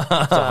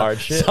a hard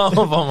shit. Some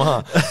of them,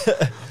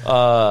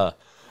 huh?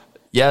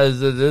 Yeah,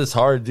 it is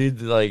hard,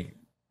 dude. Like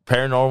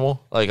paranormal.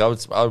 Like I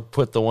would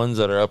put the ones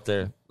that are up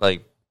there,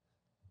 like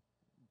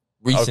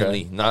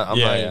recently. Okay. I'm not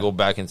gonna go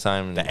back in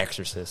time. And, The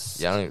Exorcist.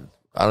 Yeah,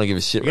 I don't give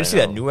a shit. You're gonna see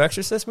that new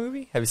Exorcist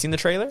movie? Have you seen the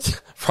trailer?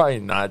 Probably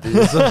not, dude.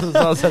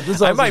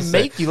 I might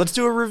make you. Let's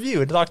do a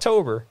review. It's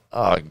October.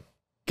 Oh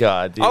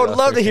God, dude! I would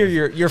love to hear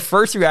your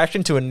first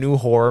reaction to a new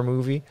horror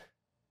movie.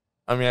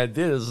 I mean, I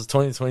did. This was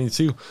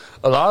 2022.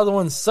 A lot of the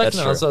ones second.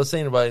 That's what I was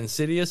saying about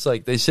Insidious.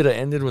 Like they should have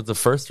ended with the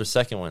first or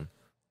second one,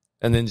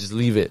 and then just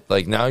leave it.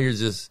 Like now you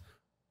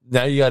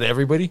got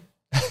everybody.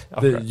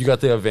 Okay. You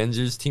got the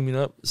Avengers teaming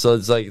up. So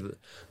it's like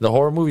the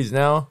horror movies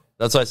now.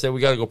 That's why I said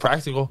we got to go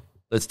practical.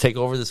 Let's take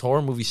over this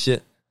horror movie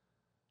shit.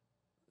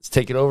 Let's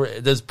take it over.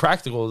 There's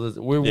practical.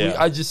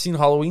 I just seen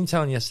Halloween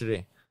Town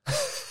yesterday.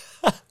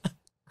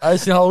 I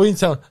seen Halloween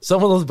Town.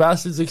 Some of those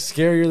bastards look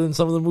scarier than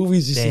some of the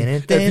movies you see.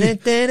 I'm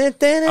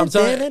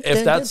telling you,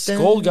 if that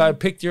skull guy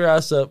picked your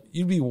ass up,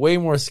 you'd be way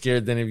more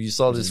scared than if you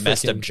saw this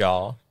messed up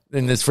jaw.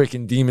 And this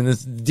freaking demon.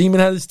 This demon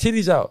had his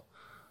titties out.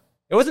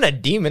 It wasn't a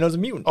demon. It was a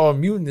mutant. Oh, a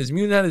mutant. This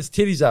mutant had his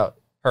titties out.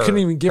 Couldn't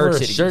even give her a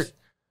titties. shirt.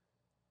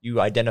 You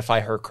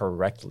identify her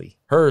correctly.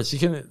 She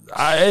can.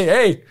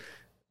 Hey!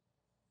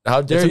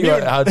 How dare you?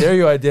 How dare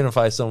you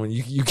identify someone?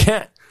 You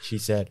can't. She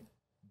said,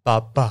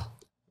 "Baba,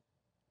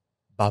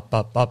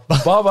 Baba,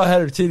 Baba." Baba had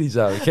her titties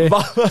out. Okay,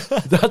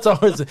 that's all.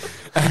 Baba's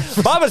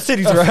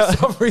titties were out. For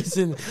some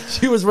reason,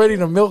 she was ready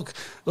to milk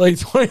like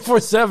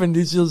 24/7.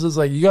 Dude, she was just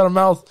like, "You got a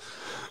mouth,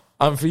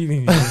 I'm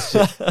feeding you." This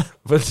shit.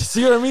 But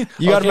see what I mean?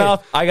 You got a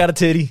mouth, I got a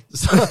titty.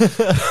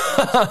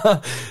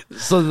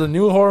 So the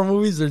new horror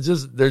movies, they're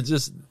just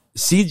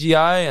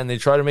CGI, and they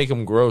try to make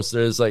them gross.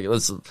 There's like,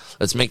 let's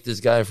make this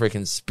guy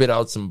freaking spit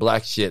out some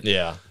black shit.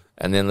 Yeah.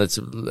 And then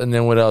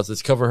what else?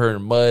 Let's cover her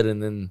in mud,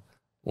 and then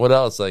what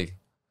else? Like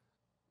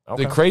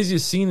the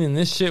craziest scene in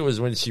this shit was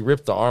when she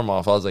ripped the arm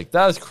off. I was like,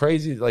 that's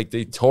crazy. Like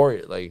they tore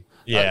it. Like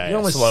you know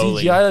how much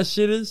slowly. CGI that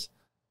shit is?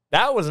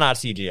 That was not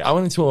CGI. I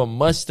went into a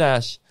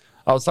mustache.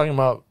 I was talking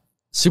about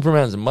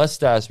Superman's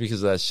mustache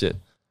because of that shit.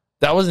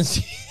 That wasn't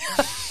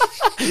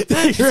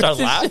You start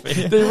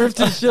laughing. They ripped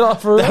his shit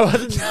off her.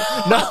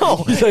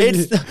 No,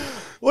 it's.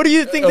 What do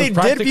you think they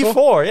did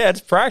before? Yeah,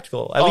 it's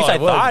practical. At least I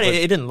thought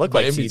it didn't look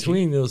like in CG.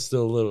 between, it was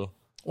still a little.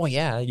 Well,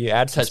 yeah, you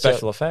add some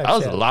special effects. That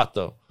was a lot,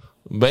 though.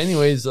 But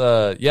anyways,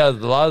 a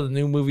lot of the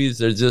new movies,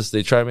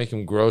 they try to make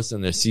them gross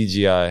and they're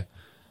CGI,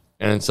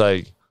 and it's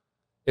like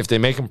if they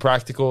make them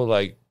practical,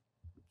 like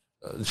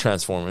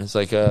Transformers,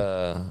 like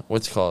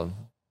what's it called?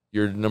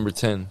 Your number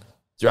 10,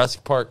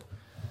 Jurassic Park.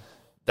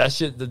 That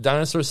shit, the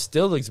dinosaur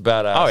still looks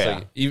badass. Oh, yeah.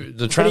 Like,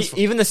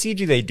 even the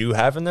CG they do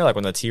have in there, like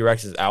when the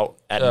T-Rex is out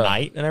at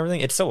night and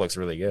everything, it still looks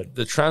really good.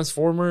 The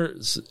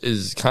Transformers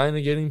is kind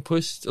of getting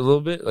pushed a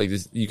little bit. Like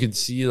this, you could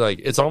see,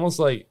 like it's almost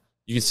like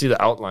you can see the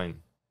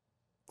outline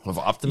of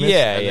Optimus.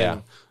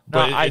 Yeah,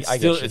 But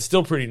No, it's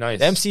still pretty nice.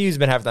 The MCU's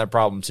been having that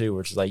problem too,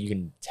 which is like you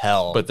can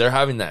tell. But they're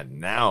having that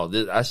now.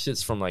 That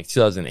shit's from like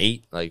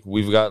 2008. Like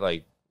we've got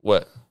like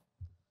what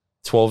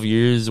 12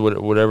 years,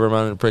 whatever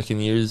amount of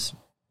freaking years.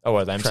 Oh,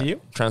 what, the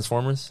MCU?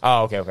 Transformers.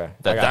 Oh, okay.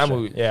 That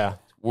movie. Yeah.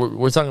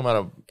 We're talking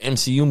about an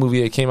MCU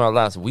movie that came out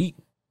last week.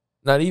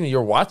 Not even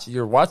you're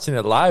watching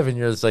it live and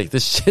you're just like,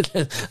 this shit.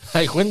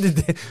 Like when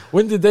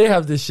did they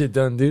have this shit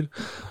done, dude?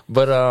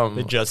 But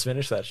They just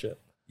finished that shit.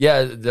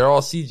 yeah, they're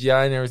all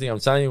CGI and everything. I'm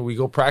telling you, we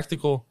go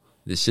practical.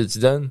 This shit's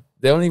done.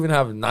 They don't even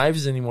have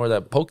knives anymore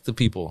that poke the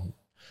people.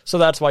 So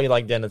that's why you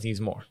like Den of Thieves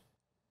more.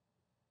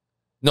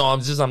 No, I'm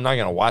not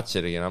gonna watch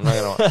it again. I'm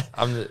not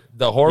gonna.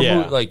 The horror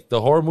the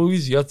horror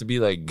movies. You have to be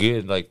like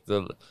good. Like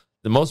the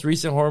most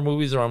recent horror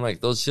movies, where I'm like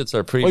those shits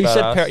are pretty. Well, you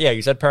badass. said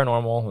you said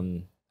paranormal,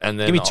 and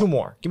then give me two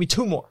more. Give me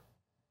two more.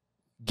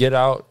 Get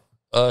Out,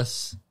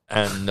 Us,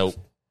 and Nope.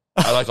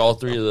 I like all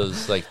three of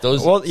those. Like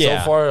those. Well,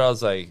 yeah. So far, I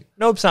was like,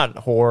 Nope's not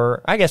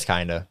horror. I guess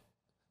kind of.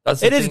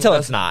 It is until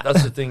it's not.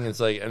 That's the thing. It's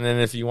like, and then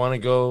if you want to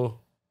go,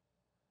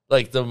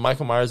 like the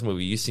Michael Myers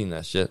movie, you seen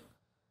that shit?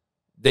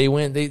 They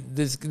were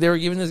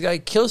giving this guy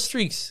kill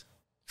streaks.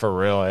 For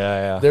real,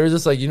 yeah. They were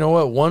just like, you know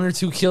what? 1 or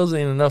 2 kills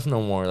ain't enough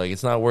no more. Like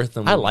it's not worth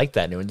them. I like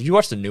that new one. Did you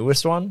watch the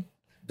newest one?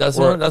 That's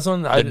one.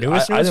 I didn't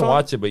one?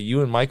 watch it, but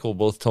you and Michael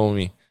both told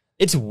me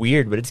It's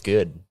weird, but it's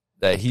good.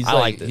 that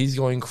he's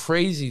going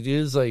crazy,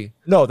 dude. It's like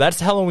No, that's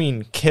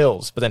Halloween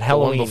Kills, but then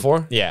Halloween one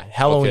before? Yeah,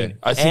 Halloween. okay,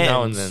 I see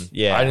now and then.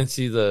 Yeah, I didn't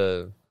see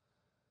the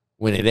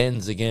when it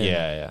ends again.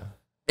 Yeah.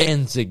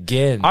 Ends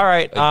again. All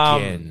right,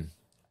 again.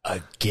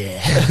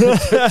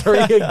 3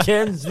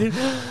 again, dude.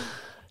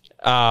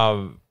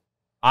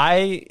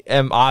 I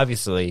am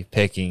obviously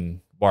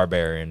picking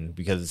Barbarian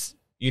because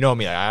you know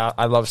me.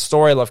 I love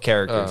story, I love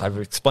characters. I've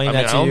explained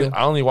that to you.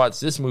 I only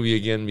watched this movie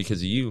again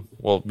because of you.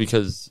 Well,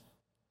 because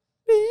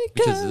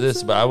of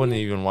this, but I wouldn't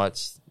even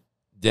watch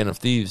Den of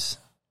Thieves.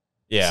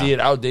 Yeah. See it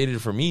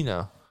outdated for me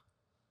now.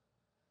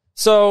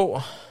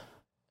 So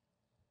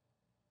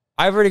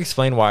I've already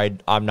explained why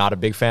I'm not a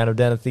big fan of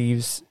Den of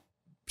Thieves.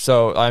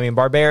 So I mean,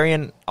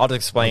 Barbarian. I'll just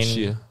explain. Oh,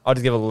 shit. I'll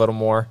just give a little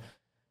more.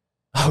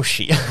 Oh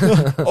shit!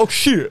 Oh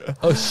shit!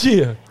 Oh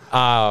shit!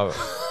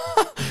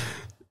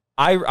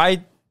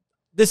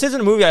 This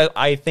isn't a movie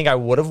I think I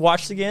would have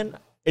watched again.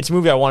 It's a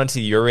movie I wanted to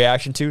see your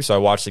reaction to, so I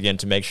watched again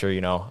to make sure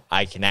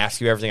I can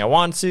ask you everything I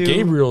want to.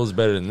 Gabriel is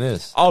better than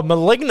this. Oh,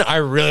 Malignant! I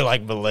really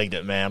like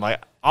Malignant, man.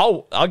 Like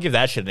I'll give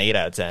that shit an 8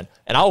 out of 10,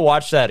 and I'll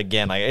watch that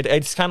again. Like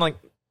it's kind of like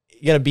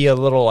gonna be a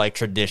little like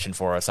tradition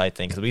for us, I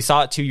think, because we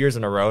saw it 2 years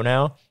in a row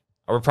now.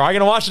 We're probably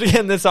gonna watch it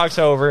again this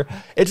October.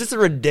 It's just a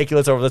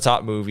ridiculous, over the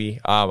top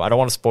movie. I don't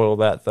want to spoil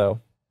that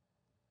though,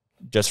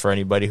 just for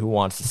anybody who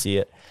wants to see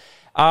it.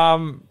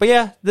 But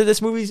yeah,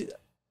 this movie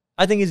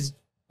I think is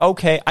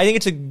okay. I think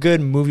it's a good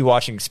movie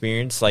watching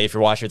experience. Like if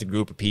you're watching with a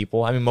group of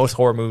people. I mean, most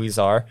horror movies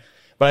are,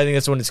 but I think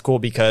this one is cool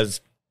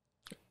because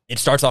it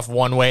starts off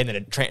one way and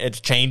then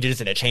it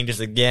changes and it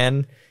changes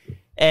again.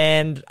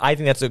 And I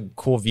think that's a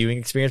cool viewing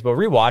experience. But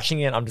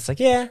rewatching it, I'm just like,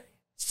 yeah,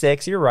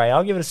 6. You're right.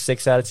 I'll give it a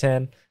 6 out of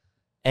 10.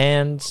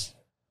 And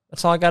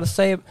that's all I got to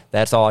say.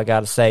 That's all I got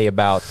to say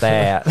about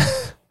that.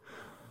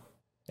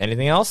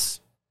 Anything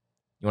else?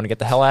 You want to get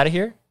the hell out of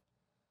here?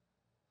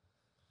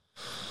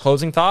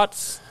 Closing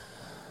thoughts?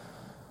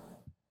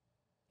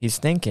 He's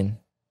thinking.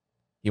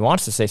 He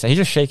wants to say something. He's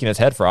just shaking his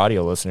head for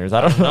audio listeners.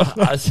 I don't know.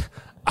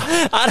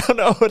 I don't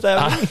know what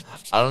that means.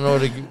 I don't know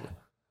what to...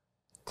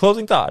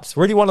 Closing thoughts.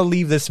 Where do you want to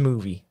leave this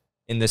movie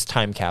in this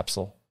time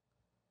capsule?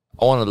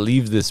 I want to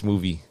leave this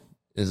movie,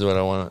 is what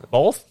I want.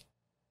 Both?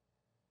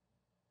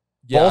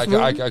 Yeah,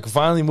 I can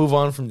finally move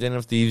on from Den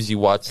of Thieves. You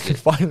watched it.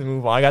 Finally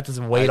move on. I got this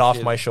weight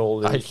off my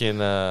shoulders. I can...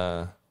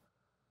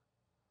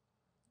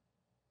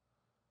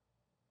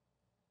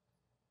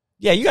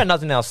 Yeah, you got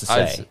nothing else to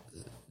say.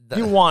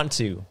 You want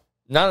to.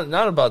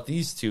 Not about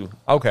these two.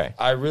 Okay.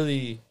 I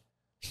really...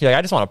 Yeah,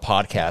 I just want a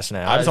podcast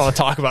now. I just want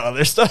to talk about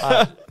other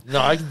stuff. No,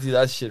 I can do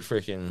that shit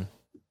freaking...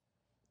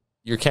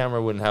 Your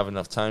camera wouldn't have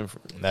enough time for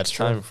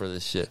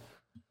this shit.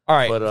 All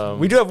right. But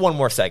we do have one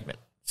more segment.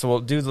 So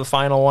we'll do the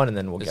final one and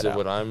then we'll get out. Is it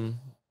what I'm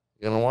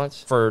going to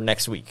watch? For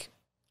next week.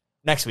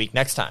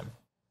 Next time.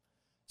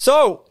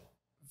 So,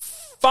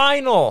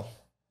 final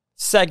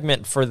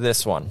segment for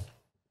this one.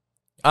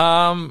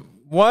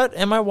 What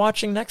am I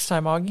watching next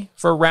time, Augie?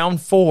 For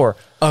round 4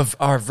 of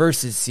our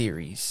Versus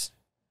series.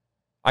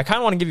 I kind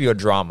of want to give you a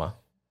drama.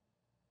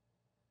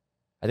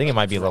 I think it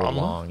might be a little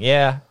long.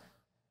 Yeah.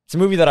 It's a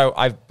movie that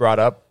I've brought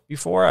up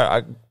before.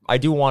 I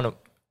do want to...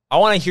 I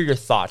want to hear your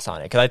thoughts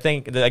on it, because I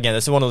think, again,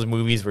 this is one of those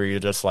movies where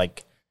you're just,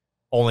 like,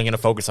 only going to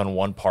focus on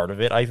one part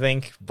of it, I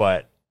think,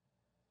 but...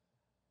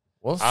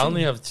 We'll see. I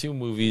only have 2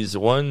 movies.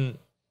 One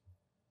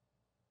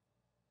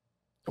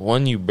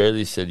you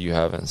barely said you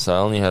haven't, so I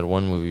only had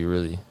 1 movie,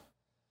 really.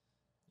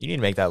 You need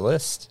to make that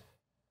list.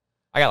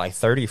 I got, like,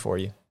 30 for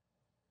you.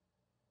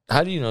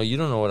 How do you know? You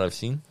don't know what I've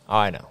seen. Oh,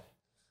 I know.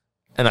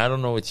 And I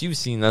don't know what you've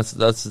seen. That's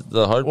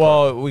the hard part.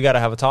 Well, we got to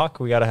have a talk.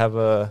 We got to have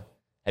a...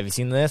 Have you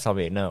seen this? I'll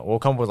be, no. We'll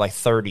come up with like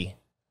 30.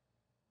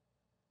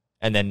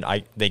 And then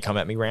they come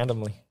at me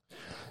randomly.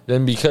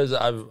 Then because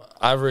I've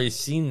already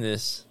seen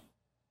this,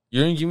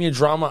 you're gonna give me a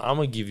drama. I'm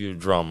gonna give you a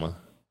drama.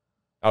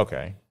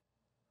 Okay.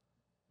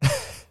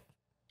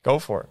 Go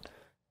for it.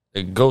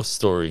 A ghost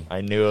story.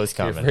 I knew it was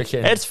coming.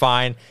 Freaking- It's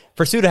fine.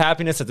 Pursuit of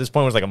Happiness at this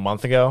point was like a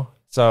month ago.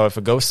 So if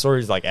a ghost story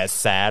is like as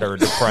sad or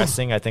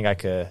depressing, I think I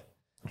could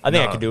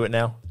do it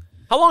now.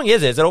 How long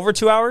is it? Is it over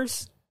 2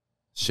 hours?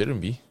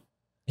 Shouldn't be.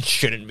 It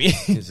shouldn't be.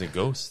 It's a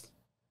ghost.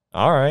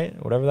 All right,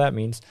 whatever that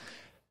means.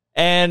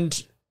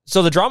 And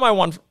so the drama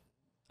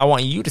I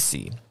want you to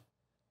see.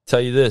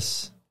 Tell you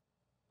this.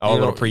 Oh, a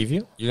little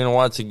preview. You're gonna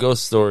watch a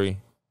ghost story.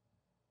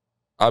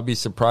 I'll be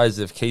surprised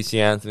if Casey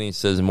Anthony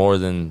says more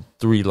than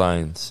 3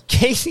 lines.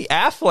 Casey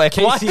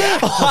Affleck. Why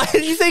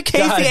did you say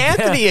Casey God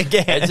Anthony damn.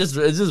 again? It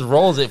just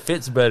rolls. It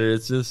fits better.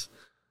 It's just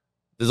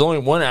there's only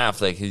one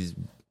Affleck.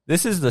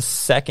 This is the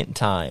second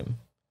time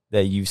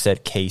that you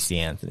said Casey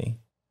Anthony.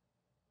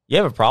 You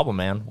have a problem,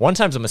 man. One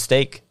time's a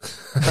mistake.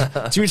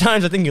 2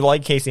 times I think you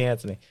like Casey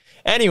Anthony.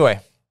 Anyway,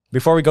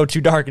 before we go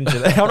too dark into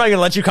that, I'm not going to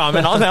let you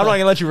comment on that. I'm not going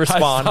to let you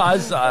respond.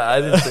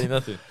 I didn't say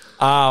nothing.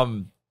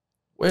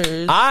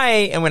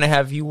 I am going to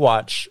have you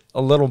watch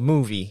a little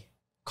movie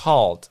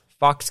called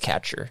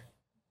Foxcatcher.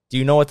 Do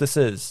you know what this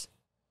is?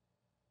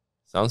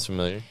 Sounds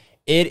familiar.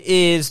 It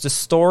is the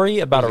story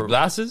about With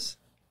glasses?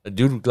 A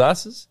dude with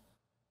glasses?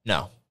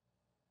 No.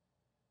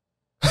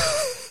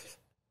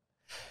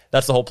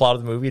 That's the whole plot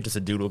of the movie, just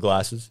a dude with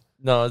glasses.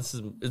 No,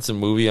 it's a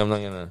movie. I'm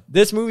not gonna.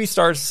 This movie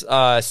stars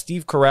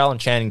Steve Carell and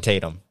Channing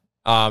Tatum.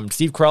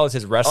 Steve Carell is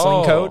his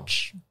wrestling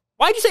coach.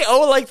 Why'd you say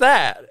 "oh" like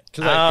that?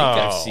 Because I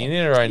think I've seen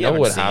it or I know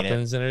what seen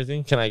happens and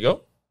everything. Can I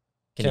go?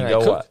 Can you go?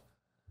 cook? What?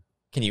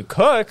 Can you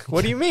cook?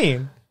 What do you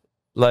mean?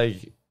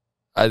 Like,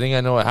 I think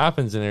I know what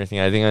happens and everything.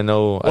 I think I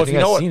know. Well, I think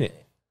I've seen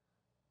it.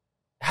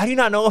 How do you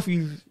not know if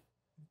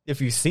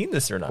you've seen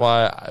this or not?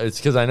 Well, it's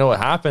because I know what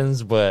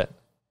happens, but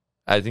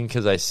I think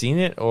because I've seen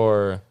it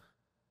or.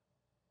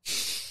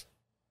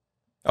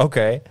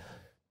 Okay.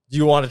 Do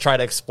you want to try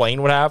to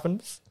explain what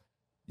happens?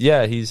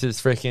 Yeah, he's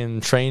his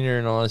freaking trainer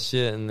and all that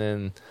shit, and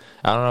then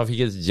I don't know if he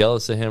gets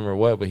jealous of him or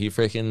what, but he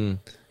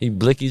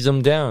blickies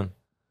him down.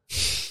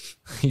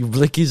 He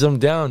blickies him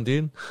down,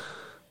 dude.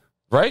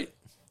 Right?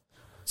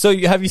 So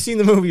have you seen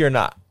the movie or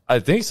not? I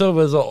think so,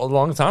 but it was a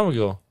long time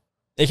ago.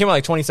 It came out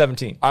like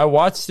 2017. I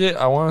watched it,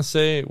 I want to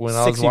say, when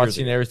I was 6 years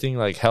watching ago. everything,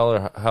 like Hell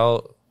or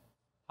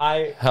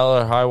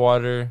High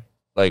Water,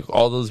 like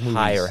all those movies.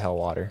 High or Hell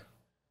Water.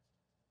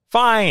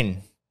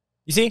 Fine.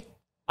 You see?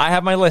 I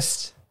have my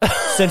list.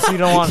 Since you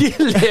don't want You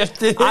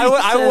lifted it.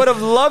 I would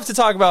have loved to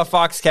talk about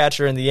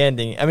Foxcatcher in the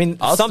ending. I mean,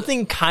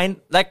 something kind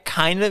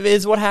of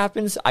is what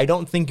happens. I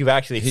don't think you've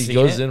actually He seen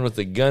goes it. in with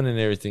the gun and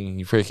everything.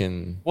 He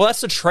freaking... Well, that's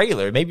the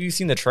trailer. Maybe you've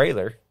seen the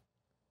trailer.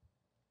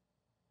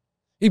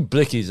 He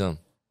blickies him.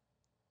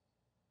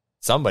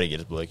 Somebody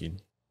gets blickied.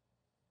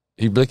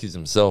 He blickies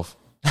himself.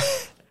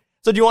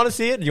 So do you want to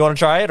see it? Do you want to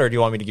try it? Or do you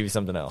want me to give you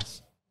something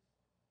else?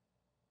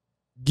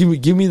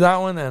 Give me that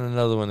one and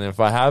another one. And if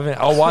I haven't,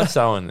 I'll watch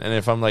that one. And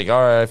if I'm like, all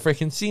right, I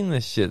freaking seen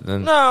this shit,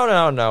 then...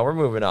 No. We're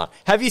moving on.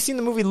 Have you seen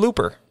the movie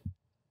Looper?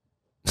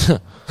 Are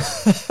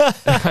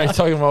you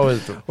talking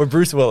about With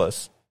Bruce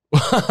Willis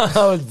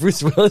with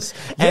Bruce Willis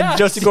and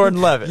Joseph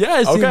Gordon-Levitt. Yeah,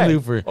 I seen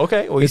Looper.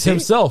 Okay, well, It's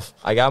himself.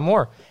 I got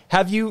more.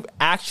 Have you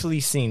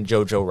actually seen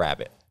Jojo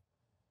Rabbit?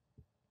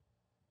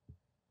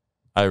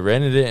 I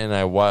rented it and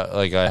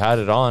I had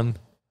it on.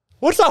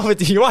 What's up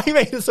with you? Why are you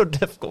making it so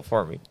difficult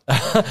for me?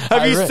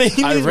 Have you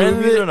seen I these rented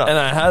movies it or not? and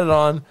I had it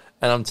on,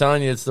 and I'm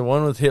telling you, it's the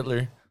one with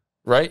Hitler,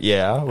 right?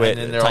 Yeah, with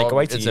And then Taika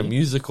Waititi. it's a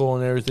musical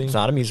and everything. It's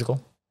not a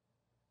musical.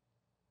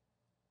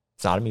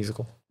 It's not a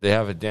musical. They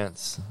have a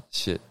dance.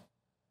 Shit.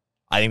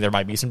 I think there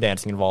might be some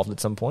dancing involved at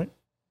some point.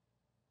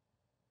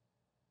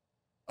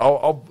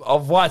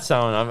 I'll watch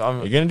that one.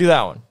 You're gonna do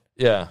that one.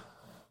 Yeah.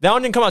 That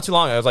one didn't come out too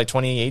long ago. It was like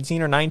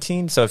 2018 or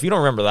 19. So if you don't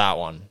remember that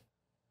one,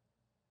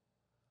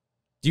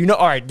 do you know?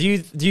 All right. Do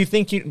you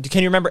think can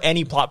you remember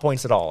any plot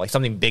points at all? Like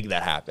something big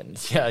that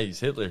happened? Yeah, he's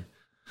Hitler.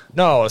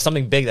 No,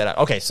 something big that.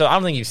 Okay, so I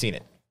don't think you've seen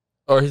it.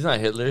 Or he's not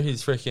Hitler.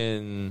 He's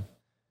freaking.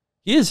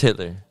 He is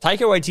Hitler.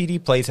 Taika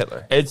Waititi plays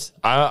Hitler.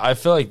 I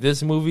feel like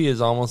this movie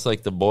is almost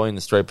like The Boy in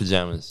the Striped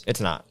Pajamas.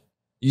 It's not.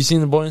 You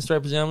seen The Boy in the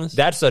Striped Pajamas?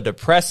 That's a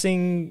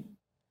depressing,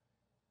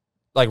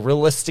 like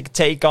realistic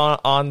take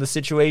on the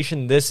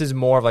situation. This is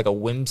more of like a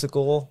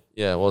whimsical.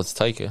 Yeah, well, it's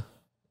Taika.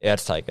 Yeah,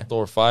 it's Taika.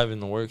 Thor 5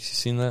 in the works. You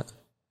seen that?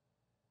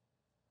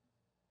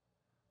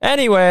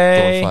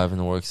 Anyway, Thor 5 in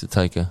the works. It's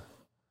Taika.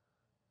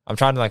 I'm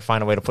trying to like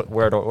find a way to put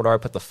where do I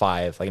put the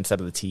 5 like instead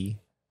of the T.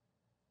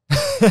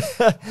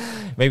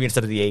 Maybe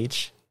instead of the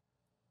H.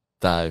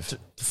 Dive.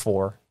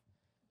 4.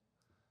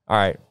 All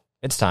right,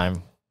 it's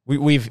time.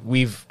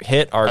 We've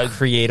hit our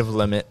creative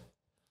limit.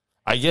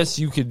 I guess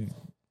you could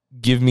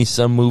give me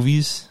some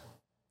movies.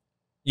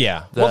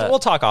 Yeah, that- we'll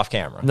talk off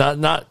camera.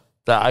 Not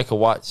that I could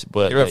watch,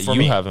 but that For you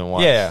me. haven't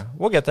watched. Yeah,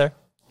 we'll get there.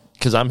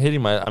 Because I'm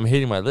hitting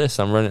my list.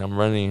 I'm running,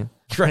 You're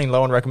running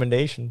low on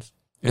recommendations.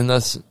 and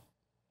that's.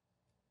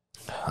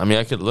 I mean,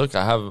 I could look.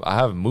 I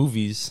have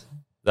movies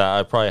that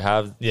I probably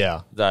have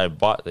Yeah. that I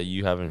bought that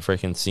you haven't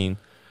freaking seen.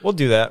 We'll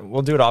do that.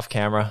 We'll do it off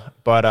camera.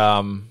 But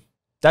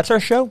that's our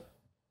show.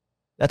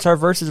 That's our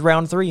versus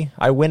round 3.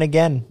 I win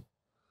again.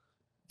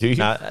 Do you?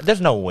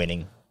 There's no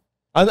winning.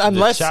 The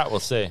Unless chat will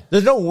say.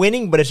 there's no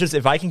winning, but it's just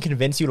if I can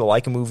convince you to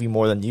like a movie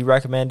more than you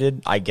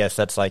recommended, I guess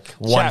that's like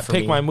one Chat, for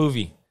pick me. my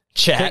movie.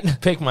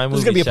 Chat. Pick my movie.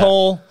 There's going to be a chat.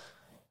 poll.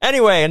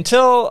 Anyway,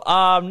 until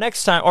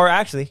next time, or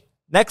actually,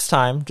 next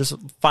time, just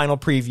final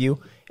preview,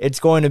 it's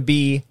going to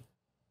be,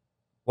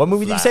 what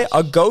movie did you say?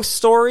 A Ghost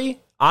Story.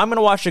 I'm going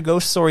to watch A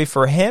Ghost Story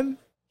for him.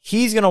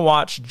 He's going to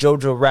watch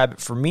Jojo Rabbit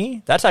for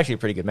me. That's actually a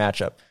pretty good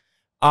matchup.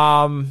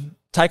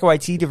 Taika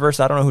Waititi versus,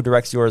 I don't know who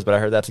directs yours, but I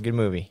heard that's a good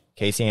movie.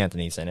 Casey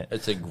Anthony's in it.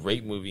 It's a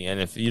great movie, and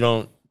if you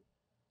don't,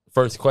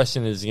 first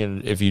question is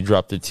if you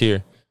dropped a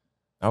tear.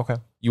 Okay.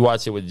 You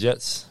watch it with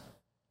Jets,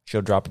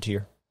 She'll drop a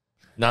tear.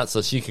 not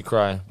so she could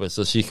cry, but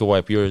so she could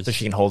wipe yours. So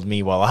she can hold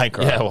me while I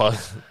cry. Yeah, well,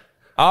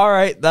 All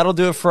right, that'll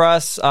do it for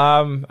us.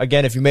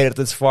 Again, if you made it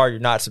this far, you're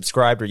not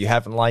subscribed or you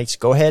haven't liked,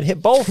 go ahead,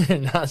 hit both.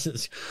 not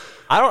just,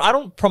 I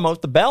don't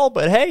promote the bell,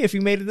 but hey, if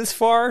you made it this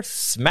far,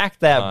 smack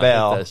that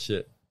bell. that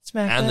shit.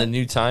 Smack And that. the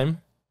new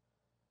time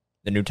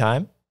The new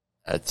time?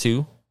 at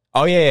 2.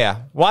 Oh,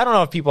 yeah. Well, I don't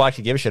know if people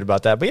actually give a shit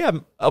about that, but yeah,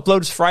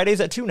 uploads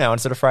Fridays at 2 now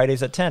instead of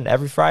Fridays at 10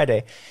 every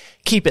Friday.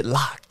 Keep it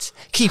locked.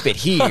 Keep it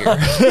here.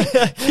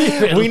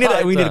 We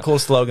need a cool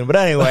slogan. But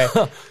anyway,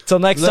 till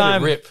next Let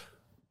time. it rip.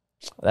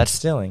 That's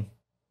stealing.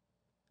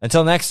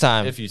 Until next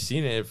time, If you've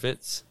seen it, it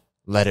fits.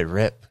 let it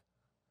rip.